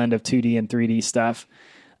good blend of 2D and 3D stuff.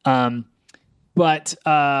 But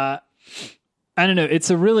I don't know. It's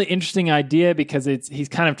a really interesting idea because he's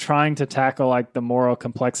kind of trying to tackle like the moral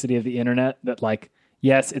complexity of the internet that like,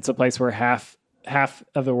 yes, it's a place where half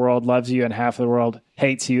of the world loves you and half of the world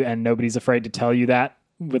hates you, and nobody's afraid to tell you that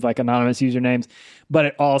with like anonymous usernames. But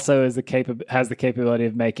it also has the capability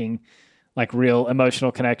of making like real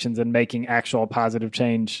emotional connections and making actual positive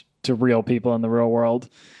change to real people in the real world.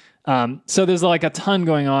 So there's like a ton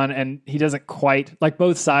going on, and he doesn't quite like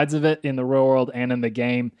both sides of it in the real world and in the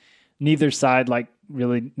game. Neither side like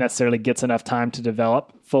really necessarily gets enough time to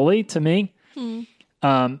develop fully to me.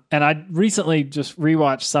 And I recently just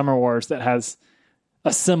rewatched Summer Wars that has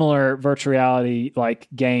a similar virtual reality like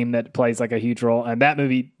game that plays like a huge role. And that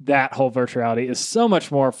movie, that whole virtual reality is so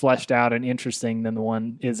much more fleshed out and interesting than the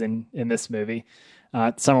one is in this movie.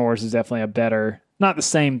 Summer Wars is definitely a better, not the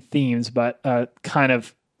same themes, but a kind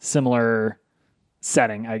of similar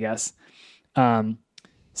setting, I guess.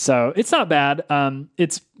 So it's not bad.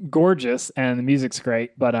 It's gorgeous and the music's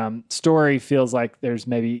great, but story feels like there's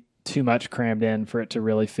maybe too much crammed in for it to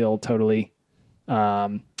really feel totally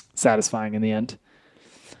satisfying in the end.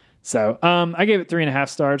 So I gave it 3.5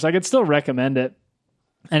 stars. I could still recommend it.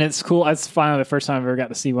 And it's cool. It's finally the first time I've ever got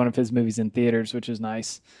to see one of his movies in theaters, which is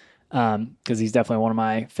nice because he's definitely one of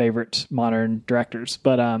my favorite modern directors.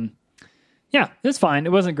 But yeah, it's fine.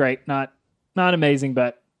 It wasn't great. Not amazing,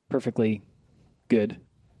 but perfectly good.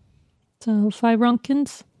 So 5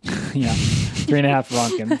 Ronkins? Yeah, 3.5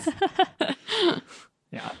 Ronkins.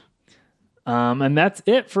 Yeah. And that's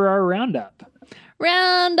it for our roundup.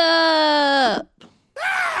 Roundup!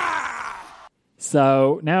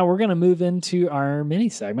 So now we're going to move into our mini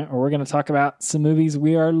segment where we're going to talk about some movies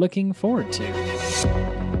we are looking forward to.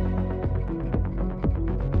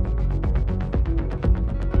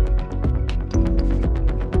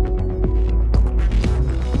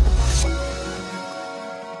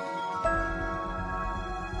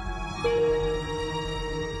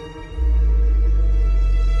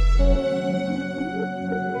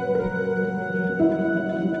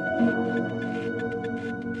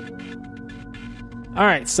 All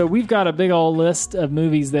right, so we've got a big old list of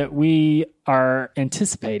movies that we are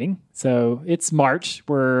anticipating. So it's March.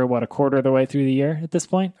 We're, a quarter of the way through the year at this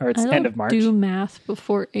point? Or it's end of March? I don't do math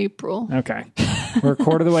before April. Okay. We're a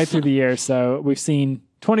quarter of the way through the year, so we've seen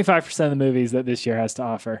 25% of the movies that this year has to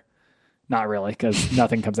offer. Not really, because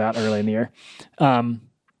nothing comes out early in the year.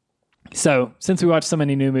 So since we watched so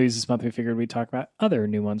many new movies this month, we figured we'd talk about other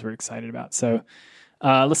new ones we're excited about. So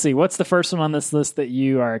let's see. What's the first one on this list that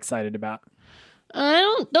you are excited about?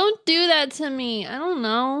 Don't do that to me. I don't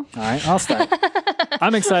know. All right, I'll start.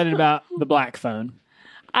 I'm excited about The Black Phone.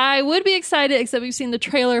 I would be excited, except we've seen the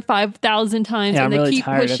trailer 5,000 times, and they keep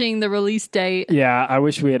pushing the release date. Yeah, I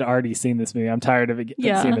wish we had already seen this movie. I'm tired of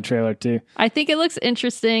seeing the trailer too. I think it looks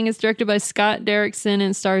interesting. It's directed by Scott Derrickson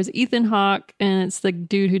and stars Ethan Hawke, and it's the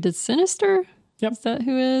dude who did Sinister. Yep. Is that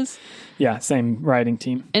who it is? Yeah, same writing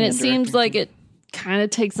team. And it seems like it kind of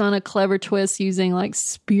takes on a clever twist using like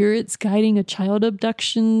spirits guiding a child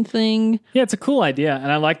abduction thing. Yeah, it's a cool idea,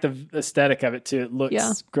 and I like the aesthetic of it too. It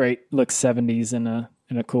looks great. Looks 70s in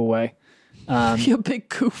a cool way. You big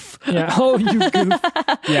goof. Yeah. Oh, you goof.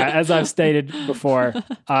 Yeah, as I've stated before,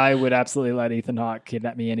 I would absolutely let Ethan Hawke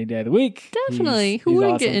kidnap me any day of the week. Definitely. Who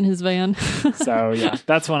wouldn't get in his van? So yeah,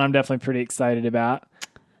 that's one I'm definitely pretty excited about.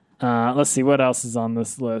 Let's see what else is on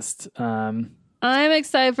this list. I'm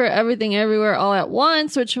excited for Everything Everywhere All at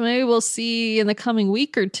Once, which maybe we'll see in the coming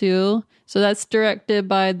week or two. So that's directed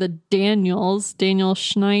by the Daniels, Daniel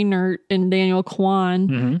Scheinert and Daniel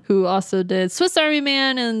Kwan, who also did Swiss Army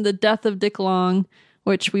Man and The Death of Dick Long,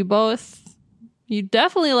 which you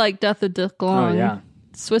definitely like Death of Dick Long. Oh, yeah.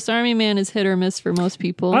 Swiss Army Man is hit or miss for most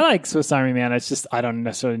people. I like Swiss Army Man. It's just I don't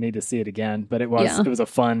necessarily need to see it again, but it was a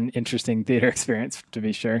fun, interesting theater experience to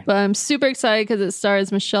be sure. But I'm super excited because it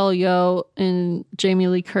stars Michelle Yeoh and Jamie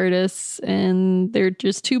Lee Curtis, and they're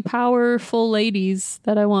just two powerful ladies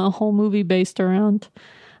that I want a whole movie based around.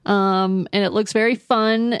 And it looks very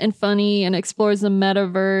fun and funny and explores the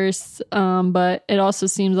metaverse. But it also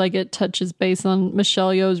seems like it touches base on Michelle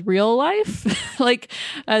Yeoh's real life, like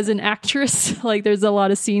as an actress. Like there's a lot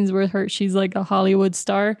of scenes where she's like a Hollywood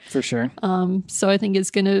star. For sure. So I think it's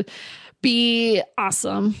going to be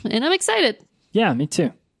awesome, and I'm excited. Yeah, me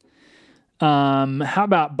too. How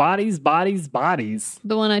about Bodies?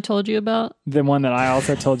 The one I told you about. The one that I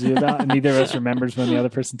also told you about, and neither of us remembers when the other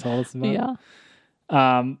person told us about it. Yeah.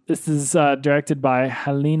 This is directed by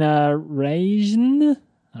Helena Rajn.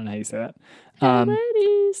 I don't know how you say that.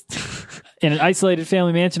 In an isolated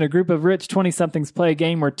family mansion, a group of rich 20-somethings play a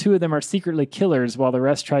game where two of them are secretly killers while the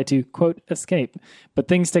rest try to, quote, escape. But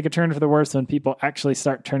things take a turn for the worse when people actually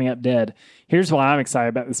start turning up dead. Here's why I'm excited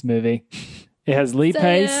about this movie. It has Lee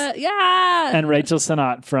Pace and Rachel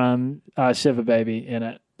Sennott from Shiva Baby in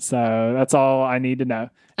it. So that's all I need to know.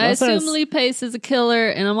 I assume Lee Pace is a killer,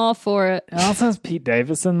 and I'm all for it. It also has Pete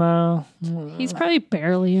Davidson, though. He's probably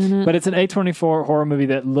barely in it. But it's an A24 horror movie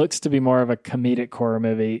that looks to be more of a comedic horror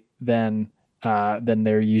movie than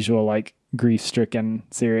their usual, like, grief-stricken,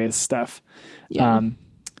 serious stuff. Yeah.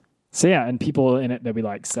 So, yeah, and people in it that we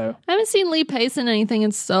like, so. I haven't seen Lee Pace in anything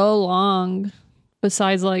in so long,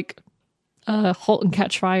 besides, like, Halt and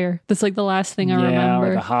Catch Fire. That's, like, the last thing I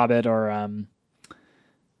remember. Or The Hobbit, or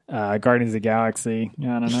Guardians of the Galaxy.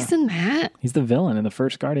 Yeah, I don't know. He's in that? He's the villain in the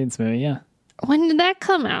first Guardians movie, yeah. When did that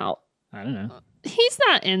come out? I don't know. He's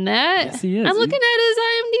not in that. Yes, he is. I'm looking at his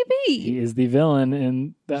IMDb. He is the villain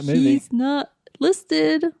in that movie. He's not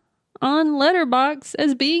listed on Letterboxd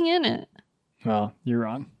as being in it. Well, you're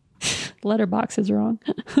wrong. Letterboxd is wrong.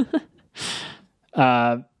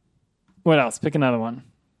 What else? Pick another one.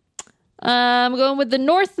 I'm going with The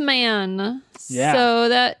Northman. Yeah. So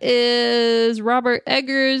that is Robert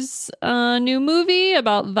Eggers' new movie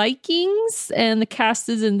about Vikings, and the cast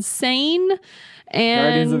is insane. And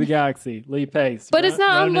Guardians of the Galaxy, Lee Pace. But it's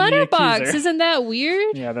not on Ronan the Letterboxd. Accuser. Isn't that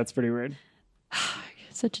weird? Yeah, that's pretty weird.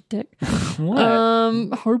 Such a dick.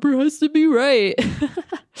 What? Harper has to be right.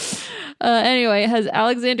 Anyway, it has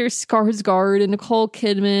Alexander Skarsgård and Nicole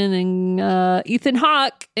Kidman and Ethan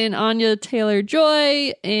Hawke and Anya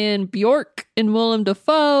Taylor-Joy and Bjork and Willem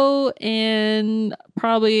Dafoe and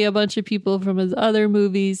probably a bunch of people from his other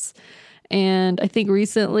movies. And I think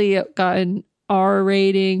recently it got an R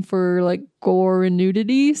rating for like gore and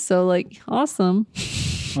nudity. So like, awesome.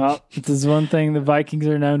 Well, this is one thing the Vikings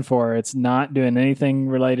are known for. It's not doing anything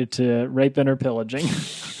related to raping or pillaging.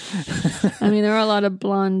 I mean, there are a lot of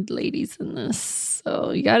blonde ladies in this.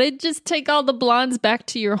 So you got to just take all the blondes back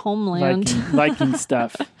to your homeland. Viking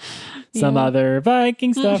stuff. Some other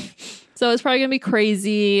Viking stuff. So it's probably going to be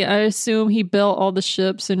crazy. I assume he built all the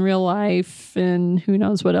ships in real life and who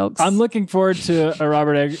knows what else. I'm looking forward to a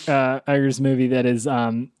Robert Eggers movie that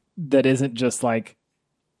isn't just like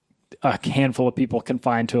a handful of people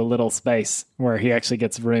confined to a little space, where he actually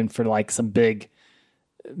gets room for like some big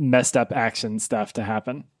messed up action stuff to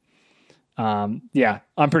happen. Yeah,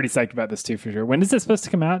 I'm pretty psyched about this too, for sure. When is it supposed to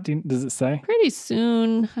come out? Does it say? Pretty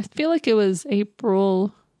soon. I feel like it was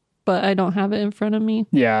April, but I don't have it in front of me.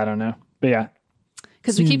 Yeah, I don't know. But yeah.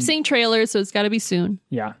 Because we keep seeing trailers, so it's got to be soon.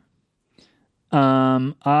 Yeah.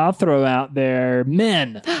 I'll throw out there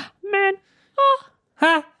Men. Man.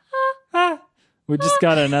 Ha! Ha! We just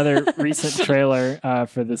got another recent trailer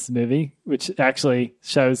for this movie, which actually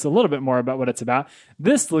shows a little bit more about what it's about.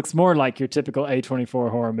 This looks more like your typical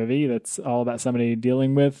A24 horror movie that's all about somebody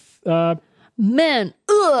dealing with Men.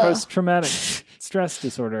 post-traumatic stress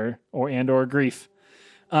disorder or grief.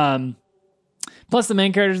 Plus, the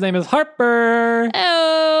main character's name is Harper.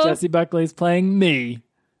 Oh. Jesse Buckley's playing me.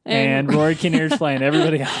 And Rory Kinnear's playing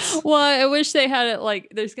everybody else. Well, I wish they had it like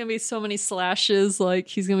there's going to be so many slashes. Like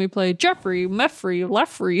he's going to be playing Jeffrey, Meffrey,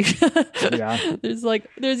 Leffrey. Yeah.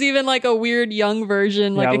 There's even like a weird young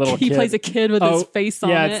version. Like he kid. plays a kid with his face on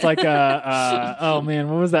it. Yeah, it's like oh man,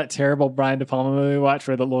 what was that terrible Brian De Palma movie we watched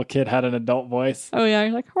where the little kid had an adult voice? Oh yeah,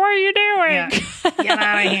 you're like, what are you doing? Yeah. Get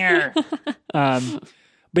out of here.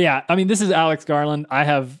 But yeah, I mean, this is Alex Garland. I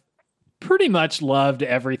have pretty much loved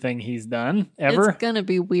everything he's done ever. It's gonna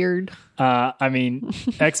be weird. I mean,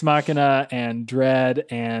 Ex Machina and Dread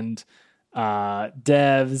and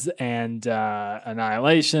Devs and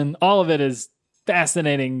Annihilation. All of it is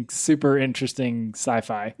fascinating, super interesting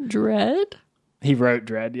sci-fi. Dread? He wrote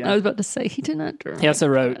Dread, yeah. I was about to say he did not direct. He also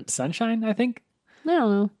wrote Sunshine, I think. I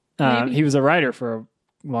don't know. He was a writer for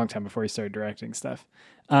long time before he started directing stuff.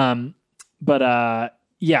 Yeah.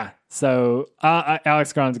 So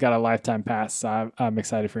Alex Garland's got a lifetime pass, so I'm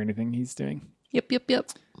excited for anything he's doing. Yep.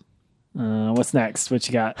 What's next? What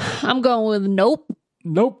you got? I'm going with Nope,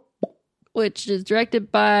 Nope. which is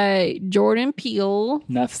directed by Jordan Peele.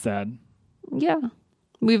 Enough said. Yeah.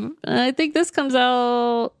 I think this comes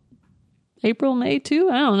out April, May too.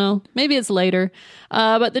 I don't know. Maybe it's later.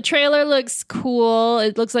 But the trailer looks cool.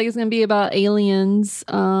 It looks like it's going to be about aliens.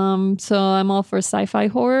 So I'm all for sci-fi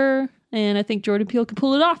horror, and I think Jordan Peele can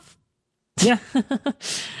pull it off. Yeah.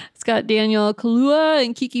 It's got Daniel Kaluuya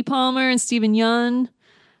and Keke Palmer and Stephen Yeun.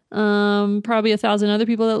 Probably 1,000 other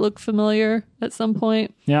people that look familiar at some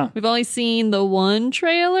point. Yeah. We've only seen the one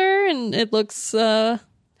trailer, and it looks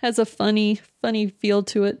has a funny feel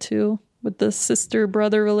to it too, with the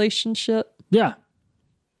sister-brother relationship. Yeah.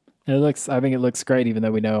 I think it looks great, even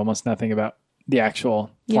though we know almost nothing about the actual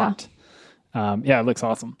plot. It looks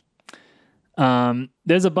awesome.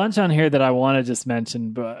 There's a bunch on here that I want to just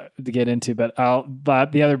mention to get into, but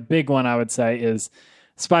the other big one I would say is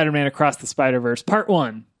Spider-Man Across the Spider-Verse Part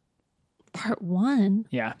 1. Part 1?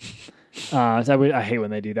 Yeah. I hate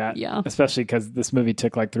when they do that. Yeah. Especially because this movie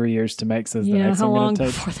took like 3 years to make. So is the Yeah, next how one long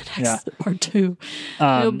going to take? before the next Part 2?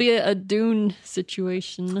 It'll be a Dune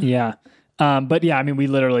situation. Yeah. But yeah, I mean, we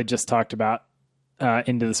literally just talked about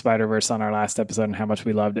Into the Spider-Verse on our last episode and how much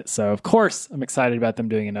we loved it. So of course I'm excited about them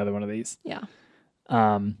doing another one of these. Yeah.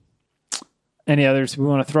 Any others we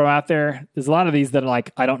want to throw out there? There's a lot of these that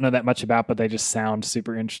like I don't know that much about, but they just sound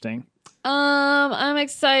super interesting. I'm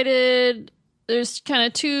excited. There's kind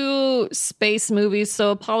of 2 space movies.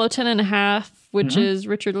 So Apollo 10.5, which is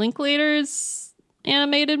Richard Linklater's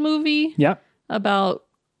animated movie. Yep. About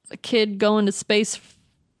a kid going to space.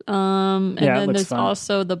 And then there's fun.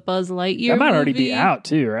 also the Buzz Lightyear That might movie. already be out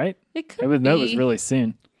too, right? It could be. It was really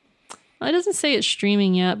soon. It doesn't say it's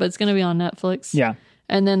streaming yet, but it's going to be on Netflix. Yeah.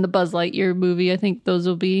 And then the Buzz Lightyear movie. I think those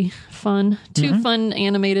will be fun. 2 fun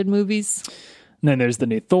animated movies. And then there's the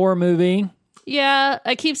new Thor movie. Yeah,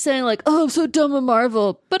 I keep saying like, oh, I'm so done with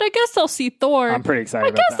Marvel, but I guess I'll see Thor. I'm pretty excited I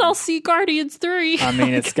about guess that. I'll see Guardians 3. I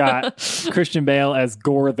mean, it's got Christian Bale as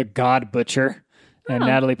Gore the God Butcher and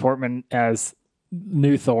Natalie Portman as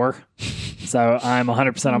new Thor. So I'm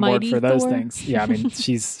 100% on board Mighty for those Thor. things. Yeah, I mean,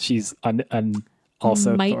 she's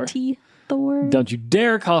also Thor. Mighty Thor. Don't you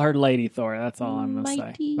dare call her Lady Thor. That's all I'm going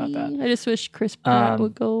to say about that. I just wish Chris Pratt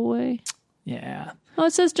would go away. Yeah. Oh,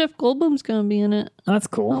 it says Jeff Goldblum's going to be in it. That's I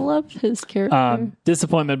cool. love his character.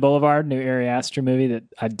 Disappointment Boulevard, new Ari Aster movie that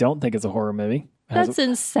I don't think is a horror movie. That's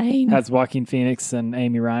insane. Has Joaquin Phoenix and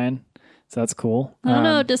Amy Ryan. So that's cool. I don't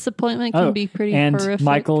know. Disappointment can be pretty horrific.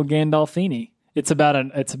 Michael Gandolfini. It's about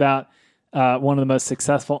one of the most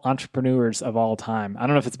successful entrepreneurs of all time. I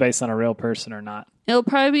don't know if it's based on a real person or not. It'll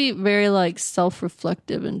probably be very like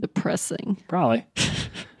self-reflective and depressing, Probably.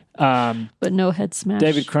 but no head smash.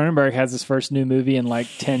 David Cronenberg has his first new movie in like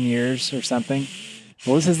 10 years or something.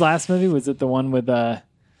 What was his last movie? Was it the one with it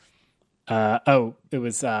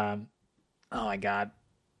was oh my God.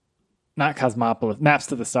 Not Cosmopolis. Maps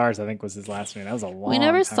to the Stars, I think, was his last movie. That was a long We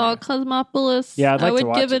never time saw ago. Cosmopolis. Yeah, I'd like I to would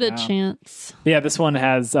watch give it it a now. chance. Yeah, this one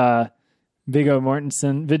has Viggo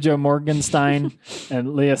Morgenstein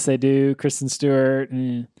and Leah Seydoux, Kristen Stewart.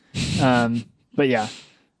 But yeah,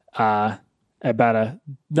 about a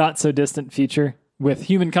not so distant future with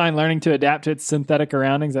humankind learning to adapt to its synthetic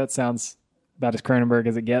surroundings. That sounds about as Cronenberg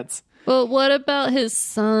as it gets. But what about his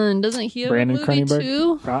son? Doesn't he have Brandon a movie Cronenberg.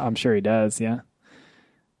 too? I'm sure he does. Yeah.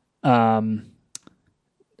 Don't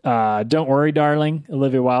Worry, Darling,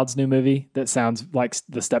 Olivia Wilde's new movie that sounds like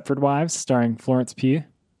The Stepford Wives, starring Florence Pugh.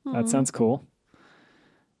 That sounds cool.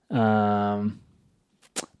 Babylon,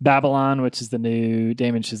 which is the new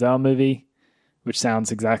Damien Chazelle movie, which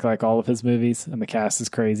sounds exactly like all of his movies, and the cast is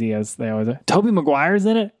crazy as they always are. Tobey Maguire's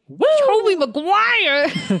in it. Woo! Tobey Maguire.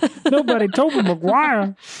 Nobody, Tobey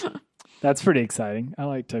Maguire. That's pretty exciting. I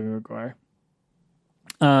like Tobey Maguire.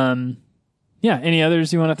 Yeah. Any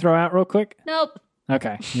others you want to throw out real quick? Nope.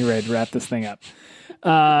 Okay, you ready to wrap this thing up?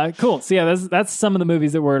 Cool. So yeah, that's some of the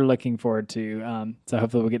movies that we're looking forward to. So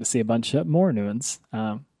hopefully we'll get to see a bunch of more new ones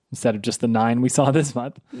instead of just the 9 we saw this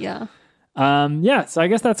month. Yeah. Yeah. So I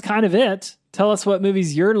guess that's kind of it. Tell us what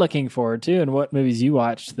movies you're looking forward to and what movies you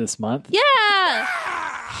watched this month. Yeah.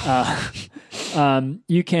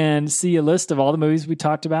 You can see a list of all the movies we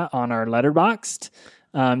talked about on our Letterboxd.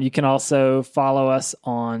 You can also follow us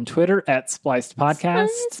on Twitter at Spliced Podcast.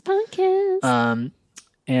 Spliced Podcast.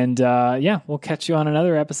 And we'll catch you on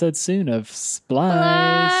another episode soon of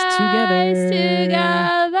Spliced Together. Spliced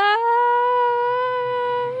Together.